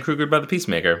got Diane Kruger by the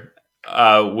Peacemaker.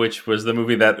 which was the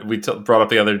movie that we brought up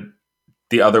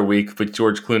the other week with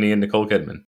George Clooney and Nicole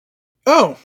Kidman.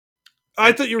 Oh,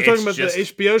 I thought you were talking about just, the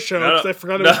HBO show because I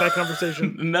forgot about that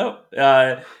conversation. No,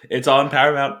 it's on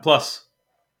Paramount Plus,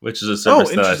 which is a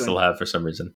service that I still have for some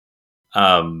reason.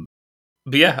 But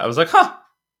yeah, I was like, huh.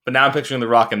 But now I'm picturing The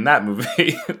Rock in that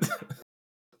movie.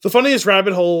 The funniest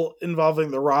rabbit hole involving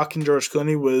The Rock and George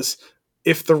Clooney was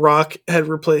if The Rock had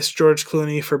replaced George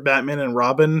Clooney for Batman and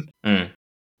Robin, and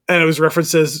it was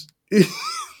references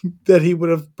that he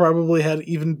would have probably had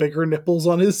even bigger nipples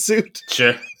on his suit.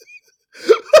 Sure.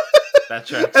 That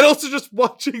tracks. And also just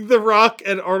watching The Rock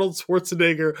and Arnold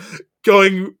Schwarzenegger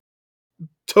going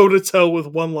toe-to-toe with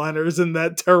one-liners in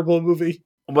that terrible movie.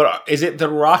 But is it The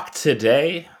Rock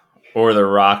today or The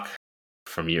Rock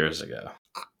from years ago?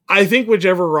 I think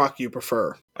whichever Rock you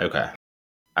prefer. Okay.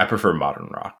 I prefer Modern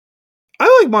Rock.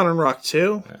 I like Modern Rock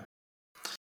too. Yeah.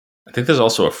 I think there's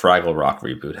also a Fraggle Rock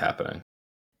reboot happening.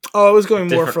 Oh, I was going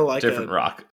more for like different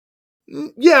rock.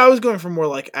 Yeah, I was going for more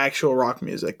like actual rock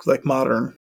music, like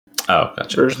modern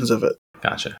gotcha. versions of it.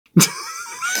 Gotcha.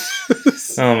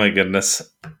 Oh my goodness.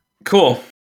 Cool.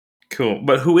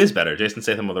 But who is better, Jason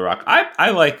Statham or The Rock?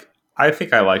 I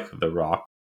think I like The Rock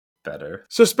better.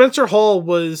 So Spencer Hall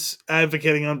was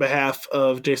advocating on behalf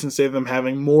of Jason Statham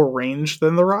having more range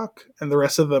than The Rock, and the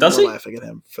rest of them were laughing at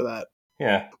him for that.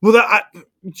 Yeah. Well,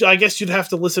 I guess you'd have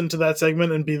to listen to that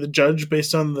segment and be the judge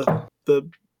based on the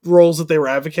roles that they were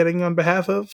advocating on behalf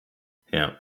of.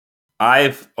 Yeah.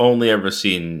 I've only ever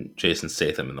seen Jason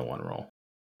Statham in the one role.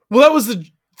 Well, that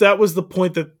was the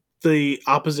point that the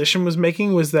opposition was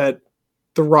making, was that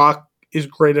The Rock is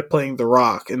great at playing The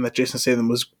Rock, and that Jason Statham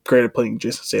was great at playing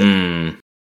Jason Statham.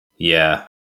 Yeah.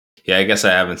 Yeah, I guess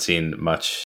I haven't seen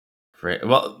much.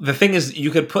 Well, the thing is, you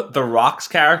could put The Rock's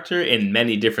character in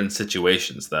many different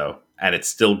situations, though, and it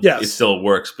still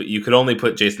works, but you could only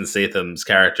put Jason Statham's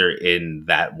character in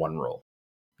that one role.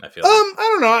 I feel I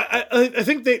don't know. I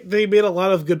think they made a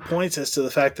lot of good points as to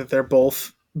the fact that they're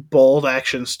both bald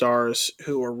action stars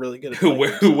who are really good at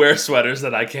who wear sweaters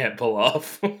that I can't pull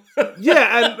off.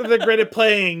 Yeah, and they're great at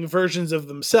playing versions of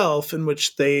themselves in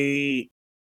which they,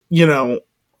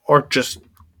 are just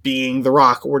being The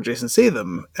Rock or Jason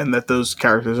Statham, and that those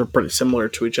characters are pretty similar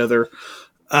to each other.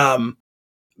 I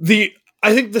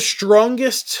think the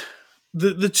strongest,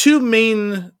 the two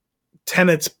main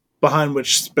tenets behind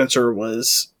which Spencer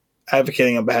was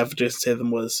advocating on behalf of Jason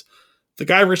Statham was the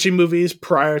Guy Ritchie movies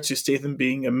prior to Statham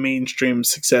being a mainstream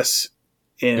success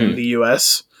in the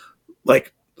US,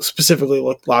 like specifically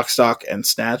like Lock, Stock, and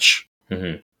Snatch.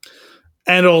 Mm-hmm.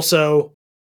 And also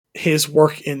his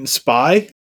work in Spy,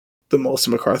 the Melissa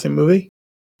McCarthy movie.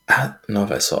 I don't know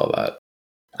if I saw that.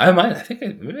 I might.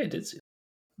 Maybe I did see it.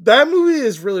 That movie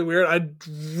is really weird. I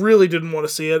really didn't want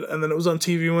to see it, and then it was on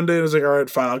TV one day, and I was like, all right,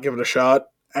 fine, I'll give it a shot.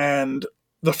 And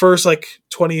the first,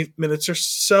 20 minutes or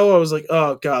so, I was like,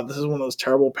 oh, God, this is one of those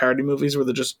terrible parody movies where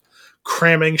they're just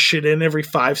cramming shit in every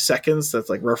 5 seconds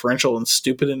that's, referential and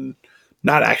stupid and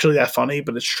not actually that funny,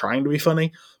 but it's trying to be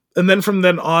funny. And then from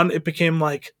then on, it became,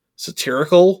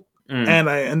 satirical, and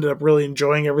I ended up really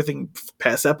enjoying everything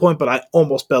past that point, but I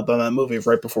almost bailed on that movie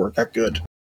right before it got good.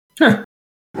 Huh.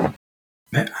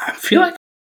 I feel like...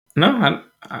 No,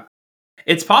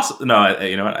 it's possible. No,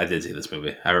 you know what? I did see this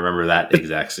movie. I remember that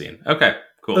exact scene. Okay,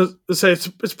 cool. Say it's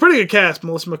pretty good cast.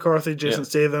 Melissa McCarthy, Jason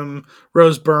Statham,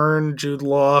 Rose Byrne, Jude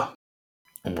Law.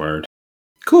 Word.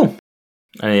 Cool.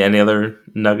 Any other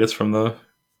nuggets from the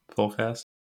full cast?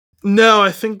 No,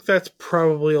 I think that's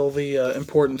probably all the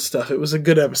important stuff. It was a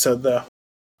good episode, though.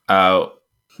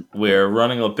 We're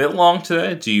running a bit long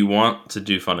today. Do you want to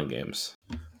do fun and games?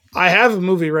 I have a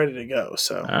movie ready to go,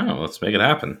 so... let's make it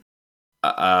happen.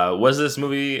 Was this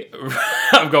movie...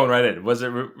 I'm going right in. Was it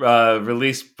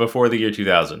released before the year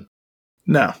 2000?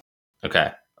 No.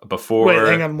 Okay. Before... Wait,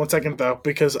 hang on 1 second, though,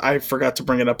 because I forgot to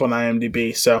bring it up on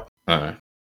IMDb, so... Alright.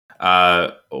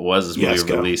 Was this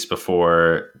movie released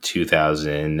before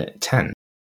 2010?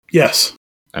 Yes.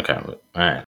 Okay.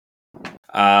 Alright.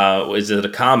 Is it a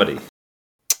comedy?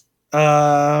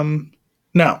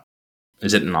 No.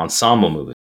 Is it an ensemble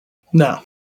movie? No.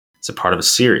 Is it part of a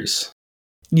series?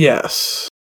 Yes.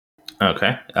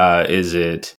 Okay. Is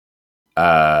it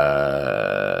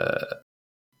an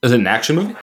action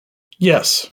movie?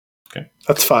 Yes. Okay.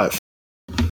 That's 5.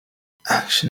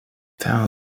 Action.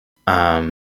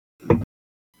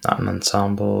 Not an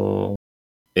ensemble.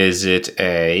 Is it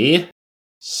a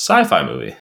sci-fi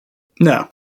movie? No.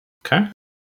 Okay.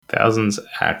 Thousands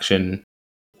action.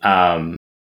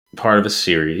 Part of a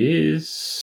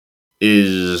series.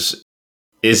 Is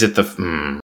it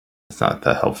the... It's not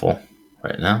that helpful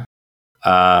right now.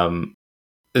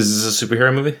 Is this a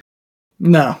superhero movie?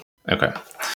 No. Okay.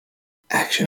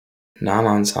 Action.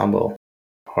 Non-ensemble.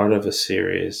 Part of a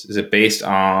series. Is it based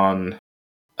on...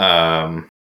 how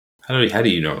do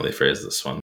you normally phrase this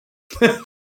one?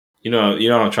 You know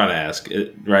what I'm trying to ask,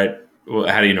 right? Well,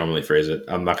 how do you normally phrase it?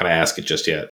 I'm not going to ask it just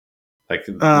yet. Like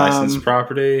licensed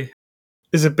property?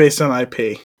 Is it based on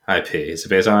IP? IP. Is it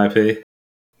based on IP?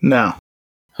 No.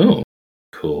 Oh,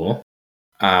 cool.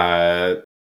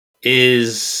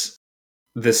 Is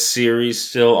the series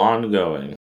still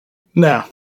ongoing? No.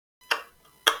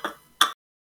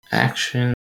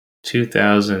 Action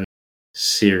 2000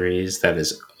 series that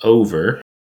is over.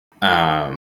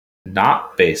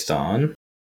 Not based on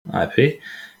IP.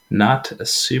 Not a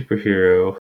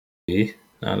superhero movie.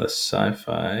 Not a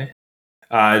sci-fi.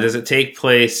 Does it take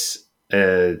place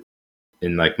in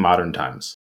like modern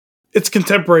times? It's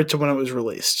contemporary to when it was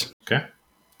released. Okay.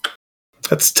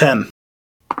 That's 10.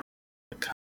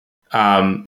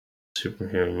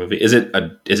 Superhero movie. Is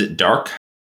it dark?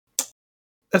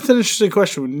 That's an interesting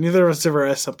question. Neither of us ever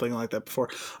asked something like that before.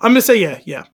 I'm gonna say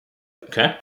yeah.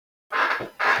 Okay.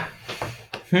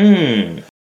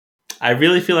 I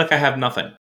really feel like I have nothing.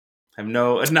 I have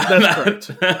no. That's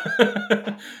correct.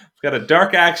 I've got a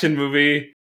dark action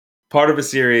movie, part of a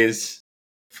series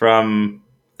from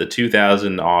the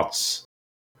 2000 aughts,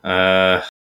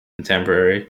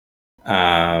 contemporary.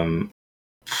 Not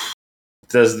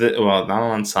an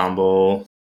ensemble,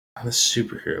 not a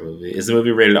superhero movie. Is the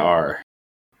movie rated R?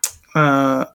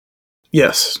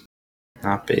 Yes.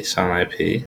 Not based on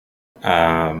IP.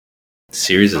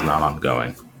 Series is not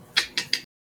ongoing.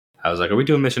 I was like, are we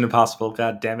doing Mission Impossible?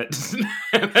 God damn it.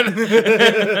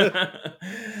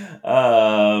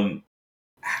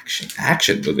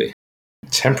 Action movie.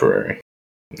 Temporary.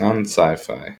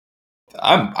 Non-sci-fi.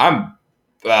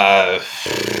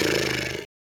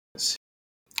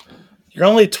 You're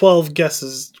only 12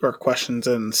 guesses or questions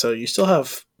in, so you still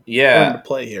have room to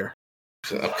play here.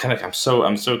 I'm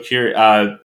so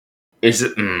curious. Is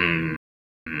it? I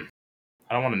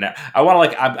don't want to know. I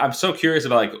want to I'm so curious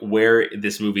about like where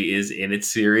this movie is in its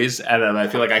series, and I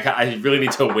feel like I really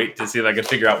need to wait to see if I can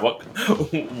figure out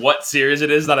what series it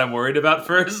is that I'm worried about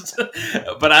first.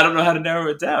 But I don't know how to narrow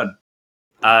it down.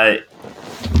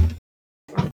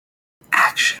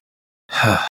 Action.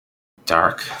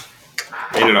 Dark.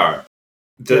 Rated R.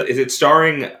 Is it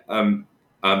starring a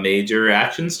major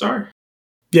action star?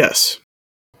 Yes.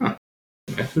 Huh.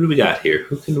 Okay, who do we got here?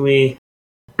 Who can we...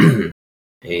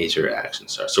 Major action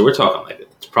star. So we're talking like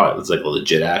it's like a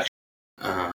legit action.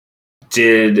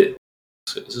 Is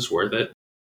this worth it?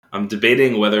 I'm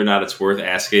debating whether or not it's worth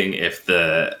asking if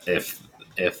the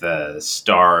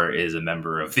star is a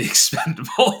member of the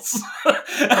Expendables.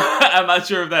 I'm not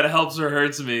sure if that helps or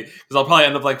hurts me because I'll probably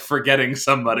end up like forgetting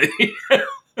somebody.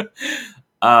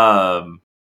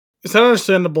 It's an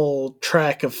understandable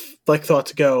track of like thought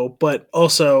to go, but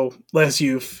also as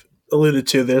you've alluded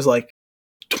to, there's like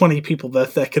 20 people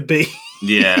that could be.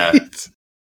 Yeah.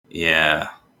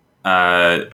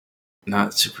 Not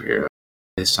superhero.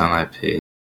 Based on IP.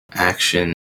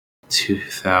 Action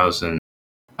 2000.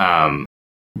 Dark.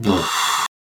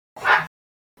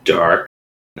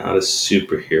 Not a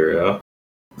superhero.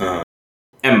 I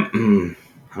don't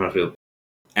feel.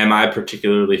 Am I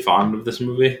particularly fond of this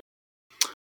movie?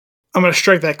 I'm going to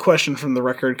strike that question from the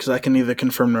record because I can neither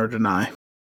confirm nor deny.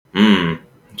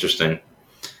 Interesting.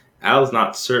 Al's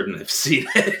not certain I've seen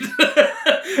it.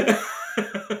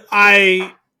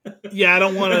 I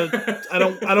don't want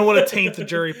to taint the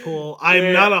jury pool.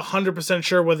 I'm not 100%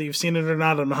 sure whether you've seen it or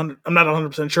not. I'm not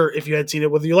 100% sure if you had seen it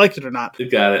whether you liked it or not. You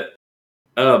got it.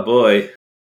 Oh boy.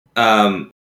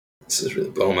 This is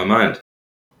really blowing my mind.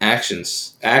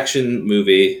 Action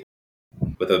movie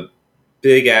with a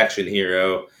big action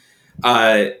hero.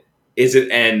 Is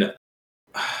it an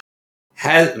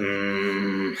has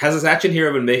this action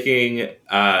hero been making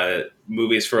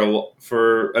movies for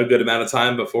a good amount of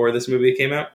time before this movie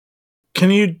came out? Can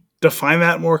you define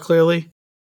that more clearly?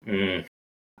 I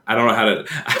don't know how to.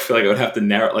 I feel like I would have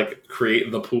to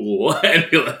create the pool and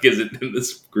be like, is it in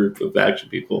this group of action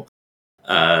people?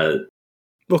 Well,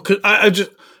 I just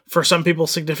for some people,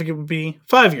 significant would be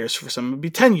 5 years. For some, it would be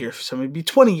 10 years. For some, it would be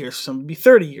 20 years. For some, it would be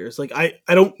 30 years. Like I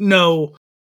don't know.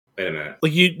 Wait a minute.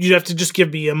 Like you'd have to just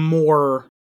give me a more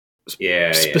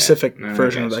specific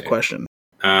version of that question.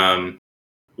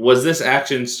 Was this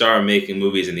action star making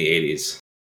movies in the 80s?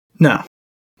 No.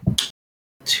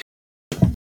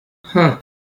 Huh.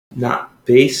 Not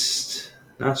based.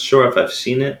 Not sure if I've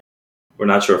seen it. Or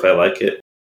not sure if I like it.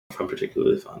 If I'm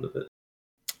particularly fond of it.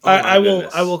 I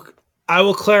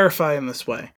will clarify in this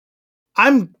way.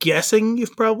 I'm guessing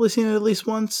you've probably seen it at least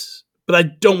once, but I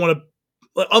don't want to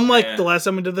Unlike the last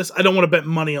time we did this, I don't want to bet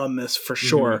money on this for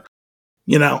sure.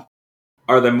 You know?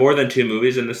 Are there more than 2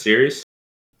 movies in the series?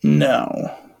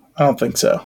 No, I don't think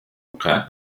so. Okay.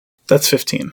 That's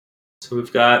 15. So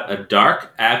we've got a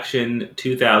dark action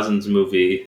 2000s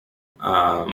movie,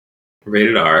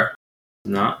 rated R.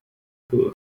 Not.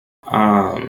 Ooh.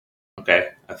 Okay.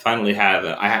 I finally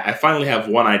have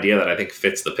one idea that I think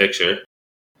fits the picture.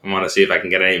 I want to see if I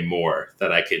can get any more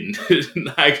that I can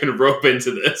I can rope into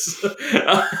this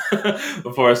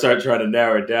before I start trying to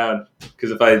narrow it down. Because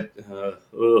if I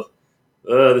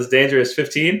this dangerous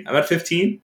 15. I'm at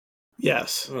 15.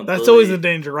 Yes, that's always the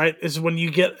danger, right? Is when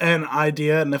you get an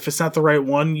idea, and if it's not the right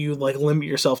one, you like limit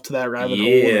yourself to that rabbit hole. And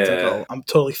it's like, oh, I'm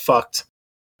totally fucked.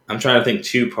 I'm trying to think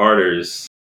 2-parters.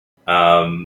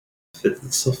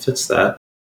 It still fits that.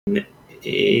 In the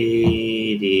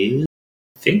 80s,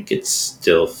 I think it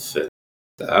still fits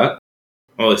that.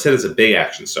 Well, they said it's a big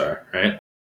action star, right?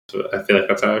 So I feel like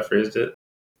that's how I phrased it.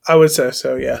 I would say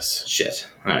so. Yes. Shit.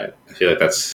 All right. I feel like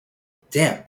that's.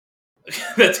 Damn.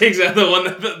 That takes out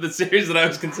the series that I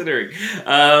was considering.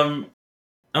 Oh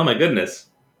my goodness.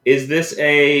 Is this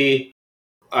a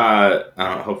I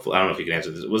don't know if you can answer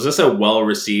this. Was this a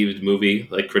well-received movie,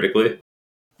 like critically?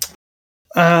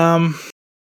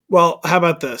 Well, how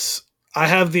about this? I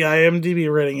have the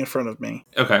IMDb rating in front of me.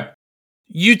 Okay.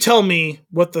 You tell me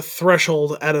what the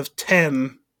threshold out of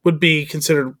 10 would be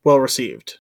considered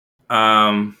well-received.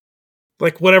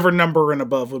 Like whatever number and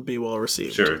above would be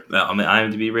well-received. Sure. On the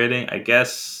IMDb rating, I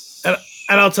guess.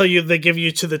 And I'll tell you, they give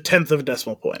you to the 10th of a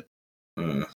decimal point.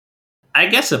 I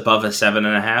guess above a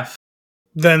 7.5.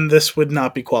 Then this would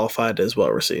not be qualified as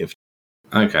well-received.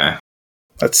 Okay.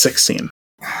 That's 16.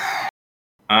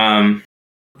 The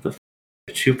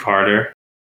two-parter.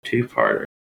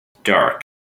 Dark.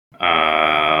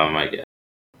 I guess.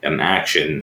 An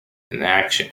action.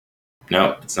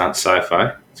 No, it's not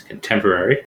sci-fi. It's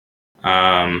contemporary.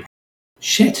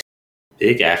 Shit.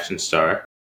 Big action star.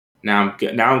 Now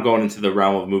I'm going into the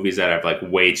realm of movies that have like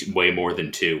way more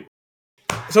than 2.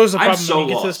 It's always a problem when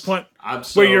you get to this point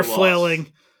where you're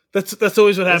flailing. That's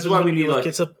always what happens. That's why when we need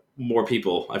like more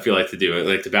people. I feel like to do it,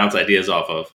 like to bounce ideas off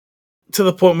of. To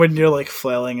the point when you're like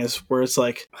flailing is where it's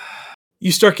like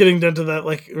you start getting down to that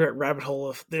like rabbit hole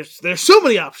of there's so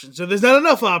many options, or there's not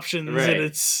enough options, right. And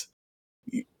it's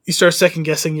you start second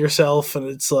guessing yourself, and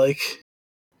it's like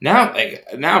now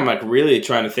I'm like really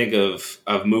trying to think of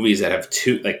movies that have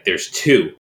 2. Like there's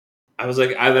 2. I was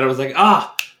like, what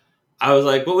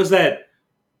was that?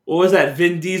 What was that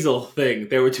Vin Diesel thing?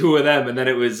 There were 2 of them, and then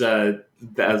it was. I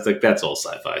was like, that's all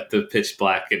sci-fi. The Pitch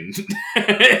Black, and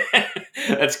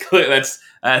that's clear. That's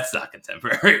not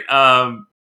contemporary.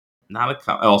 Not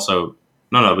a also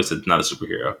no. It's not a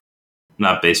superhero.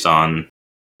 Not based on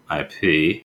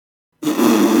IP.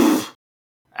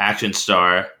 Action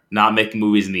star. Not making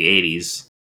movies in the 80s.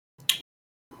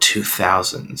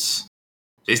 2000s.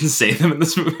 Jason Statham in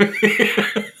this movie.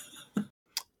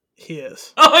 He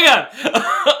is. Oh my god!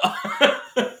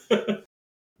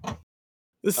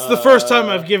 This is the first time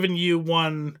I've given you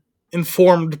one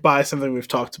informed by something we've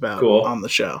talked about on the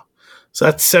show. So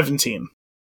that's 17.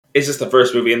 Is this the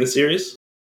first movie in the series?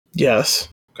 Yes.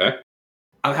 Okay.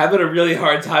 I'm having a really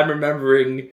hard time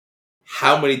remembering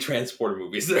how many Transporter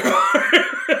movies there are.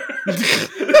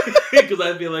 Because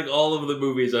I feel like all of the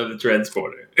movies are the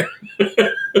Transporter.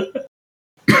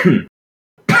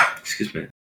 Excuse me.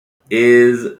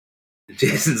 Is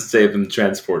Jason Statham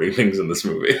transporting things in this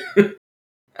movie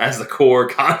as the core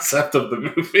concept of the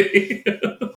movie?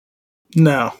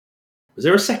 No. Was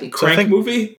there a second Crank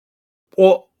movie?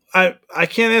 Well, I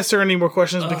can't answer any more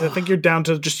questions because I think you're down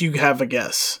to just you have a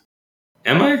guess.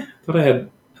 Am I? I thought I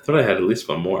had at least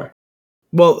one more.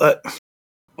 Well,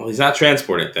 he's not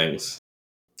transporting things.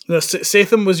 No,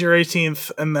 Statham was your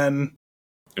 18th, and then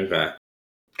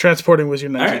transporting was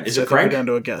your 19th. All right, is it Crank? You're down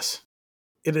to a guess.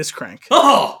 It is Crank.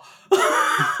 Oh!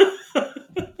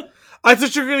 I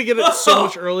thought you were going to get it so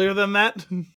much earlier than that.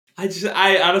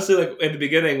 I honestly, like, in the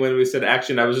beginning when we said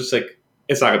action, I was just like,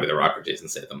 it's not going to be The Rock or Jason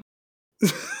Statham.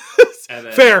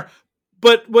 Fair.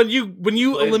 But when you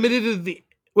eliminated the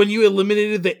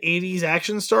 80s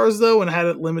action stars, though, and had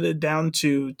it limited down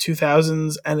to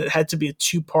 2000s, and it had to be a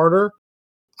 2-parter,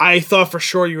 I thought for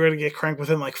sure you were going to get Crank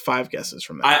within like 5 guesses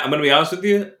from that. I'm going to be honest with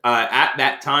you. At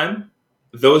that time,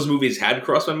 those movies had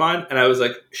crossed my mind, and I was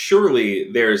like,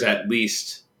 surely there's at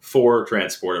least 4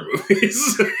 Transporter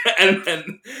movies.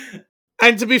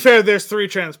 and to be fair, there's 3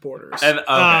 Transporters.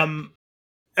 And,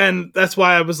 and that's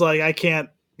why I was like, I can't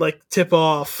like tip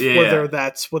off whether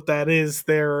that's what that is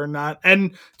there or not.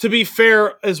 And to be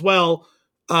fair as well,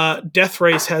 Death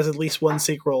Race has at least one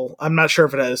sequel. I'm not sure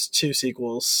if it has 2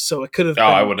 sequels, so it could have. Oh,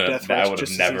 been I would have. Death Race I would have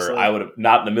just as never. easily. I would have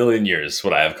not in a million years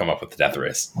would I have come up with the Death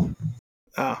Race.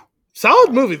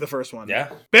 Solid movie, the first one. Yeah,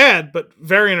 Bad, but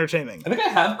very entertaining. I think I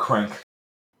have Crank.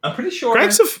 I'm pretty sure.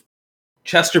 Crank's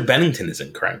Chester Bennington is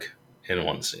in Crank in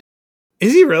one scene.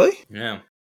 Is he really? Yeah.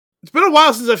 It's been a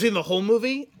while since I've seen the whole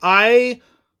movie. I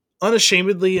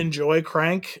unashamedly enjoy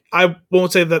Crank. I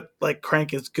won't say that like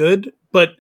Crank is good,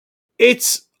 but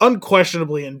it's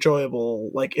unquestionably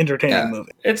enjoyable, like entertaining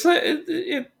movie. It's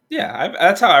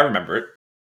that's how I remember it.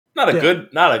 Not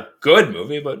a good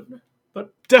movie, but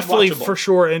definitely watchable. For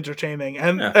sure entertaining.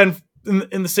 And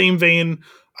in the same vein,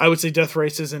 I would say Death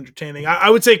Race is entertaining. I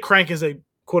would say Crank is a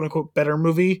quote unquote better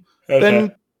movie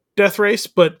than Death Race,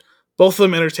 but both of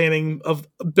them entertaining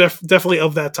definitely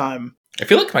of that time. I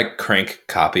feel like my Crank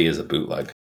copy is a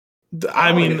bootleg.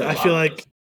 I mean, I feel like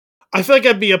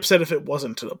I'd be upset if it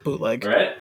wasn't a bootleg. Right?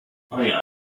 Oh yeah.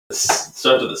 It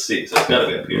starts with a C, so it's gotta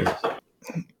be up here.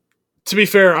 So. To be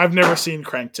fair, I've never seen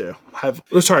Crank 2.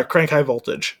 Crank High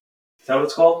Voltage. Is that what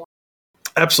it's called?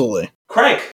 Absolutely.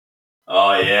 Crank!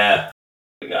 Oh yeah.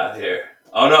 We got here.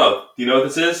 Oh no, do you know what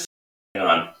this is? Hang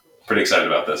on. Pretty excited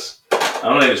about this.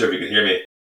 I'm not even sure if you can hear me.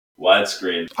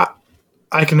 Widescreen.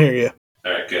 I can hear you.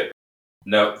 Alright, good.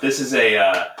 No, this is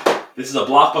a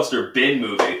Blockbuster bin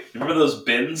movie. Remember those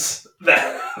bins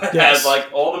that Yes. have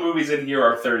like all the movies in here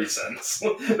are 30 cents.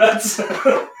 That's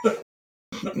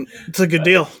It's a good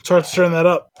deal. It's hard to turn that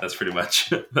up. That's pretty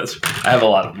much. I have a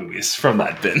lot of movies from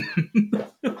that bin.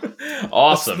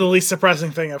 Awesome. That's the least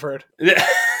surprising thing I've heard. Yeah.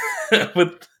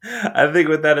 I think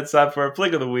with that, it's time for our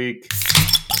flick of the week.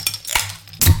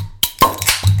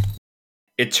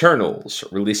 Eternals,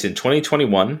 released in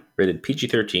 2021, rated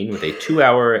PG-13 with a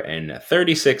 2-hour and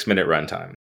 36-minute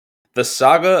runtime. The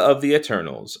saga of the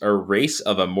Eternals, a race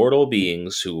of immortal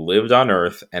beings who lived on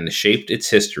Earth and shaped its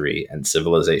history and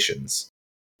civilizations.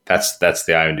 That's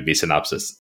the IMDb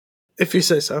synopsis. If you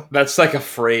say so. That's like a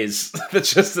phrase.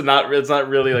 That's just not. It's not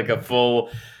really like a full.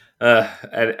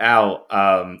 And Al,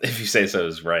 if you say so,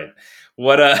 is right.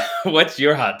 What's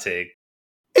your hot take?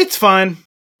 It's fine.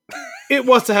 It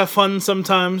wants to have fun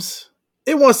sometimes.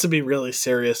 It wants to be really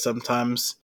serious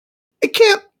sometimes. It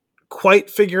can't quite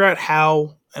figure out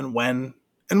how and when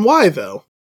and why, though.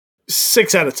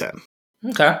 6 out of 10.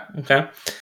 Okay.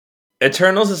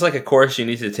 Eternals is like a course you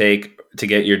need to take to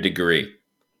get your degree.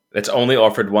 It's only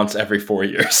offered once every 4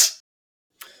 years.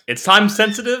 It's time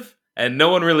sensitive, and no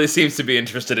one really seems to be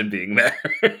interested in being there.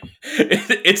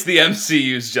 It's the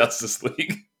MCU's Justice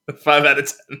League. 5 out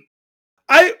of 10.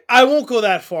 I won't go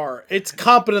that far. It's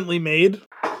competently made.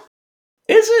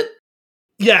 Is it?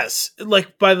 Yes,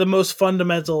 like by the most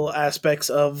fundamental aspects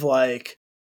of like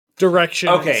direction.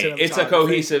 Okay, it's a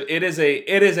cohesive. It is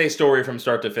a story from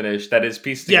start to finish that is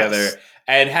pieced together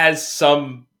and has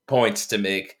some points to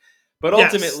make. But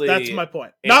ultimately, that's my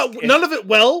point. None of it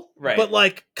well, right. But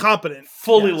like competent.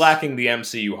 Fully lacking the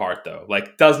MCU heart though.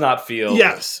 Like does not feel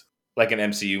like an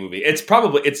MCU movie.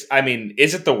 I mean,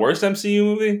 is it the worst MCU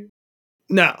movie?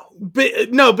 No,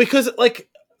 because like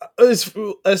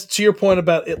as to your point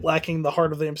about it lacking the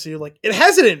heart of the MCU, like it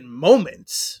has it in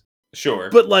moments. Sure.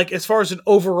 But like as far as an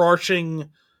overarching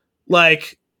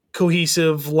like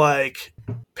cohesive like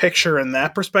picture in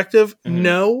that perspective,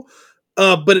 no.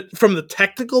 But from the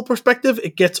technical perspective,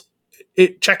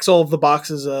 it checks all of the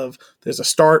boxes of there's a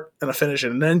start and a finish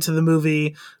and an end to the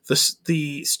movie.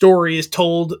 The story is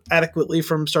told adequately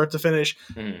from start to finish.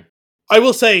 I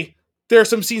will say there are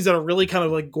some scenes that are really kind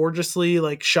of like gorgeously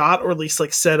like shot or at least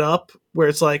like set up where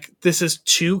it's like this is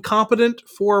too competent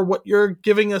for what you're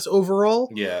giving us overall.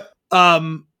 Yeah.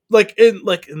 I'm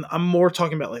more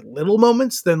talking about like little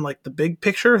moments than like the big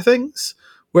picture things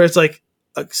where it's like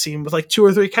a scene with like 2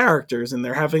 or 3 characters and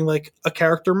they're having like a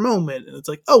character moment and it's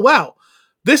like, oh wow,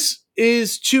 this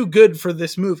is too good for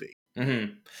this movie.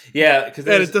 Yeah, because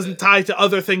it doesn't tie to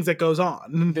other things that goes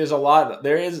on. There's a lot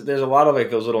of like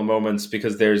those little moments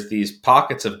because there's these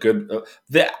pockets of good.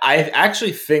 I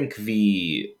actually think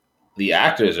the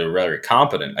actors are very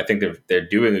competent. I think they're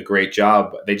doing a great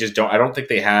job. They just don't. I don't think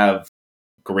they have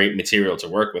great material to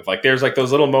work with. Like there's like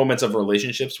those little moments of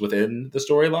relationships within the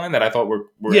storyline that I thought were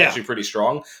actually pretty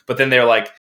strong. But then they're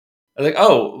like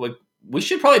we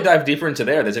should probably dive deeper into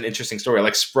there. There's an interesting story,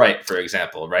 like Sprite, for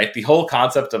example, right? The whole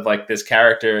concept of like this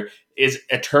character is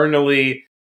eternally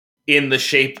in the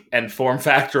shape and form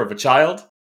factor of a child,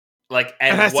 like,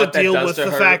 and what that does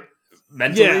to her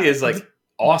mentally is like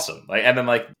awesome. Like, and then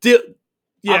like,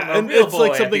 and it's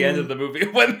like something at the end of the movie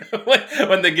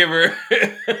when they give her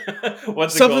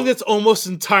something that's almost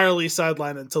entirely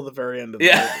sidelined until the very end of the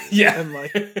movie. Yeah, and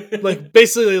like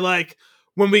basically like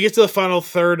when we get to the final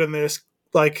third and there's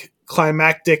like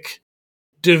climactic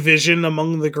division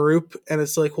among the group, and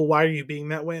it's like, well, why are you being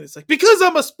that way? And it's like, because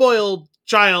I'm a spoiled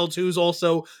child who's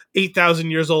also 8,000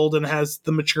 years old and has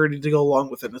the maturity to go along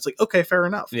with it. And it's like, okay, fair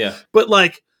enough. Yeah. But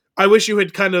like, I wish you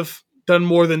had kind of done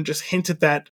more than just hint at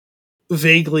that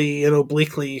vaguely and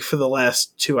obliquely for the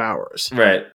last 2 hours.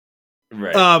 Right.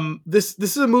 This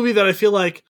is a movie that I feel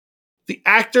like the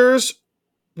actors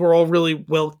were all really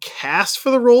well cast for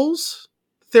the roles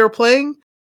they were playing,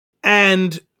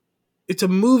 and it's a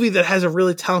movie that has a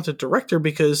really talented director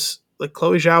because like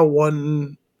Chloe Zhao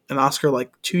won an Oscar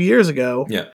like 2 years ago.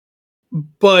 Yeah.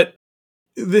 But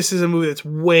this is a movie that's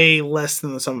way less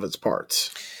than the sum of its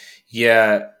parts.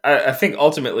 Yeah, I think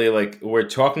ultimately, like, we're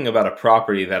talking about a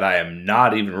property that I am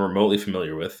not even remotely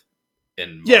familiar with.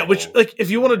 Yeah, which, like, if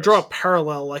you want to draw a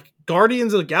parallel, like,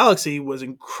 Guardians of the Galaxy was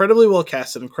incredibly well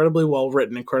casted, incredibly well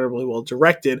written, incredibly well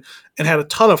directed, and had a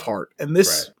ton of heart. And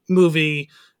this movie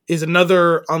is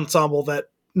another ensemble that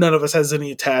none of us has any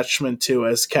attachment to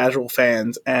as casual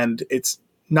fans, and it's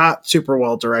not super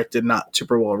well directed, not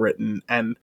super well written,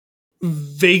 and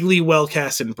vaguely well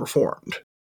cast and performed.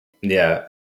 Yeah.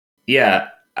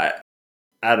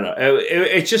 I don't know.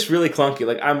 It's just really clunky.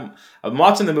 Like, I'm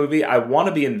watching the movie. I want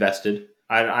to be invested.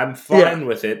 I'm fine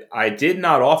with it. I did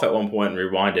nod off at one point and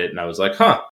rewind it, and I was like,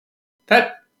 "Huh,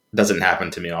 that doesn't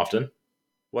happen to me often."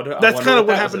 That's kind of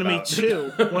what happened to me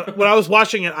too. When I was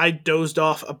watching it, I dozed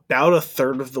off about a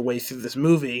third of the way through this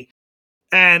movie,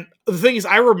 and the thing is,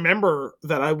 I remember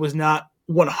that I was not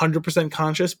 100%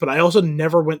 conscious, but I also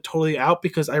never went totally out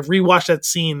because I rewatched that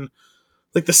scene,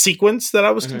 like the sequence that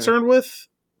I was concerned with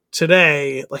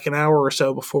today, like an hour or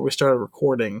so before we started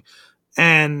recording.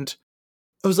 And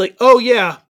I was like, oh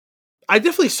yeah, I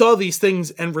definitely saw these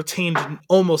things and retained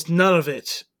almost none of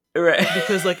it. Right.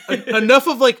 Because like enough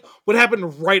of like what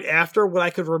happened right after what I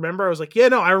could remember. I was like, yeah,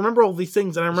 no, I remember all these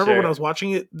things. And I remember when I was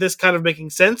watching it, this kind of making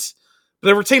sense, but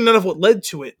I retained none of what led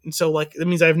to it. And so like, that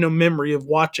means I have no memory of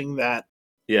watching that.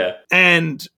 Yeah.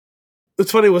 And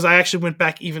what's funny was I actually went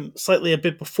back even slightly a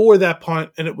bit before that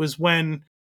point, and it was when,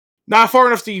 not far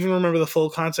enough to even remember the full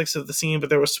context of the scene, but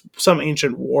there was some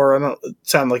ancient war. It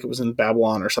sounded like it was in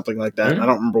Babylon or something like that. I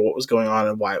don't remember what was going on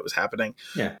and why it was happening.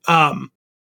 Yeah.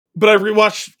 But I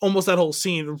rewatched almost that whole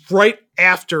scene right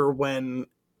after when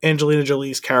Angelina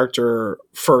Jolie's character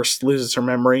first loses her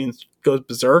memory and goes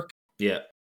berserk. Yeah.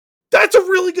 That's a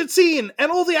really good scene,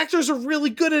 and all the actors are really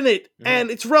good in it, and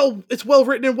it's well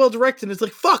written and well directed. And it's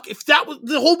like, fuck, if that was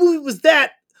the whole movie was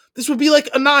that, this would be like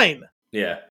a 9.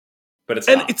 Yeah, but it's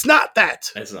not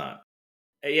that. It's not.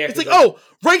 Yeah, it's like, oh,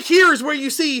 right here is where you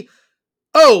see,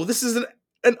 oh, this is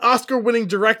an Oscar-winning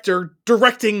director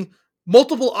directing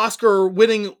multiple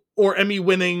Oscar-winning or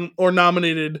Emmy-winning or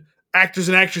nominated actors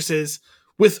and actresses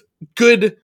with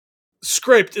good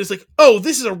script. It's like, oh,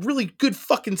 this is a really good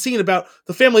fucking scene about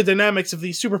the family dynamics of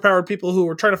these superpowered people who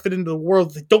are trying to fit into the world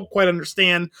that they don't quite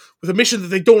understand, with a mission that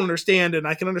they don't understand, and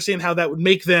I can understand how that would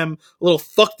make them a little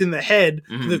fucked in the head,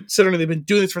 considering they've been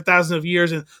doing this for thousands of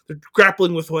years, and they're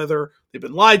grappling with whether they've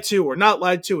been lied to or not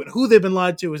lied to, and who they've been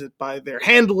lied to. Is it by their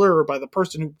handler or by the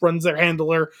person who runs their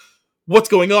handler? What's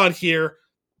going on here?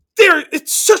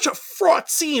 It's such a fraught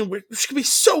scene where it can be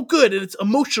so good, and it's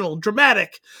emotional,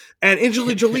 dramatic, and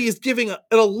Angelina Jolie is giving an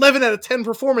 11 out of 10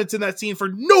 performance in that scene for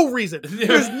no reason.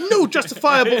 There's no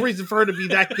justifiable reason for her to be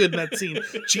that good in that scene.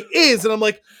 She is, and I'm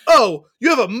like, oh, you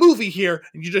have a movie here,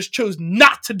 and you just chose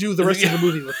not to do the rest of the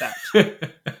movie with that.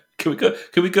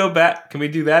 Can we go back? Can we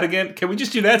do that again? Can we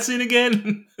just do that scene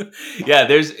again? Yeah,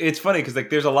 it's funny because like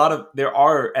there's a lot of,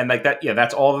 and like that, yeah,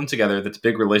 that's all of them together. That's a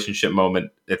big relationship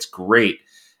moment. That's great.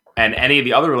 And any of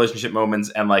the other relationship moments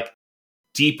and like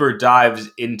deeper dives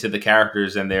into the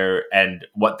characters and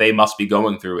what they must be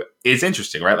going through is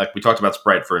interesting, right? Like we talked about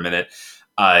Sprite for a minute.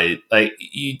 Like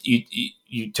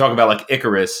you talk about like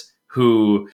Icarus,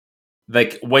 who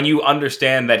like when you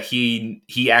understand that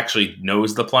he actually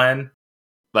knows the plan,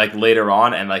 like later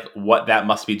on, and like what that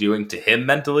must be doing to him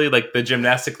mentally, like the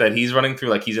gymnastic that he's running through,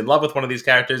 like he's in love with one of these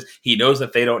characters. He knows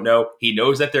that they don't know. He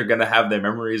knows that they're going to have their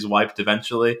memories wiped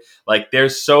eventually. Like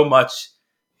there's so much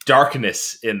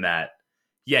darkness in that.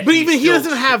 Yeah. But even he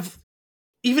doesn't have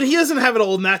it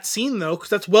all in that scene though. Cause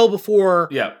that's well before,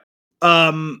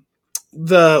 what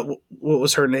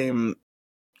was her name?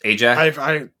 Ajax.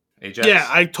 Ajax? Yeah.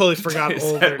 I totally forgot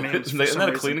all their names. Isn't that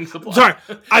a cleaning supply? Sorry.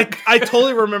 I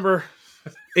totally remember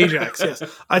Ajax, yes.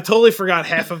 I totally forgot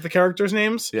half of the characters'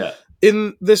 names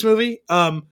in this movie.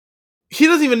 He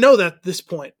doesn't even know that at this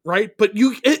point, right? But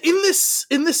in this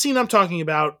scene I'm talking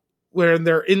about, where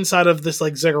they're inside of this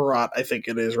like ziggurat, I think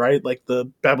it is, right? Like the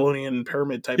Babylonian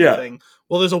pyramid type of thing.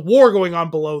 Well, there's a war going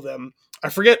on below them. I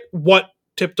forget what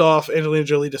tipped off Angelina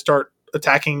Jolie to start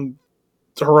attacking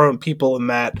her own people in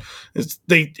that.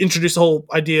 They introduced the whole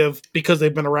idea of because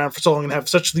they've been around for so long and have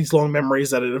such these long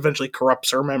memories that it eventually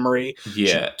corrupts her memory.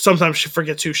 Yeah. Sometimes she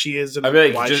forgets who she is and I feel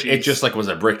like why it just like was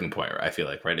a breaking point, right? I feel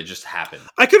like, right? It just happened.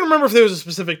 I couldn't remember if there was a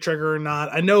specific trigger or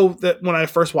not. I know that when I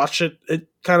first watched it, it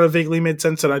kind of vaguely made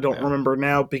sense, and I don't remember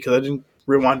now because I didn't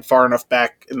rewind far enough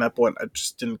back in that point. I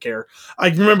just didn't care. I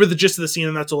remember the gist of the scene,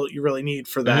 and that's all you really need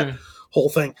for that whole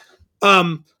thing.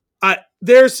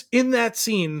 There's in that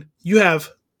scene, you have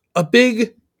a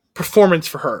big performance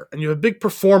for her, and you have a big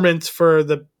performance for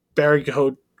the Barry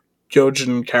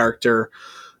Keoghan character.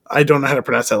 I don't know how to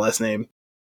pronounce that last name.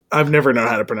 I've never known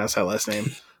how to pronounce that last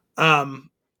name. And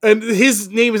his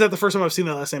name is not the first time I've seen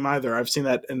that last name either. I've seen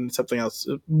that in something else.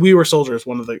 We Were Soldiers,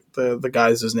 one of the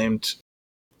guys is named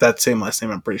that same last name,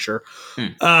 I'm pretty sure.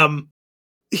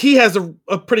 He has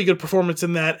a pretty good performance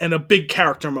in that and a big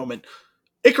character moment.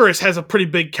 Icarus has a pretty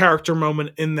big character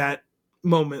moment in that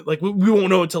moment. Like, we won't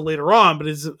know until later on, but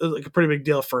it's like a pretty big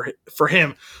deal for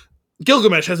him.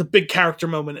 Gilgamesh has a big character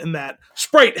moment in that.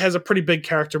 Sprite has a pretty big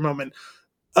character moment.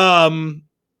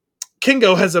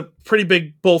 Kingo has a pretty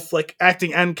big both like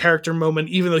acting and character moment,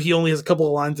 even though he only has a couple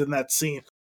of lines in that scene.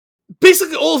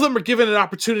 Basically, all of them are given an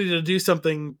opportunity to do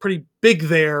something pretty big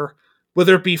there,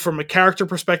 whether it be from a character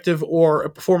perspective or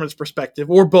a performance perspective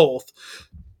or both.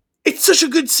 It's such a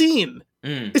good scene.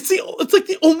 It's like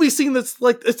the only scene that's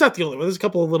like, it's not the only one. There's a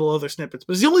couple of little other snippets,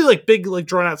 but it's the only like big like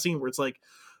drawn out scene where it's like,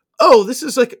 oh, this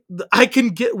is like, I can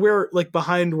get where like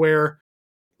behind where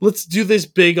let's do this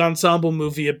big ensemble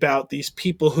movie about these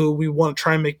people who we want to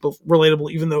try and make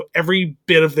relatable, even though every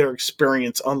bit of their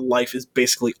experience on life is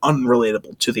basically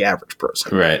unrelatable to the average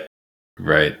person.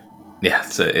 Right. Yeah.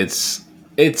 So it's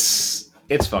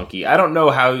funky. I don't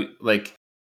know how, like,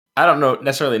 I don't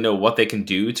necessarily know what they can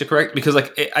do to correct, because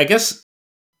like, I guess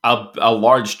a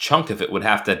large chunk of it would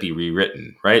have to be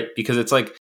rewritten, right? Because it's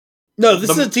like, no,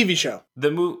 this is a TV show. The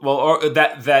movie, well, or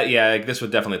that yeah, like, this would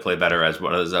definitely play better as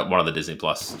one of the Disney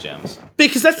Plus gems.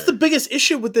 Because that's the biggest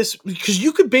issue with this. Because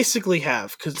you could basically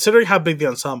have, considering how big the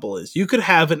ensemble is, you could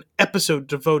have an episode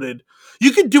devoted.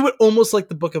 You could do it almost like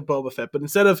the Book of Boba Fett, but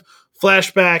instead of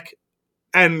flashback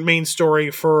and main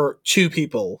story for two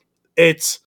people,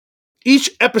 it's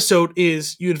each episode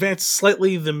is you advance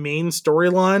slightly the main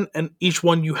storyline, and each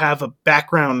one you have a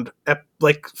background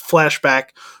like flashback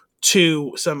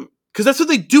to some. Because that's what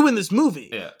they do in this movie.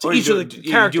 Yeah. To each of the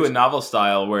characters. You do a novel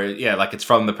style where, yeah, like it's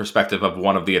from the perspective of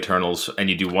one of the Eternals, and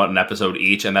you do one episode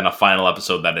each, and then a final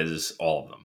episode that is all of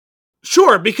them.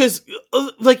 Sure, because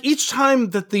like each time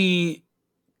that the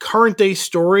current day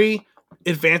story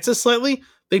advances slightly,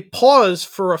 they pause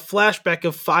for a flashback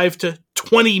of 5 to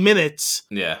 20 minutes.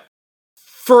 Yeah.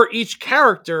 For each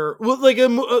character, like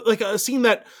a scene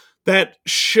that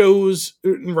shows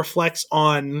and reflects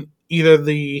on either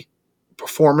the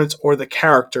performance or the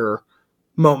character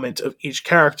moment of each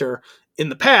character in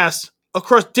the past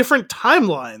across different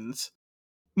timelines,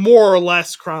 more or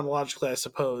less chronologically, I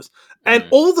suppose. And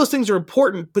all of those things are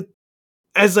important, but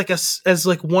as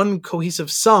one cohesive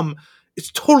sum,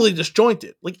 it's totally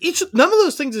disjointed. Like none of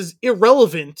those things is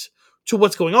irrelevant to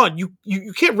what's going on.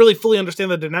 You can't really fully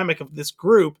understand the dynamic of this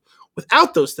group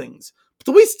without those things. But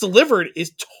the way it's delivered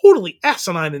is totally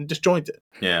asinine and disjointed.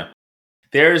 Yeah,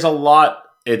 there's a lot.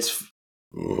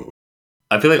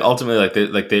 I feel like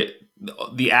ultimately,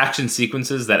 the action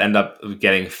sequences that end up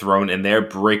getting thrown in there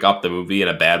break up the movie in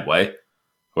a bad way.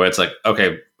 Where it's like,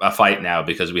 okay, a fight now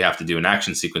because we have to do an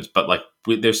action sequence, but like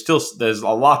there's a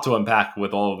lot to unpack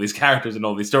with all of these characters and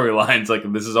all these storylines. Like,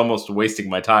 this is almost wasting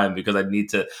my time because I'm going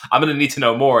to need to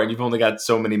know more, and you've only got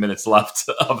so many minutes left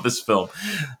of this film.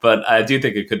 But I do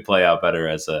think it could play out better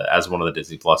as one of the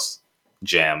Disney Plus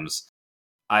jams.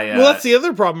 Well, that's the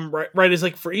other problem, right? Is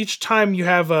like for each time you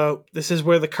have this is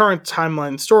where the current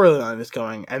timeline storyline is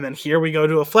going, and then here we go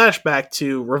to a flashback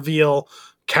to reveal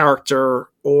character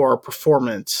or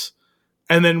performance,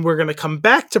 and then we're going to come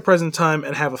back to present time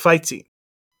and have a fight scene.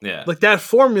 Yeah, like that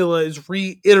formula is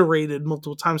reiterated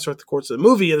multiple times throughout the course of the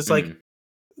movie, and it's like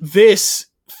this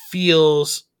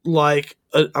feels like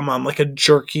I'm on like a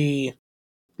jerky,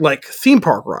 like theme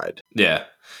park ride. Yeah.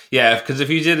 Because if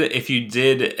you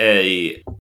did a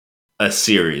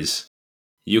series,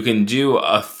 you can do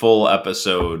a full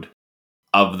episode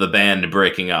of the band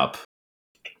breaking up,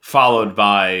 followed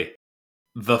by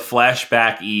the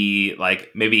flashback-y, like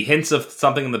maybe hints of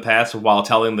something in the past while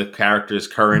telling the character's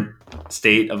current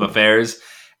state of affairs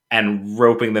and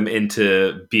roping them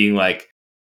into being like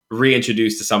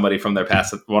reintroduced to somebody from their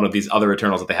past, one of these other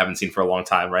Eternals that they haven't seen for a long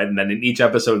time, right? And then in each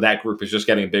episode, that group is just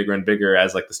getting bigger and bigger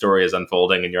as like the story is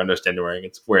unfolding, and you're understanding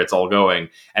where it's all going.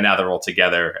 And now they're all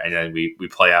together, and then we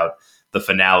play out the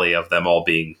finale of them all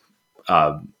being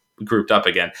grouped up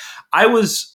again. I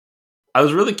was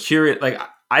really curious. Like,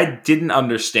 I didn't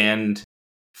understand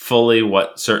fully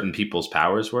what certain people's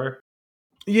powers were.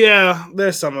 Yeah,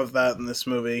 there's some of that in this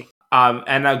movie.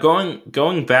 And now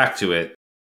going back to it,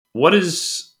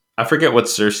 I forget what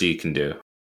Cersei can do.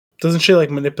 Doesn't she like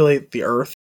manipulate the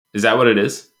earth? Is that what it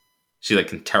is? She like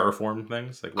can terraform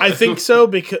things? Like, I think so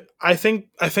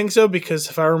because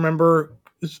if I remember,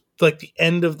 like the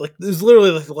end of like it was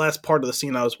literally like the last part of the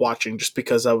scene I was watching, just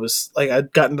because I was like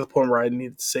I'd gotten to the point where I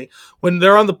needed to see when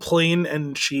they're on the plane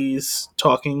and she's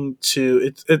talking to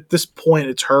it. At this point,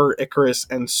 it's her, Icarus,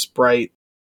 and Sprite,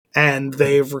 and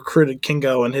they've recruited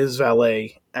Kingo and his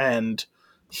valet, and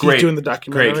he's doing the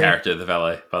documentary. Great character, the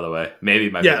valet, by the way.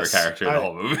 Maybe my favorite character in the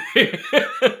whole movie.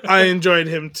 I enjoyed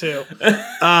him too.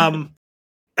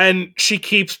 And she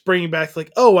keeps bringing back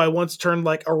like, oh, I once turned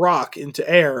like a rock into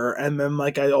air, and then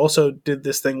like I also did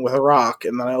this thing with a rock,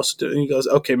 and then I also did. And he goes,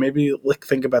 okay, maybe like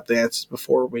think about the answers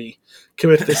before we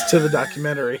commit this to the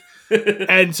documentary.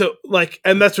 And so like,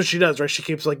 and that's what she does, right? She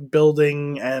keeps like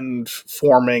building and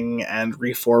forming and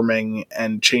reforming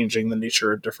and changing the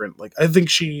nature of different. Like, I think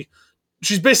she's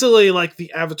basically like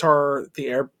the Avatar,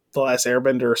 the Last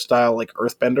Airbender style, like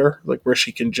Earthbender, like where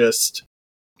she can just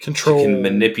control, she can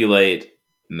manipulate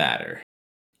matter.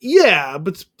 Yeah,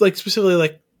 but like specifically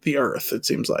like the Earth, it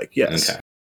seems like. Yes.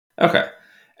 Okay.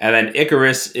 And then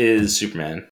Icarus is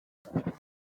Superman.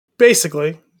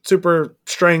 Basically, super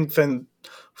strength and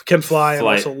can fly and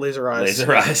also laser eyes.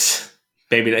 Laser eyes.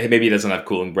 Maybe he doesn't have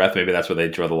cooling breath. Maybe that's where they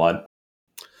draw the line.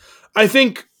 I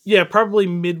think, yeah, probably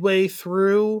midway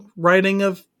through writing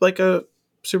of like a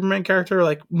Superman character,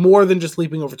 like more than just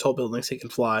leaping over tall buildings, he can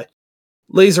fly.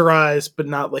 Laser eyes, but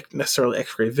not like necessarily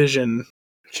X-ray vision.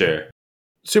 Sure.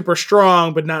 Super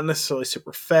strong, but not necessarily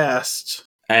super fast.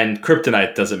 And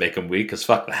kryptonite doesn't make him weak, because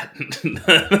fuck that.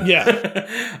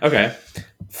 Yeah. Okay.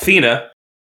 Thena,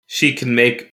 she can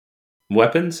make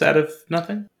weapons out of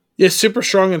nothing? Yeah, super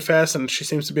strong and fast, and she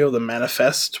seems to be able to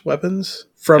manifest weapons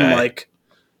from like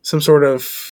some sort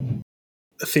of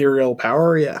ethereal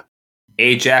power, yeah.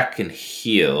 Ajax can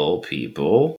heal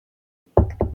people,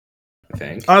 I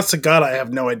think. Honest to God, I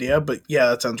have no idea, but yeah,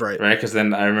 that sounds right. Right, because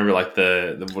then I remember like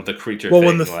the creature thing,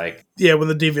 when when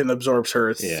the deviant absorbs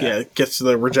her, it gets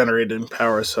the regenerated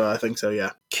power. So I think so.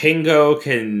 Yeah, Kingo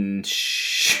can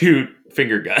shoot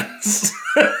finger guns,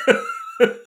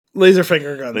 laser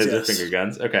finger guns. Finger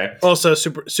guns. Okay. Also,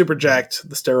 super jacked.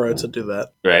 The steroids will do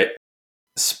that. Right.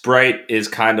 Sprite is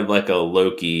kind of like a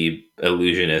Loki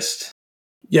illusionist.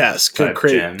 Yes, could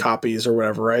create copies or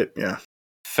whatever. Right. Yeah.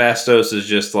 Phastos is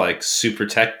just like super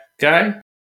tech guy.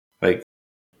 Like,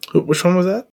 which one was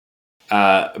that?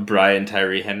 Brian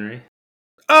Tyree Henry.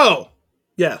 Oh,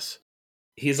 yes.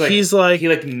 He's like he's like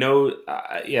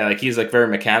very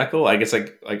mechanical. I guess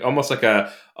like almost like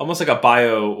a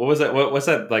bio. What was that? What's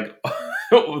that like?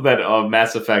 that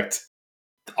Mass Effect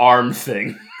arm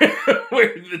thing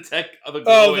where the tech of the the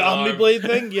Omniblade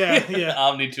thing. Yeah.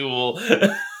 Omni tool.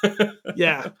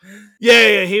 yeah.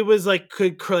 He was like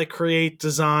could create,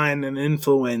 design, and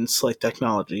influence like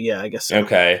technology. Yeah, I guess so.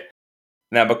 Okay.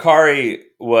 Now Bakari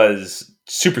was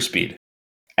super speed,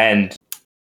 and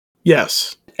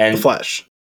yes, and the Flash.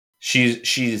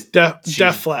 She's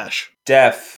deaf Flash.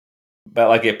 Deaf, but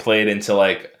like it played into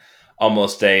like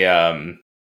almost a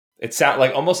it sounded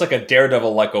like almost like a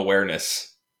Daredevil like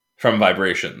awareness from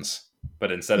vibrations,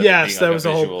 but instead of yes, that was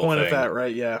the whole point of that,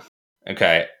 right? Yeah.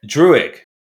 Okay, Druig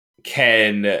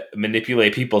can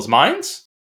manipulate people's minds.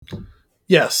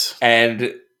 Yes,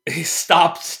 and he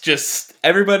stopped. Just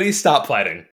everybody stopped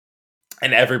fighting,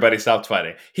 and everybody stopped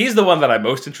fighting. He's the one that I'm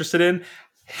most interested in.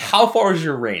 How far is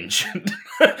your range?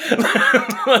 That's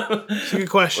a good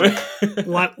question.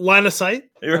 Line of sight?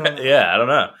 I don't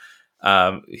know.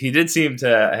 He did seem to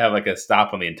have like a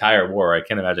stop on the entire war. I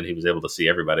can't imagine he was able to see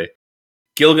everybody.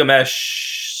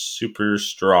 Gilgamesh, super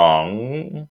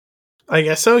strong. I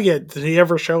guess so. Yeah. Did he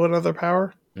ever show another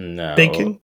power? No.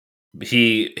 Baking?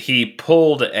 He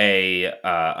pulled a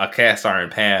cast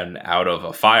iron pan out of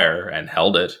a fire and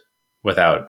held it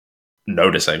without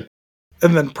noticing.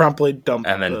 And then promptly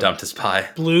dumped his pie.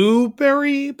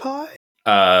 Blueberry pie?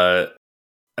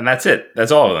 And that's it.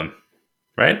 That's all of them.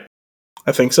 Right?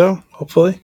 I think so,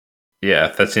 hopefully. Yeah,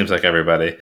 that seems like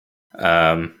everybody.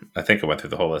 I think I went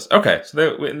through the whole list. Okay, so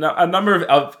there a number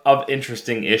of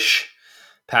interesting-ish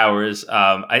powers.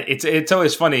 It's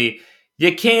always funny.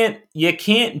 you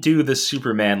can't do the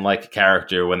Superman like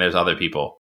character when there's other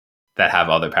people that have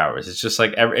other powers. It's just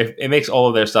like it makes all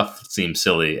of their stuff seem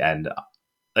silly, and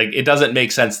like it doesn't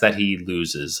make sense that he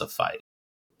loses a fight.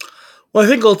 Well, I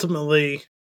think ultimately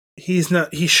he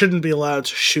shouldn't be allowed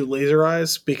to shoot laser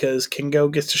eyes because Kingo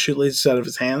gets to shoot lasers out of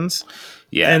his hands.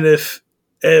 Yeah. And if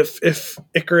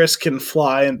Icarus can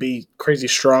fly and be crazy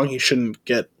strong, he shouldn't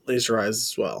get laser eyes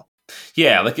as well.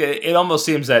 Yeah, like it almost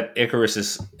seems that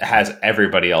Icarus has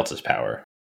everybody else's power.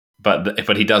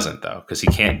 But he doesn't though, because he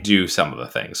can't do some of the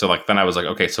things. So like then I was like,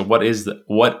 okay, so what is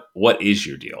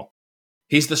your deal?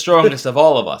 He's the strongest of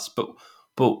all of us, but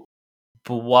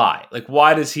why? Like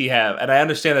why does he have? And I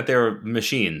understand that they're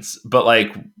machines, but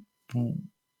like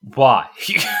why?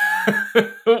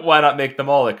 Why not make them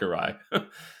all Ikari?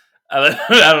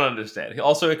 I don't understand.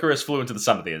 Also, Icarus flew into the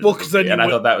sun at the end of the movie, and I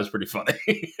thought that was pretty funny.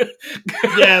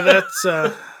 Yeah, that's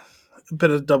a bit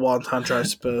of double entendre, I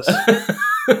suppose.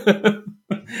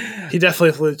 He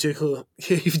definitely flew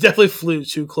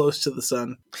too close to the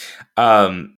sun.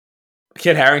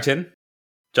 Kit Harington,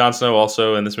 Jon Snow,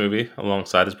 also in this movie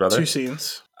alongside his brother. 2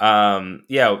 scenes.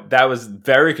 Yeah, that was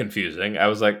very confusing. I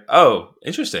was like, oh,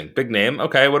 interesting, big name.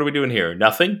 Okay, what are we doing here?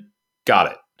 Nothing.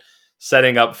 Got it.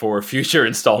 Setting up for future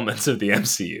installments of the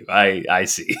MCU. I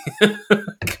see.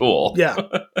 Cool. Yeah.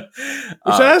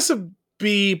 Which has to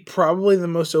be probably the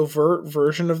most overt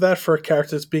version of that for a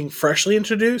character that's being freshly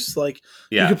introduced. Like,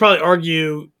 you could probably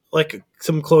argue like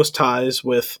some close ties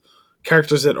with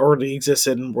characters that already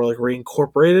existed and were like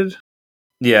reincorporated.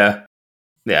 Yeah.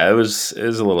 Yeah, it was a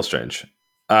little strange.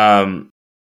 What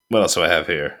else do I have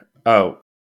here? Oh,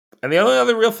 and the only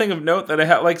other real thing of note that I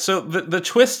have, like, so the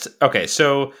twist. Okay,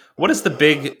 so what is the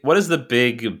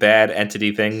big bad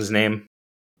entity thing's name?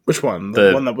 Which one?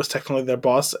 The one that was technically their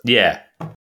boss? Yeah,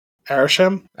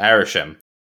 Arishem.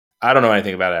 I don't know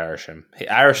anything about Arishem. Hey,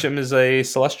 Arishem is a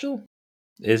celestial.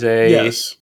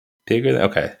 Yes. Bigger than,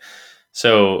 okay.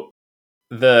 So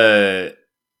the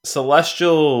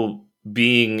celestial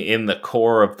being in the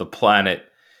core of the planet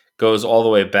goes all the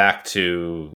way back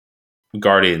to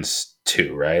Guardians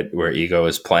 2, right? Where Ego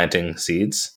is planting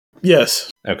seeds. Yes.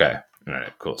 Okay. All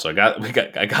right. Cool. So I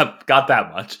got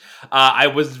that much. I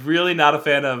was really not a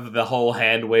fan of the whole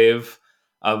hand wave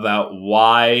about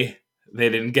why they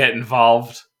didn't get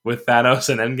involved with Thanos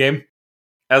and Endgame.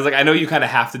 I was like, I know you kind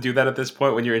of have to do that at this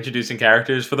point when you're introducing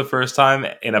characters for the first time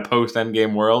in a post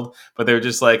Endgame world, but they were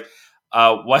just like,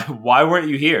 why weren't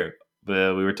you here? We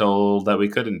were told that we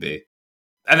couldn't be.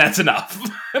 And that's enough.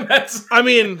 I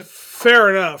mean, fair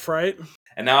enough, right?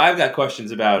 And now I've got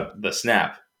questions about the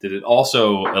snap. Did it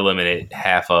also eliminate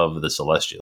half of the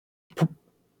Celestial?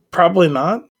 Probably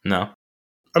not. No.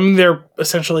 I mean, they're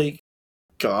essentially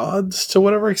gods to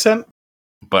whatever extent.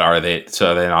 But are they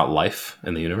not life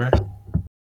in the universe?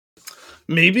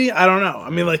 Maybe. I don't know. I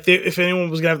mean, like, if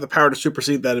anyone was going to have the power to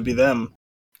supersede that, it'd be them.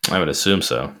 I would assume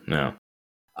so. No.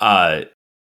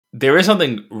 There is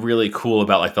something really cool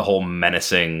about like the whole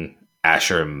menacing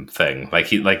Ashram thing.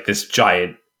 Like this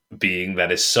giant being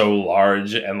that is so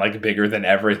large and like bigger than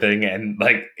everything, and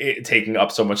like taking up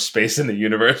so much space in the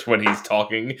universe when he's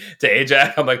talking to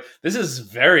Ajax. I'm like, this is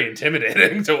very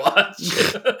intimidating to watch.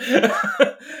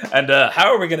 And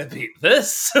how are we going to beat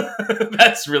this?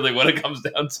 That's really what it comes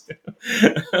down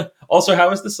to. Also,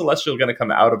 how is the Celestial going to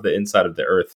come out of the inside of the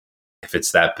Earth if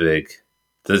it's that big?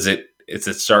 Does it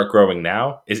start growing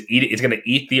now? It's going to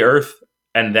eat the Earth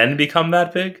and then become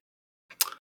that big?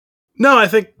 No, I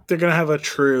think they're going to have a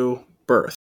true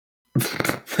birth.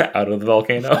 Out of the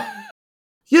volcano?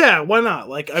 Yeah, why not?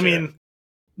 Like, I mean,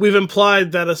 we've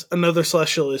implied that another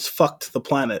Celestial is fucked the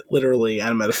planet, literally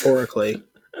and metaphorically.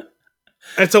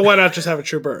 And so why not just have a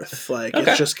true birth? Like,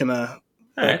 It's just going to,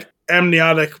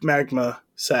 amniotic magma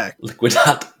sac. Liquid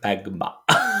hot magma.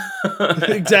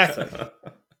 Exactly. Okay.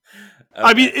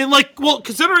 I mean,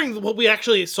 considering what we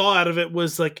actually saw out of it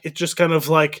was, like, it just kind of,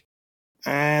 like,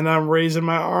 and I'm raising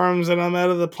my arms and I'm out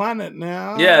of the planet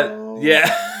now.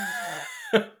 Yeah.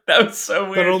 That was so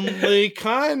weird. But only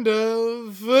kind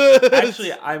of.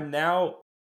 Actually, I'm now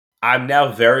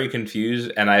very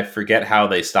confused, and I forget how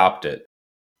they stopped it.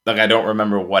 Like, I don't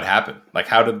remember what happened. Like,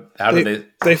 how did they?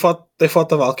 They fought the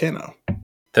volcano.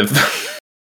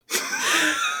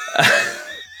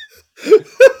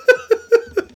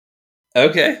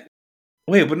 Okay.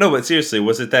 Wait, but seriously,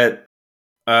 was it that?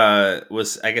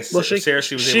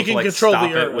 Cersei was able to like stop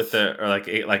it with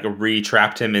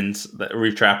retrapped him and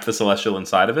retrapped the Celestial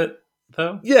inside of it,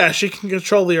 though? Yeah, she can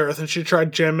control the Earth, and she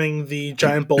tried jamming the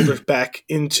giant boulders back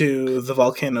into the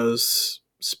volcano's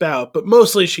spout, but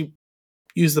mostly she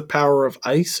used the power of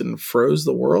ice and froze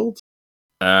the world.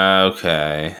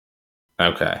 Okay.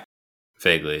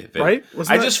 Vaguely. right?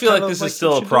 I just feel like this is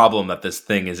still a problem that this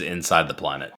thing is inside the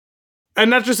planet. And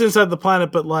not just inside the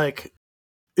planet, but like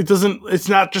it's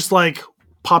not just like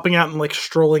popping out and like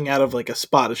strolling out of like a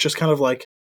spot. It's just kind of like,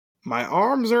 my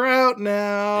arms are out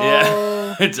now.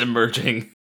 Yeah, it's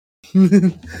emerging.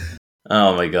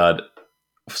 Oh my god,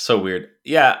 so weird.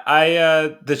 Yeah,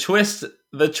 the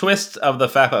twist of the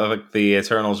fact that like, the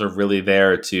Eternals are really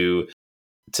there to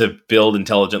build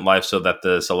intelligent life so that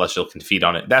the Celestial can feed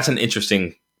on it. That's an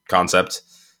interesting concept.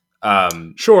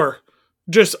 Sure,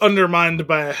 just undermined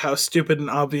by how stupid and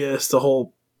obvious the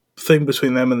whole thing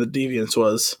between them and the Deviants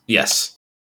was. Yes,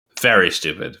 very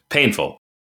stupid, painful,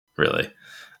 really.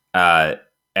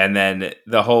 And then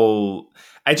the whole,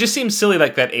 it just seems silly,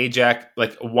 like that Ajax,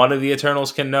 like one of the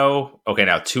Eternals can know. Okay,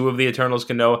 now two of the Eternals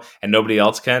can know, and nobody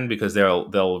else can because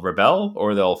they'll rebel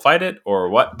or they'll fight it or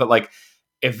what. But like,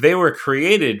 if they were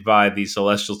created by the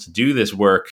Celestials to do this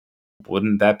work,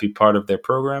 wouldn't that be part of their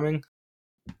programming?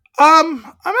 I'm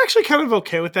actually kind of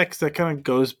okay with that because that kind of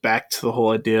goes back to the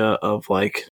whole idea of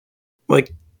like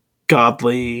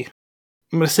godly,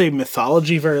 I'm going to say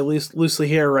mythology very loosely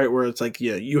here, right? Where it's like,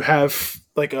 yeah, you have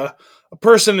like a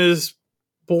person is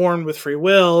born with free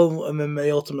will, and then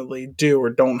they ultimately do or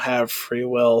don't have free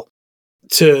will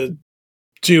to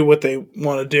do what they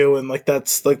want to do. And like,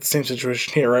 that's like the same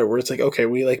situation here, right? Where it's like, okay,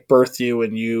 we like birth you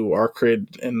and you are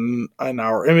created in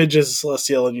our image as a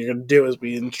celestial, and you're going to do as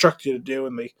we instruct you to do.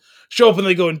 And they show up and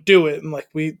they go and do it. And like,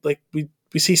 we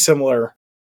see similar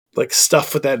like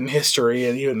stuff with that in history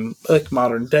and even like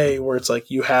modern day, where it's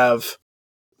like you have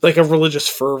like a religious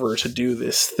fervor to do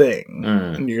this thing,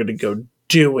 and you're going to go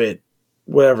do it,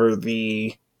 whatever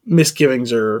the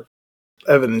misgivings or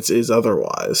evidence is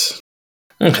otherwise.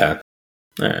 Okay,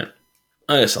 all right,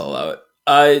 I guess I'll allow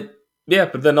it. Yeah,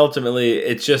 but then ultimately,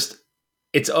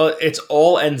 it's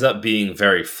all ends up being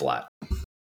very flat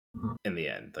in the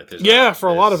end. Like, for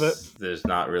a lot of it, there's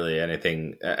not really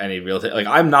anything, any real thing. Like,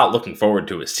 I'm not looking forward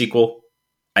to a sequel.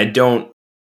 I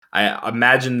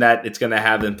imagine that it's going to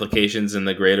have implications in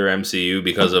the greater MCU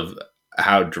because of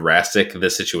how drastic the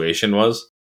situation was.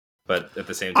 But at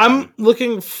the same time, I'm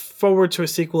looking forward to a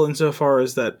sequel insofar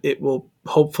as that it will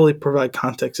hopefully provide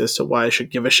context as to why I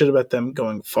should give a shit about them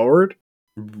going forward.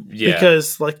 Yeah.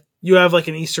 Because like you have like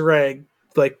an Easter egg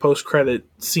like post-credit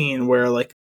scene where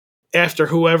like after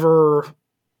whoever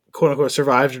quote unquote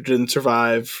survived or didn't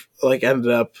survive like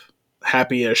ended up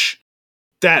happy-ish,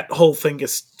 that whole thing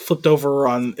gets flipped over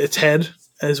on its head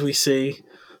as we see.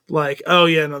 Like, oh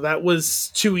yeah, no, that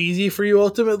was too easy for you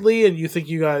ultimately, and you think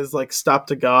you guys like stopped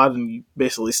a god, and you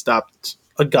basically stopped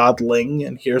a godling,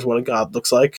 and here's what a god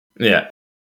looks like. Yeah.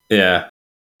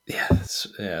 So,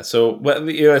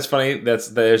 it's funny.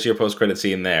 There's your post-credit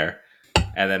scene there,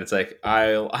 and then it's like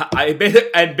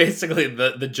and basically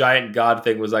the giant god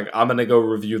thing was like, I'm gonna go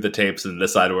review the tapes and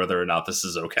decide whether or not this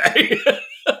is okay.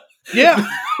 Yeah.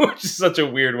 Which is such a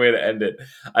weird way to end it.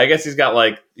 I guess he's got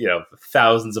like,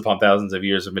 thousands upon thousands of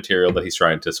years of material that he's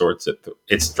trying to sort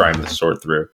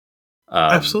through.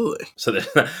 Absolutely. So,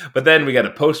 but then we got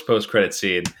a post-credit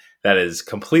scene that is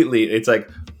completely. It's like,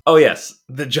 oh yes,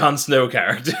 the Jon Snow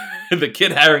character, the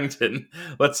Kit Harington.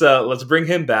 Let's bring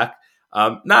him back.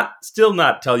 Not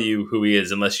tell you who he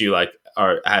is unless you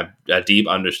have a deep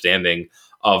understanding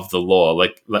of the lore,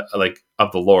 like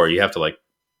of the lore. You have to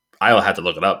I'll have to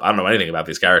look it up. I don't know anything about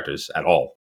these characters at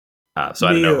all. So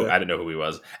I didn't know who he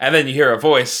was. And then you hear a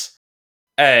voice,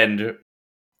 and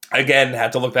again,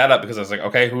 had to look that up because I was like,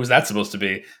 okay, who's that supposed to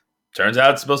be? Turns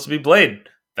out it's supposed to be Blade.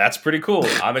 That's pretty cool.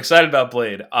 I'm excited about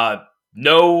Blade.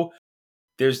 No,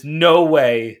 there's no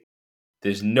way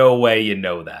you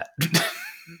know that.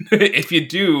 If you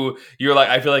do, you're like,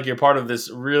 I feel like you're part of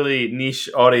this really niche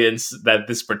audience that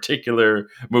this particular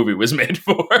movie was made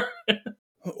for.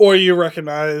 Or you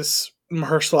recognize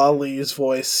Mahershala Ali's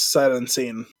voice sight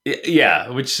unseen. Yeah,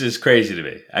 which is crazy to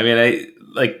me. I mean,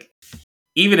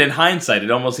 even in hindsight, it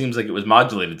almost seems like it was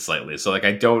modulated slightly. So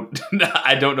I don't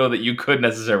know that you could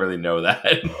necessarily know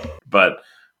that, but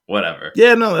whatever.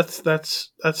 Yeah, no,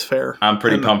 that's fair. I'm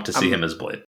pretty pumped to see him as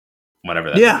Blade, whenever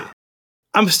that may be.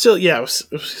 I'm still,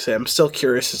 I'm still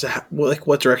curious as to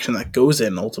what direction that goes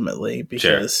in ultimately,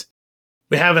 because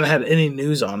we haven't had any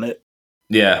news on it.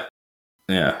 Yeah,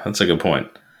 that's a good point.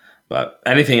 But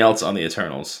anything else on the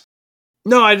Eternals?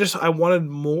 No, I wanted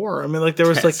more. I mean, there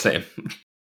was same.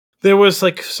 There was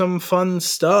some fun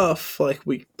stuff. Some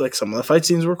of the fight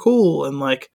scenes were cool, and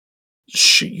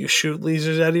you shoot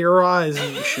lasers out of your eyes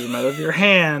and you shoot them out of your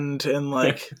hand, and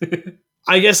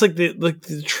I guess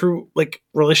the true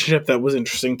relationship that was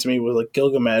interesting to me was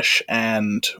Gilgamesh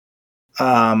and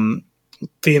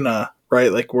Athena,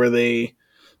 right? Where they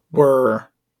were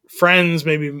friends,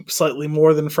 maybe slightly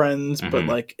more than friends, but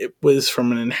like it was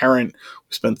from an inherent,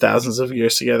 we spent thousands of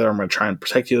years together, I'm going to try and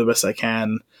protect you the best I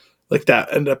can. Like that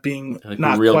ended up being like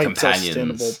not real quite companions.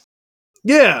 sustainable.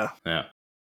 Yeah. Yeah.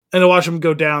 And to watch him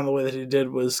go down the way that he did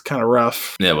was kind of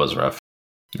rough. Yeah, it was rough.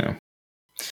 Yeah.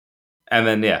 And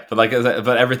then,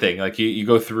 but everything, like you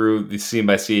go through the scene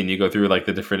by scene, you go through like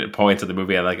the different points of the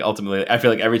movie, and like ultimately, I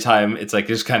feel like every time it's like it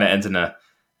just kind of ends in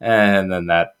and then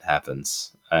that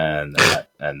happens, and that,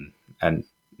 and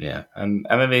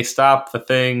then they stop the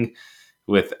thing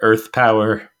with Earth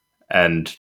power,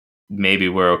 and maybe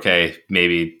we're okay.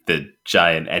 Maybe the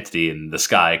giant entity in the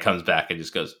sky comes back and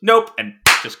just goes nope, and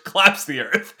just claps the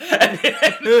Earth, and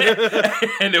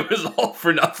it was all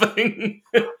for nothing.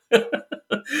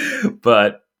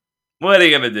 But what are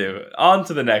you gonna do? On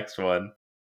to the next one.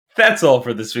 That's all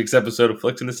for this week's episode of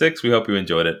Flicks in the Six. We hope you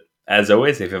enjoyed it. As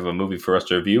always, if you have a movie for us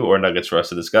to review or nuggets for us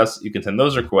to discuss, you can send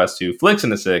those requests to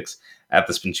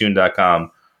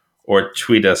flicksinthesix@thespinchoon.com or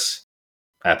tweet us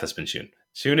at thespinchoon.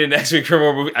 Tune in next week for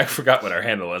more movie. I forgot what our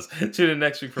handle was. Tune in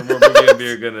next week for more movie and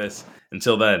beer goodness.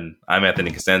 Until then, I'm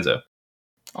Anthony Costanzo.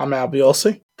 I'm Al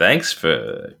Biolsi. Thanks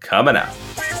for coming out.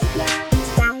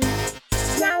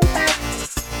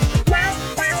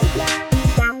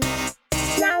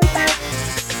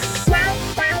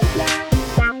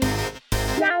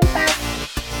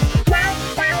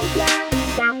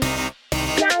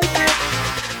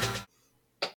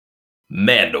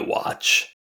 Mando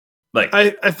Watch. Like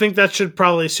I think that should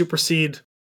probably supersede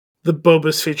the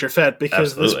Boba's featurette,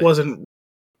 because Absolutely. this wasn't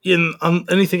in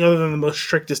anything other than the most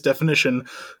strictest definition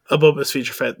of Boba's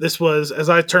featurette. This was, as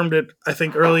I termed it, I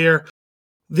think earlier,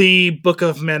 the Book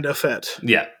of Mando Fett.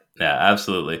 Yeah,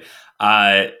 absolutely.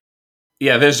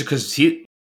 There's because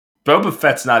Boba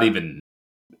Fett's not even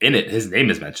in it. His name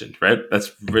is mentioned, right? That's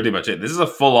pretty much it. This is a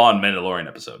full-on Mandalorian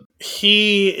episode.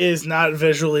 He is not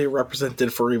visually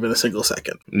represented for even a single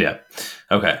second. Yeah.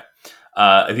 Okay.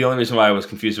 The only reason why I was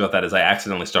confused about that is I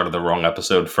accidentally started the wrong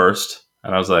episode first,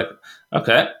 and I was like,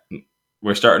 okay,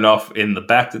 we're starting off in the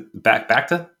back to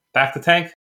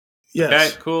tank.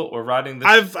 Yes. Okay, cool. We're riding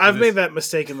this. I've made that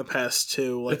mistake in the past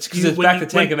too. Like, it's because it's back to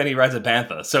tank, and then he rides a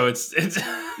bantha. So it's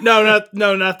no,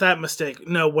 not that mistake.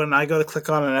 No, when I go to click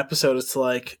on an episode, it's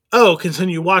like, oh,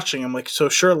 continue watching. I'm like, so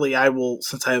surely I will,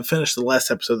 since I have finished the last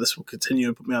episode, this will continue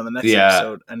and put me on the next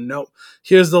episode. And no,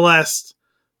 here's the last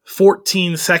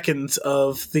 14 seconds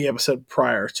of the episode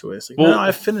prior to it. It's like, no,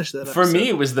 I finished that episode. For me,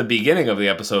 it was the beginning of the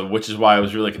episode, which is why I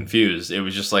was really confused. It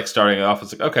was just like starting off.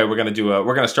 It's like, okay, we're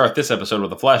gonna start this episode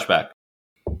with a flashback,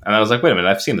 and I was like, wait a minute,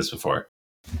 I've seen this before.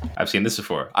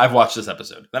 I've watched this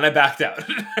episode. Then I backed out.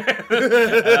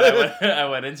 I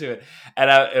went into it,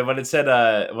 and when it said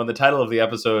when the title of the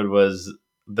episode was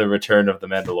The Return of the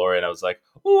Mandalorian, I was like,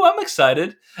 "Ooh, I'm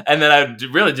excited!" And then I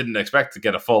really didn't expect to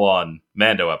get a full-on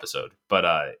Mando episode, but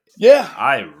I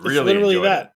really enjoyed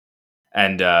it.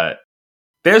 And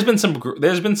there's been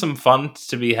some fun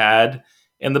to be had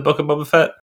in the Book of Boba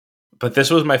Fett, but this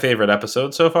was my favorite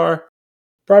episode so far.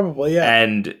 Probably, yeah.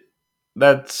 And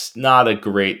that's not a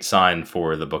great sign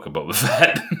for the Book of Boba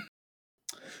Fett.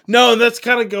 No, and that's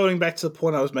kind of going back to the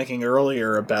point I was making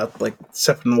earlier about like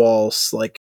Sepinwall's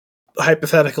like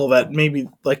hypothetical that maybe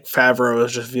like Favreau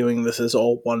is just viewing this as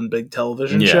all one big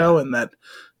television show, and that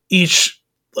each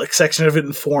like section of it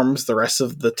informs the rest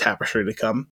of the tapestry to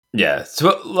come. Yeah.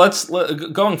 So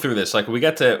going through this, like we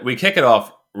kick it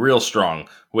off real strong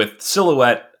with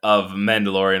silhouette of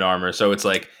Mandalorian armor. So it's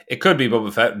like it could be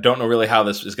Boba Fett. Don't know really how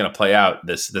this is going to play out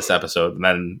this episode. And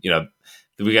then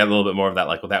we got a little bit more of that,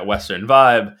 like with that Western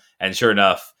vibe. And sure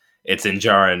enough, it's Din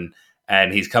Djarin,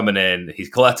 and he's coming in. He's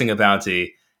collecting a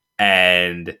bounty,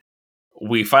 and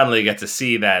we finally get to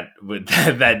see that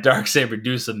that Darksaber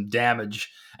do some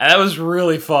damage, and that was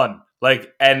really fun.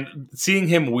 Like, and seeing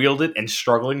him wield it and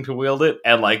struggling to wield it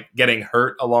and like getting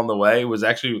hurt along the way was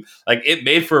actually like it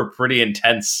made for a pretty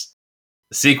intense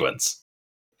sequence.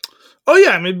 Oh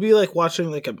yeah, I mean, it'd be like watching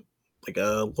like a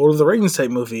Lord of the Rings type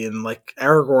movie, and like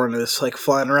Aragorn is like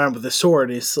flying around with his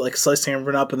sword. He's like slicing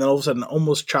everyone up, and then all of a sudden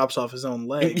almost chops off his own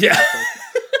leg. Yeah. Like,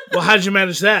 well, how'd you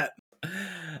manage that?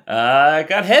 It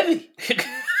got heavy.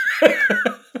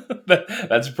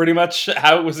 That's pretty much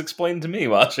how it was explained to me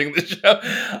watching the show.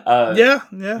 Yeah.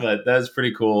 But that was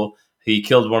pretty cool. He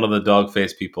killed one of the dog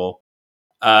face people.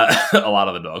 A lot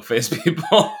of the dog face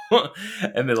people.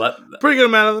 And they pretty good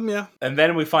amount of them, yeah. And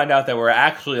then we find out that we're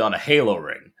actually on a Halo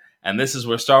ring. And this is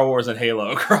where Star Wars and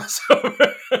Halo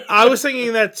crossover. I was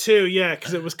thinking that too, yeah,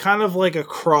 because it was kind of like a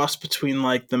cross between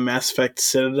like the Mass Effect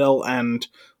Citadel and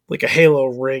like a Halo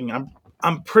ring.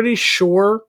 I'm pretty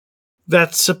sure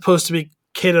that's supposed to be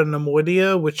Cato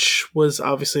Nemoidia, which was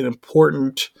obviously an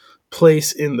important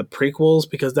place in the prequels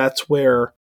because that's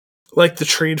where, like, the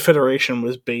Trade Federation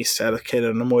was based out of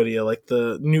Cato Nemoidia. Like,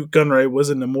 the Newt Gunray was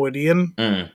a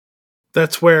Nemoidian.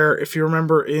 That's where, if you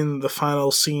remember in the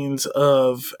final scenes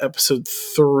of episode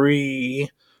 3,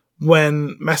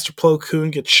 when Master Plo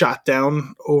Koon gets shot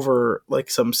down over, like,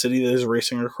 some city that is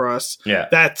racing across,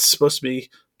 that's supposed to be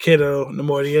Cato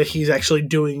Nemoidia. He's actually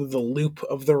doing the loop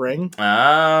of the ring.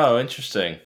 Oh,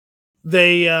 interesting.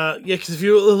 They, because if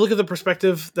you look at the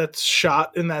perspective that's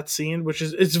shot in that scene, which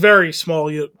is, it's very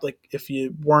small, like, if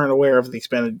you weren't aware of the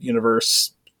expanded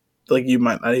universe, like, you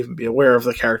might not even be aware of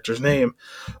the character's name,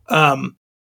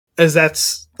 as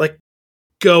that's, like,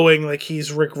 going, like,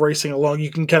 he's Rick racing along,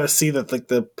 you can kind of see that, like,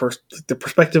 the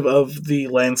perspective of the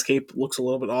landscape looks a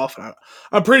little bit off.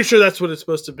 I'm pretty sure that's what it's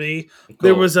supposed to be. Cool.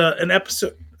 There was an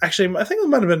episode, actually, I think it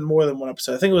might have been more than one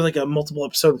episode. I think it was, like, a multiple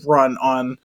episode run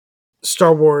on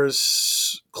Star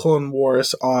Wars Clone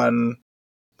Wars on,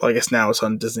 well, I guess now it's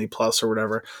on Disney Plus or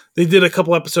whatever. They did a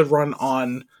couple episode run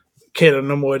on Cato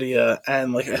Nemoidia,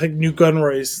 and, like, I think Newt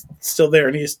Gunray's still there,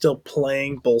 and he's still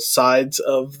playing both sides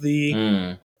of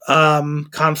the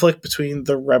conflict between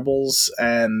the rebels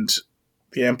and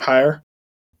the Empire.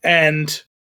 And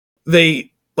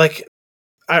they, like,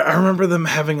 I remember them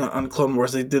having on Clone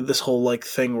Wars, they did this whole, like,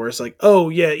 thing where it's like, oh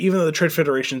yeah, even though the Trade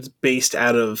Federation's based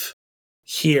out of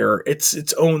here, it's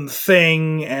its own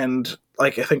thing, and,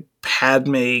 like, I think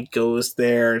Padme goes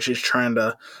there and she's trying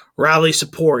to rally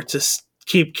support to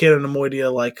keep Cato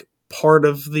Nemoidia, like, part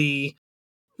of the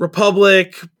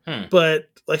Republic, but,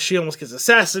 like, she almost gets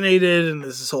assassinated, and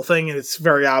there's this whole thing, and it's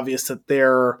very obvious that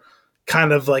they're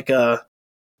kind of like a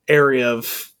area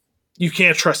of, you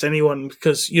can't trust anyone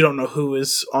because you don't know who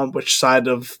is on which side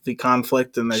of the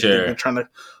conflict, and they're trying to,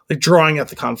 like, drawing at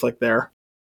the conflict there.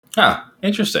 Huh,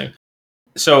 interesting.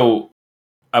 So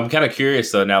I'm kind of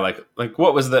curious though now, like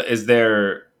what was I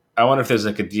wonder if there's,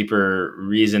 like, a deeper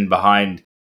reason behind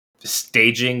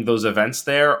staging those events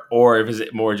there, or if is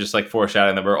it more just, like,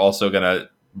 foreshadowing that we're also going to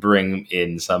bring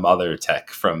in some other tech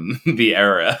from the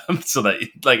era so that,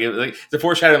 like the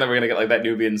foreshadowing that we're going to get, like, that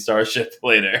Nubian starship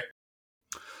later.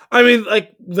 I mean,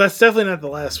 like, that's definitely not the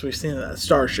last we've seen of that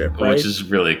starship, right? Which is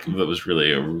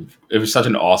it was such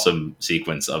an awesome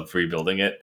sequence of rebuilding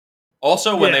it.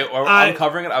 Also, when they were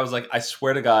uncovering it, I was like, I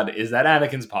swear to God, is that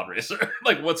Anakin's pod racer?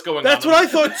 Like, what's going on? That's what I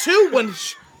thought too.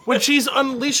 When she's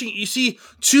unleashing, you see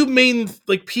two main,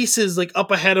 like, pieces, like,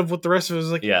 up ahead of what the rest of it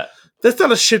is, like, that's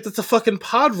not a ship, that's a fucking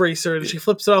pod racer. And she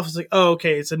flips it off. It's like, oh,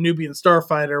 okay, it's a Nubian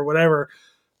starfighter or whatever.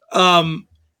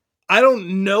 I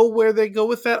don't know where they go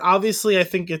with that. Obviously, I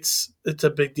think it's a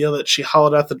big deal that she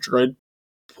hollowed out the droid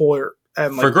port,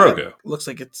 and, like, for Grogu. Looks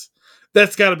like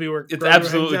that's got to be where it's Grogu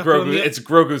absolutely Grogu. It's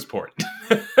Grogu's port.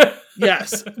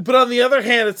 Yes, but on the other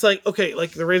hand, it's like, okay,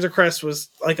 like, the Razor Crest was,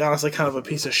 like, honestly kind of a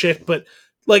piece of shit, but,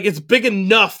 like, it's big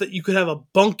enough that you could have a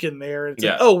bunk in there. It's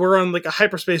like, oh, we're on, like, a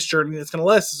hyperspace journey that's going to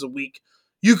last us a week.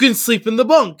 You can sleep in the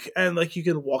bunk, and, like, you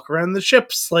can walk around the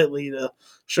ship slightly to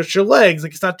stretch your legs.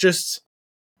 Like, it's not just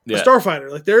a starfighter.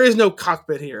 Like, there is no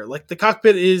cockpit here. Like, the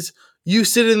cockpit is you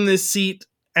sit in this seat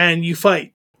and you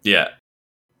fight. Yeah.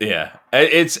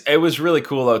 It was really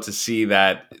cool though to see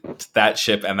that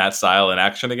ship and that style in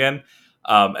action again.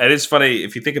 It is funny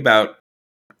if you think about,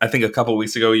 I think a couple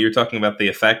weeks ago you were talking about the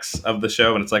effects of the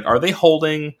show, and it's like, are they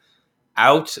holding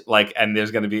out, like, and there's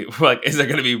going to be, like, is there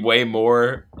going to be way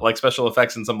more, like, special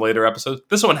effects in some later episodes?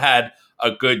 This one had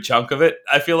a good chunk of it,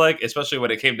 I feel like, especially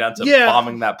when it came down to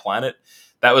bombing that planet.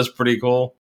 That was pretty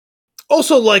cool.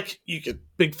 Also, like, you get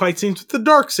big fight scenes with the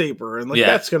Darksaber, and, like,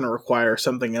 that's going to require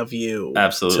something of you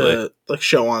to, like,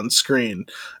 show on screen.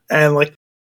 And, like,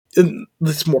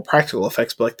 it's more practical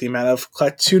effects, but, like, the amount of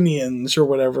Klatooinians or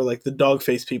whatever, like, the dog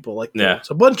face people, like, there's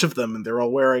a bunch of them, and they're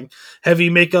all wearing heavy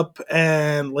makeup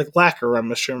and, like, lacquer,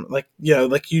 I'm assuming. Like,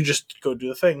 like, you just go do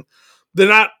the thing. They're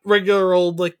not regular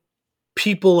old, like,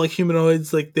 people, like,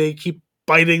 humanoids. Like, they keep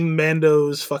biting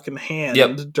Mando's fucking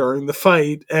hand during the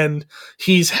fight, and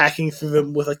he's hacking through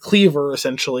them with a cleaver,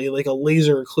 essentially, like a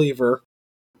laser cleaver.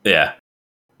 Yeah,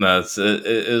 no, it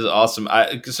is awesome.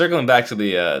 Circling back to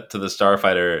the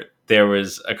starfighter, there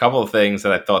was a couple of things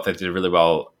that I thought they did really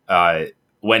well.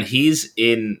 When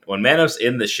Mando's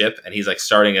in the ship and he's, like,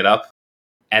 starting it up,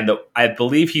 and I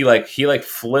believe he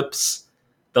flips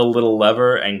the little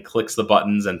lever and clicks the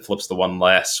buttons and flips the one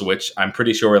last switch. I'm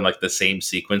pretty sure in, like, the same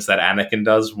sequence that Anakin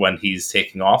does when he's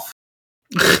taking off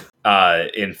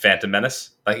in Phantom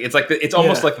Menace. Like, it's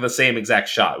almost like the same exact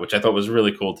shot, which I thought was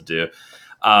really cool to do.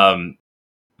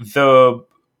 The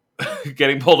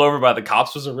getting pulled over by the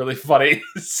cops was a really funny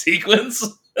sequence.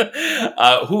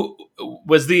 Who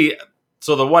was the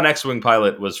So the one X-Wing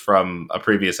pilot was from a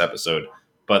previous episode,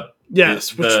 but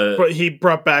yes, which he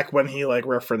brought back when he like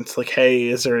referenced like, "Hey,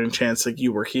 is there any chance like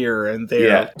you were here and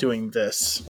they're doing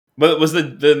this?" But was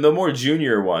the more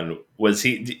junior one, was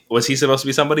he supposed to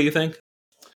be somebody, you think?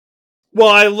 Well,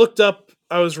 I looked up.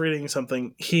 I was reading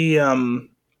something. He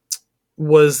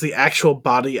was the actual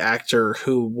body actor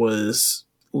who was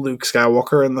Luke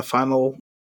Skywalker in the final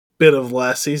bit of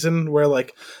last season, where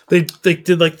like they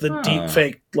did like the deep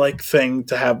fake like thing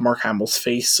to have Mark Hamill's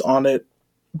face on it,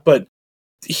 but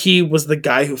he was the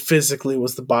guy who physically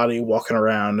was the body walking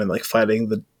around and like fighting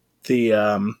the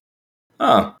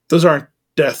those aren't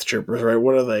Death Troopers, right?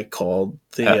 What are they called?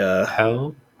 The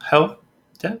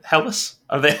Hellas?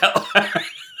 Are they hell?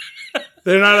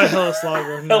 They're not a Hellas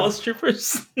Lager. No. Hellas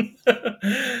Troopers?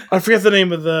 I forget the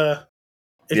name of the...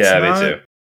 me too.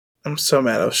 I'm so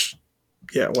mad.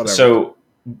 Whatever. So,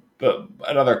 but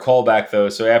another callback, though.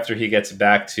 So after he gets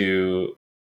back to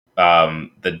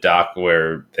the dock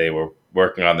where they were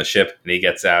working on the ship, and he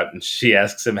gets out, and she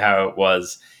asks him how it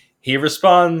was, he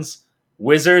responds,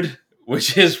 "Wizard,"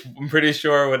 which is, I'm pretty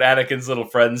sure, what Anakin's little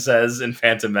friend says in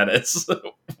Phantom Menace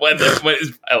when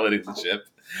he's piloting the ship.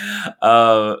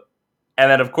 And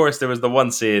then, of course, there was the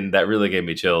one scene that really gave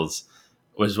me chills,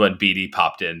 was when BD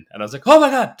popped in, and I was like, "Oh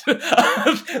my god,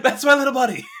 that's my little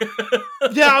buddy!"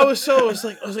 Yeah, I was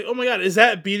like, "Oh my god, is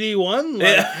that BD1?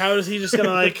 Like, how is he just gonna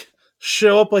like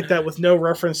show up like that with no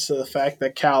reference to the fact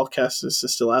that Cal Kestis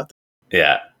is still out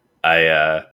there?"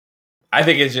 Yeah, I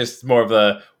think it's just more of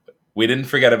a, we didn't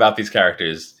forget about these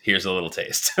characters. Here's a little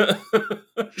taste.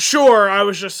 Sure, I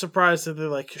was just surprised that they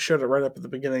like showed it right up at the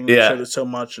beginning. They showed it so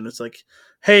much, and it's like,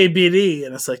 "Hey, BD,"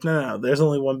 and it's like, no, there's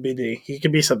only one BD. He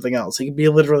could be something else. He could be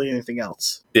literally anything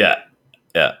else. Yeah.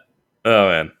 Oh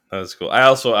man, that was cool. I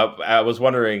was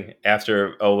wondering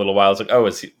after a little while, I was like, "Oh,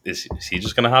 is he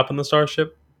just gonna hop on the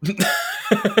starship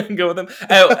and go with him?"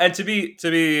 Oh, and to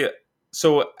be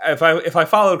so, if I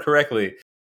followed correctly,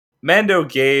 Mando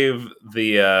gave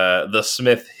the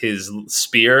Smith his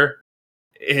spear,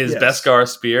 his Beskar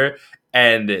spear,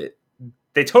 and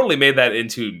they totally made that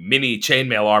into mini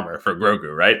chainmail armor for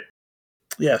Grogu, right?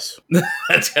 Yes.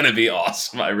 That's gonna be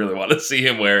awesome. I really want to see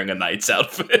him wearing a knight's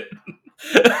outfit.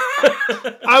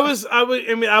 I was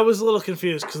a little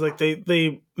confused because like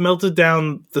they melted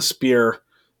down the spear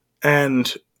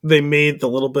and they made the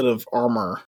little bit of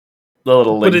armor. The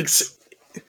little links.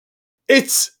 But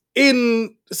it's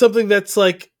in something that's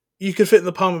like you could fit in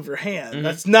the palm of your hand. Mm-hmm.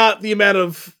 That's not the amount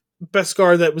of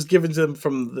Beskar that was given to them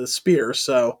from the spear,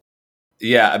 so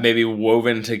yeah, maybe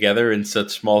woven together in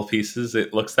such small pieces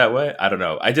it looks that way. I don't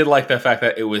know. I did like the fact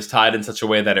that it was tied in such a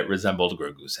way that it resembled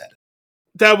Grogu's head.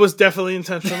 That was definitely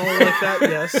intentional like that,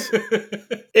 yes.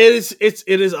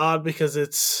 It is odd because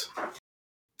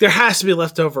there has to be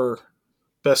leftover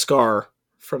Beskar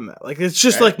from that. Like it's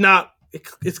just like not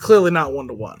it's clearly not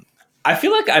 1-to-1. I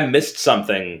feel like I missed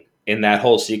something in that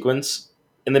whole sequence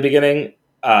in the beginning.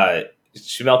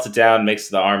 She melts it down, makes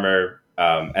the armor,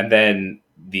 and then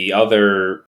the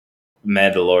other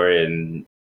Mandalorian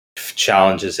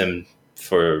challenges him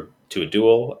to a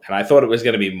duel. And I thought it was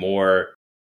going to be more.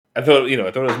 I thought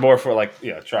it was more for like,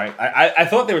 trying. I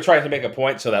thought they were trying to make a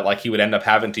point so that like he would end up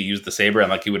having to use the saber and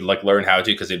like he would like learn how to,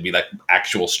 because it'd be like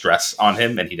actual stress on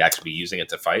him and he'd actually be using it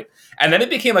to fight. And then it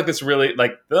became like this really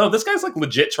like, oh, this guy's like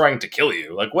legit trying to kill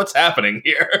you. Like, what's happening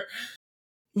here?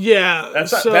 Yeah, that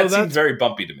seemed very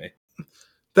bumpy to me.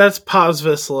 That's Paz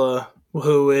Vizsla,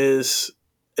 who is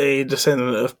a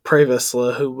descendant of Pre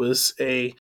Vizsla, who was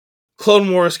a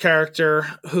Clone Wars character,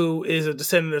 who is a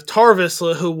descendant of Tar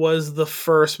Vizsla, who was the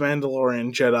first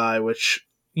Mandalorian Jedi, which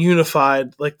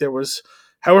unified, like there was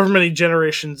however many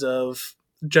generations of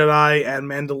Jedi and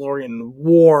Mandalorian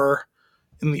war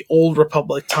in the Old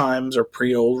Republic times, or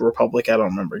pre-Old Republic, I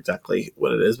don't remember exactly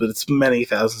what it is, but it's many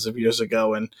thousands of years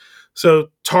ago, and so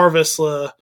Tar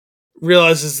Vizsla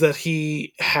realizes that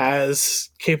he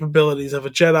has capabilities of a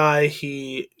Jedi,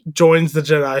 he joins the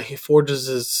Jedi, he forges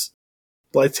his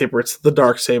lightsaber. It's the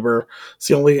Darksaber. It's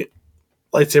the only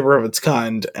lightsaber of its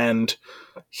kind, and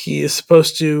he is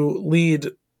supposed to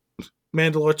lead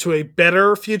Mandalore to a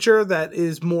better future that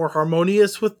is more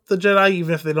harmonious with the Jedi,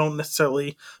 even if they don't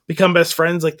necessarily become best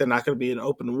friends. Like, they're not going to be in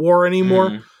open war anymore.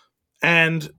 Mm.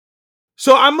 And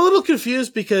so I'm a little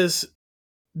confused because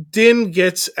Din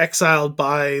gets exiled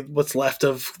by what's left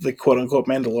of the quote-unquote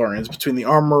Mandalorians between the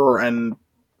Armorer and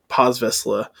Paz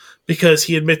Vizsla because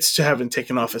he admits to having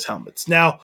taken off his helmets.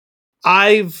 Now,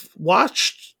 I've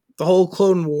watched the whole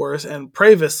Clone Wars, and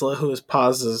Pre Vizsla, who is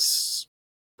Paz's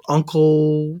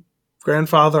uncle,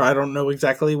 grandfather, I don't know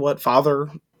exactly what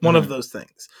father, one of those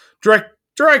things.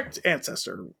 Direct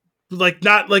ancestor, like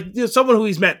not like someone who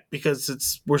he's met,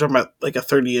 because we're talking about like a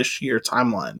 30-ish year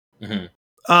timeline.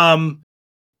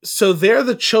 So they're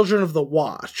the children of the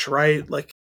Watch, right?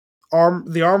 Like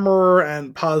the Armorer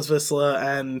and Paz Vizsla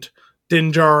and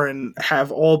Din Djarin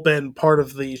have all been part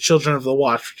of the Children of the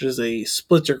Watch, which is a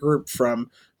splinter group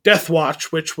from Death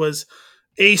Watch, which was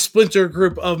a splinter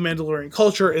group of Mandalorian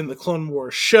culture in the Clone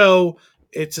Wars show.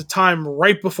 It's a time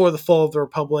right before the fall of the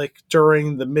Republic,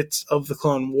 during the midst of the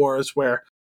Clone Wars, where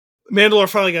Mandalore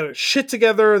finally got its shit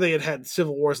together. They had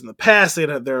civil wars in the past. They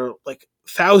had their like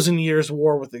 1,000 years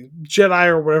war with the Jedi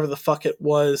or whatever the fuck it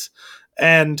was.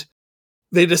 And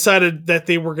they decided that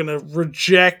they were going to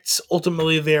reject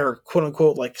ultimately their quote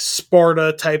unquote like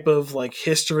Sparta type of like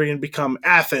history and become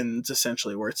Athens,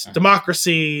 essentially, where it's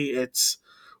democracy.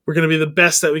 We're going to be the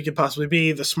best that we could possibly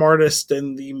be, the smartest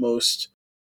and the most,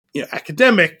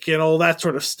 academic and all that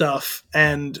sort of stuff.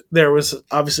 And there was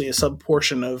obviously a sub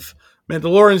portion of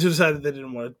Mandalorians who decided they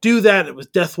didn't want to do that. It was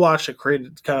Death Watch that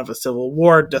created kind of a civil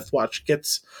war. Death Watch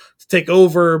gets to take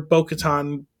over.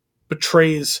 Bo-Katan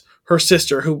betrays her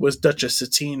sister, who was Duchess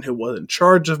Satine, who was in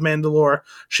charge of Mandalore.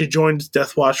 She joins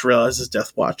Death Watch, realizes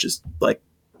Death Watch is like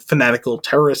fanatical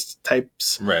terrorist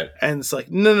types. Right. And it's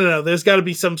like, no. There's got to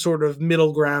be some sort of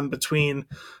middle ground between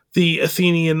the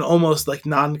Athenian, almost like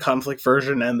non-conflict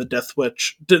version, and the Death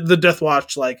Watch. The Death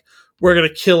Watch, like, we're going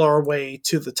to kill our way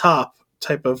to the top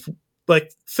type of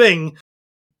like thing.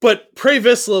 But Pre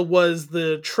Vizsla was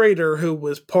the traitor who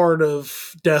was part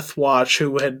of Death Watch,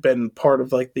 who had been part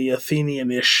of like the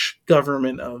Athenian-ish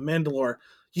government of Mandalore.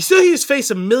 You see his face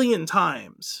 1 million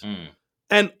times.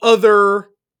 And other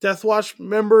Death Watch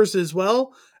members as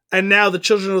well. And now the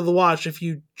Children of the Watch, if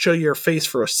you show your face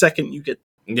for a second, you get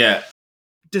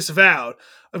disavowed.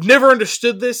 I've never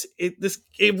understood this.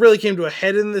 It really came to a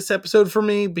head in this episode for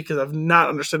me, because I've not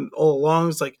understood it all along.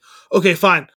 It's like, okay,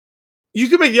 fine. You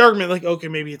could make the argument like, okay,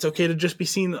 maybe it's okay to just be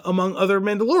seen among other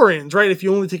Mandalorians, right? If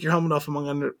you only take your helmet off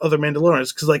among other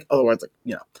Mandalorians, because like otherwise,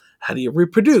 like, how do you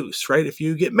reproduce, right? If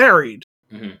you get married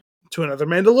to another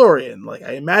Mandalorian, like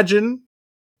I imagine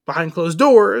behind closed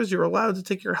doors, you're allowed to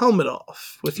take your helmet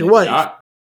off with your wife.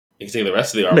 You can take the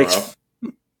rest of the armor off.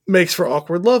 Makes for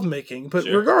awkward lovemaking, but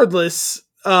regardless,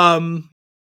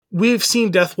 we've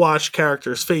seen Death Watch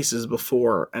characters' faces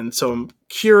before, and so I'm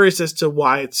curious as to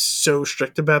why it's so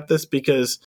strict about this,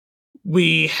 because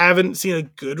we haven't seen a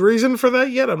good reason for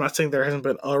that yet. I'm not saying there hasn't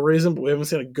been a reason, but we haven't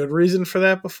seen a good reason for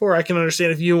that before. I can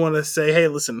understand if you want to say, hey,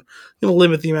 listen,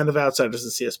 limit the amount of outsiders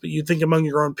that see us, but you'd think among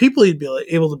your own people you'd be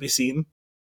able to be seen,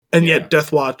 and yet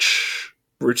Death Watch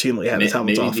routinely had his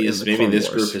helmets off. Maybe this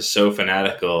group is so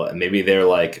fanatical, and maybe they're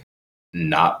like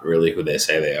not really who they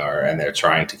say they are, and they're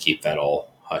trying to keep that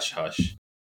all hush hush.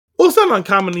 Well, it's not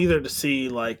uncommon either to see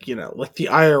like the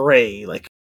IRA, like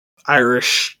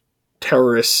Irish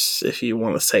terrorists, if you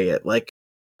want to say it, like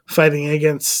fighting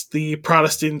against the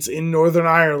Protestants in Northern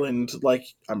Ireland. Like,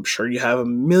 I'm sure you have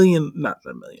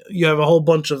you have a whole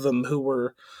bunch of them who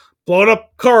were blowing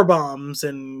up car bombs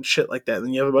and shit like that.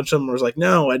 And you have a bunch of them who was like,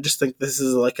 no, I just think this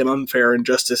is like an unfair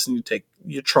injustice, and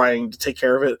you're trying to take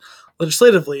care of it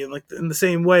legislatively. And like in the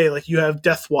same way, like you have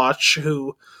Death Watch,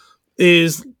 who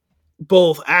is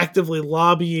both actively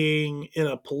lobbying in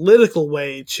a political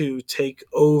way to take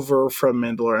over from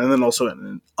Mandalore, and then also in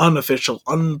an unofficial,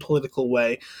 unpolitical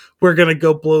way, we're going to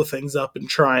go blow things up and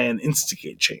try and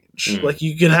instigate change. Like,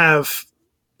 you can have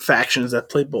factions that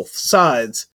play both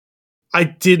sides. I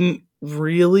didn't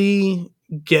really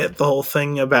get the whole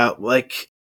thing about, like,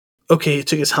 okay, he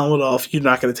took his helmet off, you're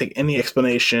not going to take any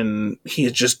explanation, he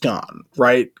is just gone,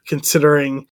 right?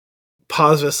 Considering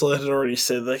Paz Vizsla had already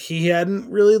said that he hadn't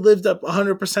really lived up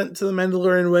 100% to the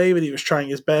Mandalorian way, but he was trying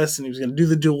his best, and he was going to do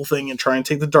the dual thing and try and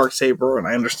take the Darksaber, and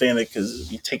I understand it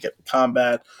because you take it in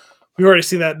combat. We've already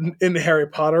seen that in Harry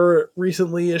Potter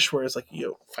recently-ish, where it's like,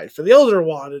 fight for the Elder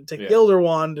Wand and take the Elder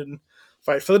Wand, and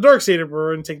fight for the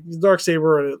Darksaber and take the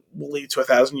Darksaber, and it will lead to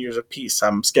 1,000 years of peace.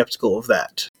 I'm skeptical of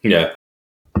that. Yeah.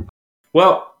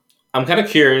 Well, I'm kind of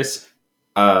curious.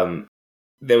 There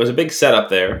was a big setup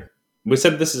there. We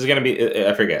said this is going to be,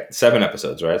 I forget, 7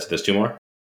 episodes, right? So there's 2 more?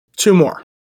 2 more.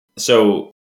 So,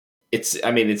 it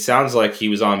sounds like he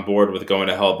was on board with going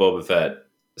to help Boba Fett.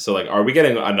 So, like, are we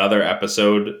getting another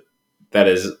episode that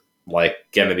is, like,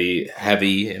 going to be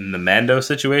heavy in the Mando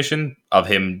situation of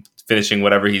him finishing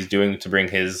whatever he's doing to bring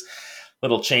his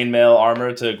little chainmail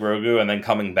armor to Grogu, and then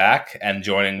coming back and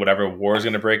joining whatever war is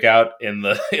going to break out in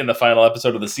the final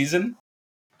episode of the season?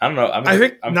 I don't know.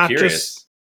 I'm curious.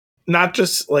 Not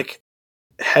just like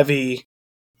heavy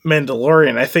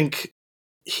Mandalorian. I think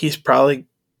he's probably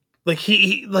Like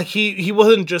he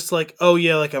wasn't just like, oh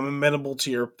yeah, like I'm amenable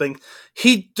to your thing.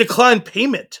 He declined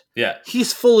payment. Yeah.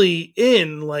 He's fully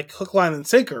in, like, hook, line, and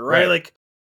sinker, right? Right. Like,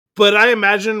 but I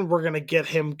imagine we're gonna get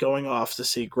him going off to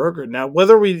see Grogu. Now,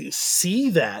 whether we see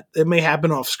that, it may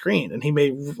happen off screen, and he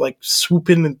may like swoop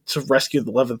in to rescue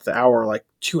the 11th hour, like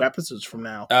 2 episodes from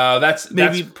now. That's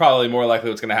probably more likely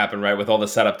what's going to happen, right? With all the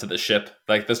setup to the ship,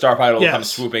 like the Starfighter will come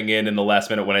swooping in the last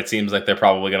minute when it seems like they're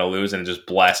probably going to lose, and just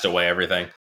blast away everything.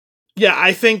 Yeah,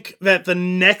 I think that the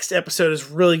next episode is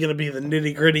really going to be the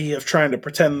nitty gritty of trying to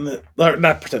defend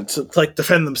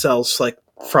themselves, like,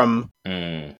 from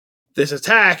this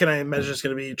attack, and I imagine it's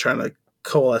going to be trying to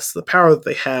coalesce the power that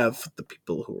they have, the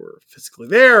people who are physically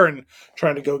there, and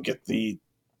trying to go get the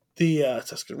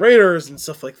Tusken Raiders and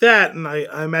stuff like that. And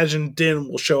I imagine Din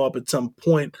will show up at some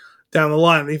point down the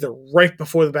line, either right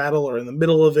before the battle or in the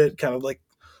middle of it, kind of like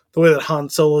the way that Han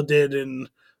Solo did in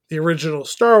the original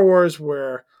Star Wars,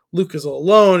 where Luke is all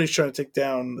alone. He's trying to take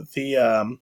down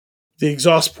the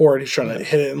exhaust port. He's trying to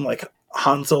hit it, and like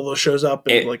Han Solo shows up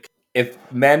and if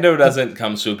Mando doesn't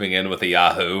come swooping in with a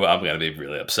Yahoo, I'm going to be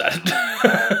really upset.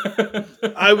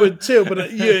 I would too,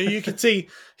 but you could see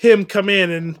him come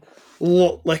in and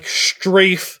like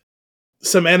strafe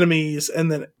some enemies,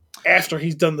 and then after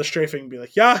he's done the strafing, be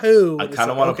like, Yahoo! I kind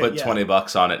of want to put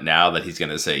 $20 on it now that he's going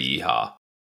to say yeehaw.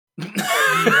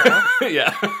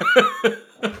 Yeah.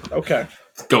 Okay.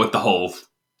 Go with the whole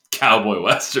cowboy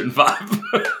western vibe.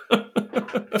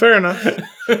 Fair enough.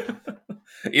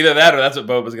 Either that or that's what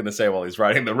Boba's going to say while he's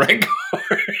riding the Rancor.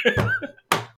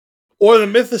 Or the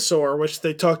Mythosaur, which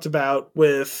they talked about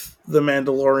with the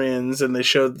Mandalorians, and they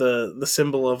showed the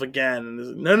symbol of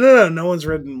again. No one's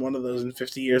ridden one of those in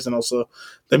 50 years, and also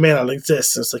they may not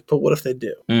exist. And it's like, but what if they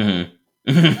do? Mm-hmm.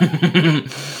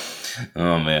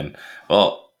 Oh, man.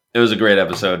 Well, it was a great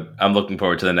episode. I'm looking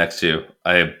forward to the next 2.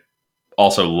 I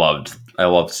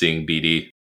loved seeing BD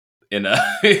in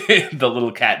the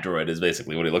little cat droid is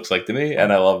basically what he looks like to me,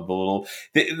 and I love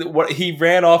what he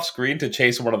ran off screen to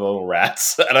chase one of the little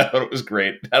rats, and I thought it was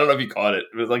great. I don't know if you caught it.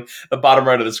 It was like the bottom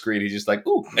right of the screen. He's just like,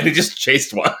 ooh, and he just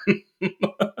chased one.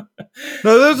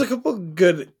 No, there's a couple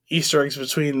good Easter eggs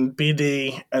between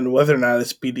BD and whether or not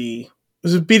it's BD.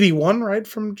 Was it BD1, right?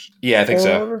 Yeah, I think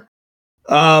so.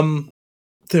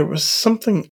 There was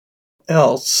something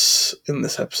else in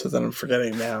this episode that I'm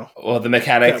forgetting now. Well, the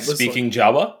mechanic speaking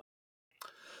Jawa.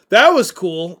 That was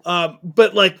cool,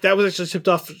 but like that was actually tipped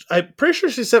off. I'm pretty sure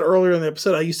she said earlier in the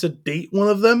episode I used to date one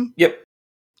of them. Yep.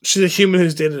 She's a human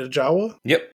who's dated a Jawa.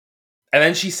 Yep. And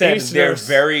then she said they're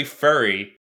very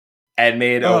furry and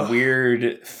made a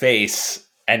weird face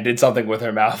and did something with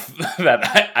her mouth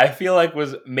that I feel like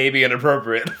was maybe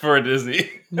inappropriate for a Disney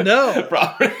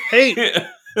property. Hey.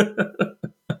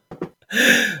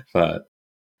 But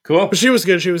cool. But she was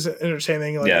good. She was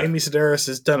entertaining. Amy Sedaris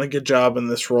has done a good job in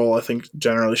this role. I think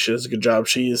generally she does a good job.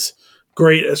 She's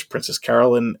great as Princess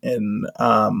Carolyn in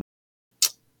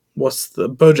what's the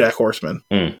BoJack Horseman.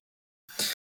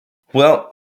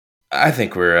 Well, I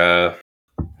think we're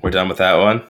done with that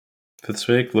one for this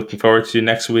week. Looking forward to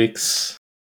next week's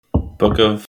Book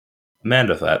of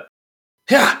Mando Fett.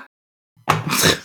 Yeah.